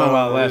 It was But, fun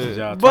while it lasted,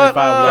 y'all. but, 25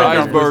 uh,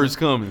 left. Iceberg's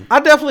coming.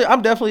 I'm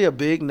definitely a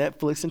big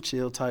Netflix and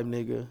chill type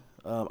nigga.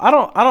 I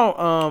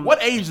don't.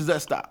 What age does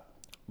that stop?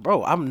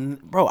 Bro, I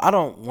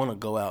don't want to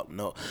go out.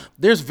 No,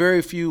 there's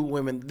very few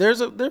women. There's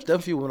definitely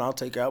few women I'll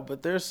take out,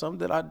 but there's some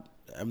that I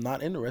am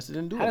not interested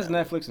in doing. How does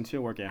that. Netflix and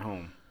chill work at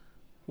home?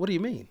 What do you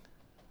mean?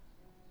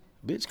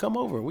 Bitch, come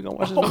over. We gonna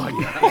watch this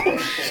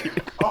movie.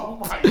 Oh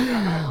my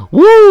god!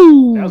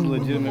 Woo! That was a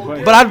legitimate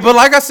question. But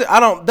like I said, I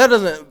don't. That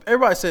doesn't.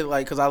 Everybody said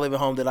like because I live at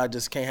home that I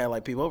just can't have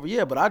like people over.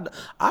 Yeah, but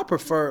I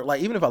prefer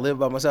like even if I live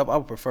by myself, I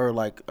would prefer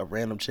like a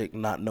random chick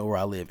not know where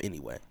I live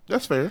anyway.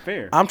 That's fair.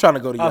 fair. I'm trying to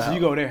go to your Oh, so you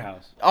house. go to their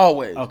house.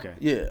 Always. Okay.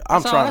 Yeah,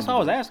 I'm That's trying. That's all I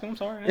was asking. I'm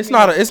sorry. It's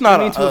not I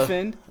mean to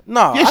offend.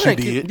 No, Yes, I you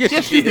didn't did.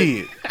 Yes, you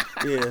did.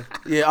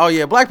 Yeah. Oh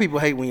yeah. Black people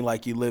hate when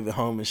like you live at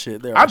home and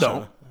shit. They're I all don't.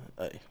 trying to-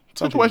 Hey,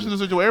 some Situation people-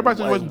 to situation. Everybody's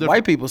situation different.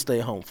 White people stay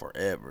home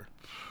forever.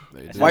 how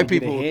White you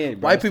get people, ahead,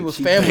 bro. white That's the people's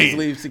cheat families code.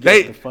 leave to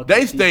They get the fucking they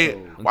cheat stay.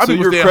 code. White Until people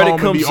your stay at credit home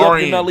and be comes up,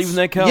 you're not RNs. leaving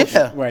that couch.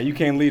 Yeah. Right. You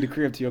can't leave the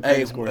crib to your Hey,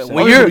 credit score. when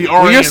Why you're you be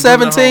RNs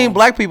 17, home?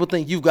 black people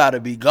think you've got to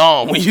be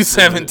gone when you're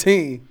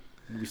 17.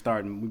 we be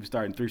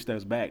starting 3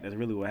 steps back. That's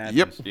really what happens.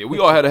 Yep. Yeah, we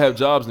all had to have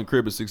jobs in the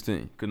crib at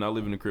 16. Could not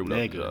live in the crib without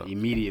a Nigga, job.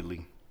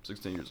 immediately.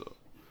 16 years old.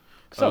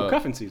 So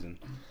cuffing season.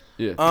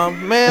 Yeah.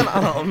 Man, I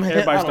don't. Man,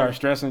 Everybody I starts don't,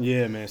 stressing.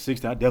 Yeah, man.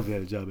 16. I definitely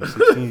had a job at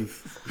 16.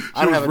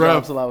 I didn't have a rough.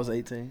 job until I was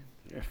 18.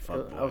 You're a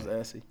fuck I was boy.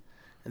 assy.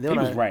 And then He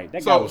when was right. That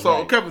guy So was so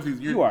right. Kevin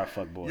season. You are a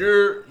fuck boy.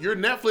 You're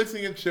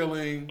Netflixing and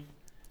chilling.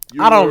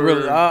 I don't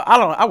really.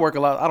 I work a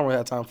lot. I don't really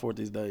have time for it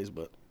these days.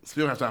 But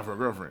Still have time for a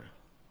girlfriend.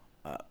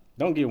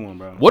 Don't get one,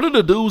 bro. What are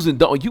the do's and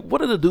don't?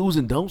 What are the do's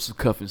and don'ts of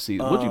cuffing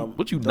season?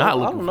 What you not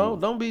looking I don't know.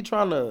 for? Don't be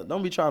trying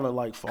to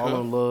like fall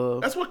in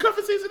love. That's what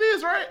cuffing season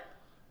is, right?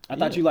 I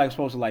thought you like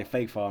supposed to like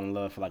fake fall in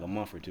love for like a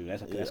month or two.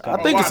 That's I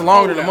think it's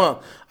longer than a month.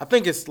 I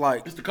think it's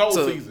like It's the cold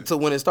season. to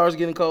when it starts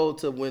getting cold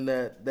to when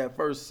that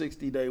first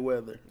 60-day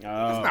weather. It's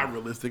not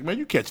realistic, man.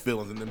 You catch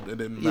feelings in them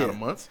amount of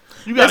months.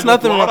 You There's got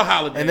nothing all wrong, the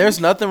holidays. and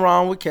there's nothing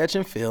wrong with catching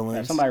If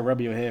feelings. somebody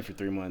rub your head for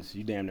 3 months,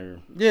 you damn near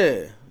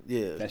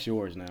Yeah. that's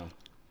yours now.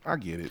 I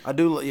get it. I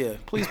do. Yeah.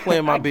 Please play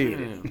in my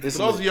beard. It's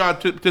For those of y'all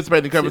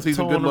participating in cuffing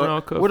season, good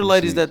luck. We're the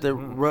ladies at the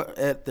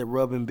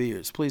rubbing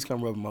beards. Please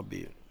come rub my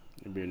beard,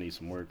 Your beard needs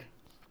some work.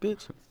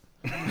 bitch.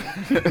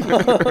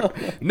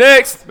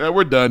 Next.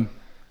 We're done.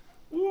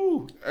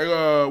 Woo.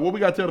 What we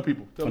got to tell the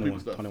people? Tell the people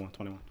 21, stuff.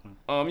 21.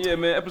 Yeah,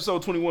 man.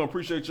 Episode 21.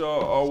 Appreciate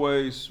y'all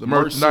always. The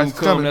merchandise is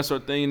soon coming. That's our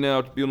thing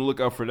now. Be on the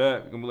lookout for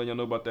that. We're gonna let y'all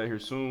know about that here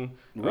soon.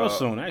 Real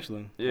soon,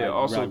 actually. Yeah. Like,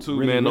 Also, right, too,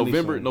 really, man. really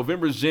November. soon.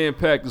 November's jam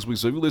packed this week.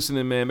 So if you're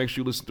listening, man, make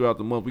sure you listen throughout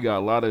the month. We got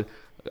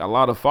a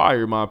lot of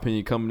fire, in my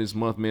opinion, coming this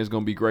month, man. It's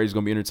gonna be great. It's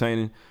gonna be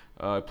entertaining.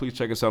 Please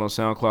check us out on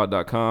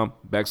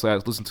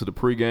SoundCloud.com/listen to the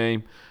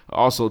pregame.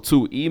 Also,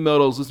 too, email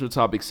those listener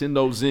topics. Send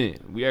those in.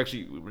 We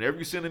actually, whenever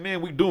you send them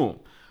in, we do them.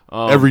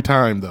 Every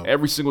time, though.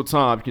 Every single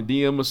time. You can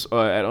DM us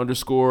at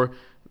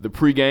 _the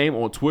pregame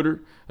on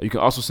Twitter. You can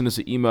also send us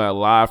an email at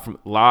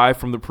live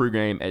from the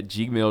pregame at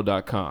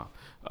gmail.com.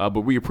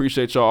 But we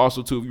appreciate y'all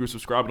also, too, if you're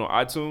subscribing on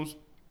iTunes,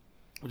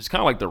 which is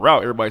kind of like the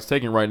route everybody's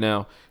taking right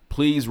now.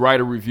 Please write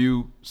a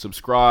review,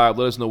 subscribe,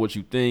 let us know what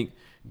you think.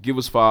 Give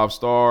us 5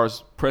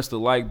 stars. Press the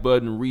like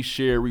button,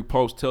 reshare,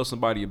 repost, tell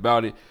somebody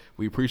about it.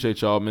 We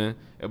appreciate y'all, man.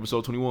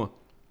 Episode 21.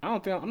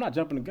 I'm not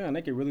jumping the gun.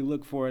 They can really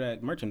look for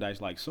that merchandise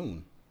like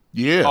soon.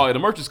 Yeah. Oh, yeah, the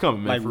merch is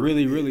coming, man. Like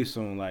really, really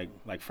soon. Like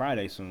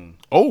Friday soon.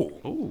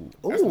 Oh.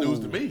 That's news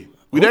to me.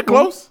 We that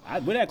close?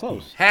 We're that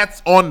close.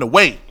 Hats on the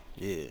way.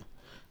 Yeah.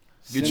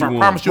 Get I you one.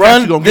 promise you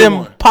Run you're gonna get them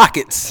one.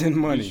 pockets. Send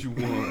money.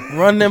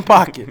 Run them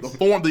pockets.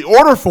 The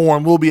order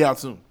form will be out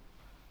soon.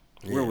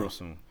 Real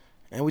soon.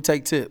 And we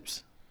take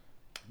tips.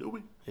 Do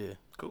we? Yeah.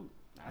 Cool.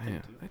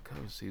 Damn, that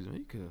cover season.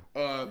 You could.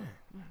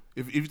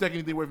 If you take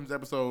anything away from this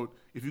episode,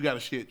 if you got a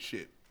shit.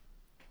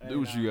 Do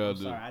what you gotta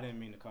do. Sorry, I didn't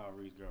mean to call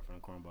Reed's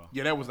girlfriend cornball.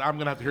 Yeah, I'm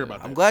gonna have to hear about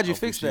that. I'm glad you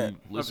Hopefully fixed that.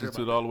 she listens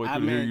to it all the way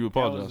through to hear you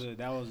apologize.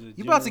 That was a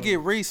You about to get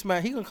Reese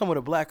smacked. He gonna come with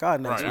a black eye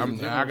next Right,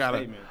 week. I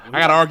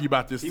gotta argue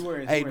about this.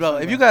 Hey, bro,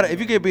 if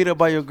you get beat up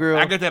by your girl,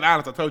 I get that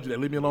honest. I told you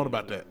that. Leave me alone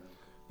about that.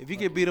 if you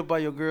get beat up by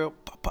your girl,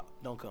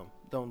 don't come.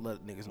 Don't let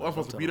niggas know. I'm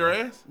supposed to Don't beat tell her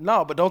nobody. ass?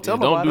 No, but don't tell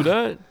Don't nobody. do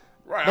that.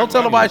 Right. Don't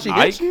tell nobody she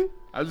hits Ike? you.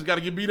 I just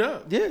gotta get beat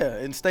up. Yeah,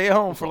 and stay at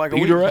home for like a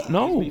Beat week. her at,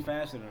 no. Be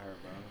faster than her,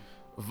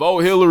 bro. Vote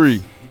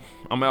Hillary.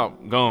 I'm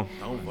out. Gone.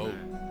 Don't vote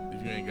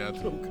if you ain't got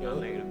to. Young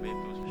nigga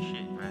been through some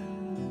shit,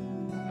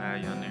 man. Now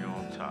young nigga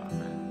on top,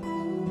 man.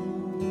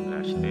 But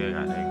I still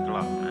got that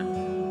Glock, man.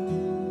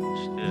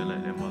 Still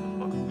let that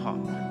motherfucker pop,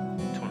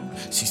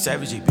 man. See,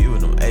 Savage be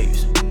with them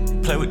apes.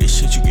 Play with this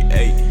shit, you get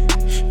ate.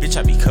 Bitch,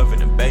 I be covered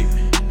in baby.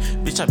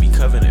 Bitch, I be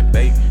covered in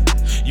baby.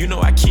 You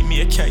know I keep me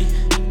a K.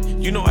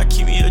 You know I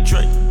keep me a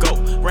Drake. Go,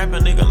 rap a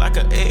nigga like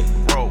a egg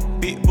roll.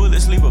 Big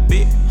bullets leave a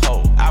big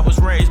hole. I was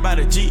raised by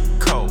the G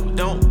code.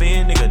 Don't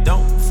bend, nigga,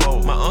 don't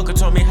fold. My uncle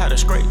told me how to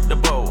scrape the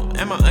bowl.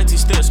 And my auntie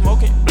still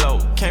smoking blow.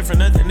 Came from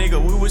nothing, nigga,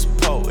 we was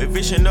po.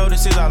 Eviction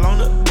notices all on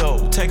the door.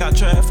 Take out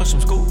trash for some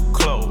school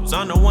clothes.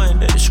 I'm the one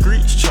that the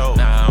streets chose.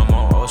 Now I'm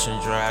on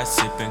Ocean Drive,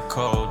 sipping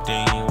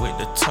codeine with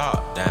the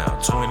top down.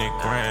 20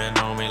 grand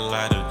on me,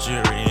 light a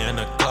jury and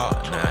a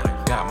Glock. Now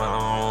got my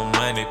own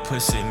money,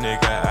 pussy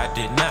nigga, I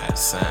did not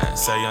sign.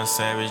 Say Young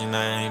Savage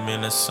name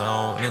in the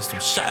song, and some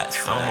shots.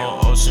 I'm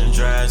on Ocean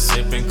Drive,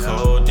 sipping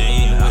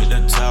codeine with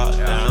the top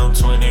down.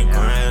 20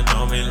 grand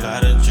on me,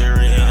 light a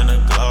jury and a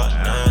Glock.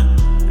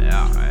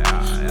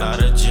 Light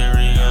a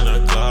jury and a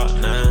Glock.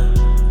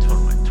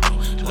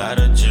 Light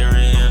a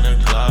jury and a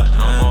Glock.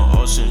 I'm on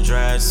Ocean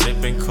Drive,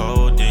 sipping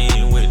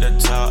codeine with the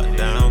top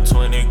down.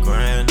 20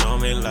 grand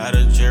on me, light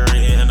a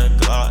jury and a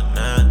Glock.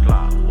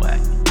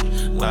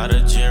 Light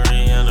a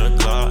jury and a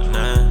Glock.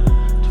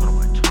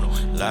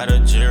 Light a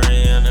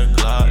jury and a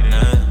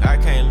Glock. I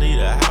can't leave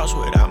the house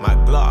without my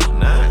Glock.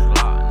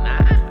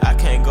 I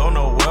can't go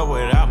nowhere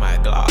without my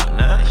Glock.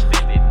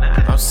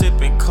 I'm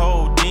sipping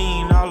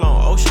codeine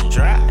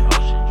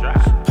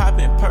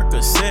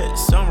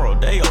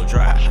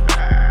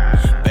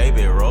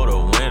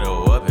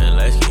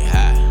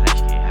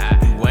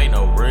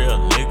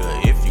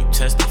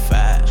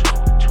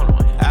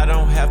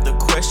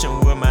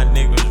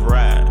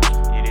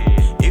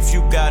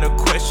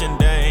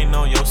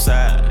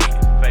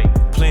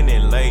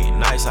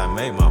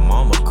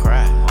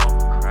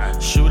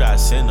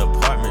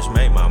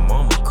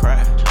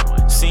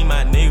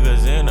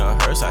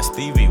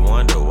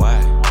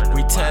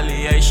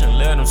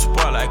them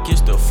sport like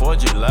it's the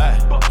 4th of July.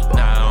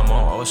 Now I'm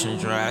on Ocean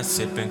Drive,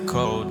 sipping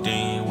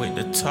codeine with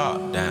the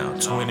top down.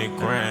 20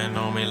 grand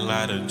on me,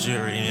 lot of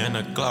jury and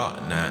a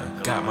Glock now.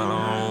 Got my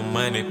own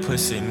money,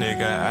 pussy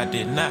nigga, I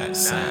did not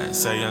sign.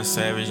 Say I'm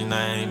Savage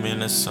name in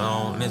the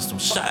song, and some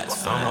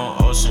shots. I'm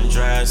on Ocean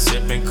Drive,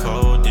 sipping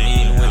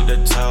codeine with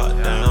the top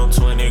down.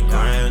 20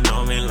 grand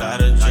on me,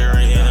 lot of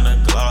jury and a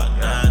Glock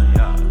now.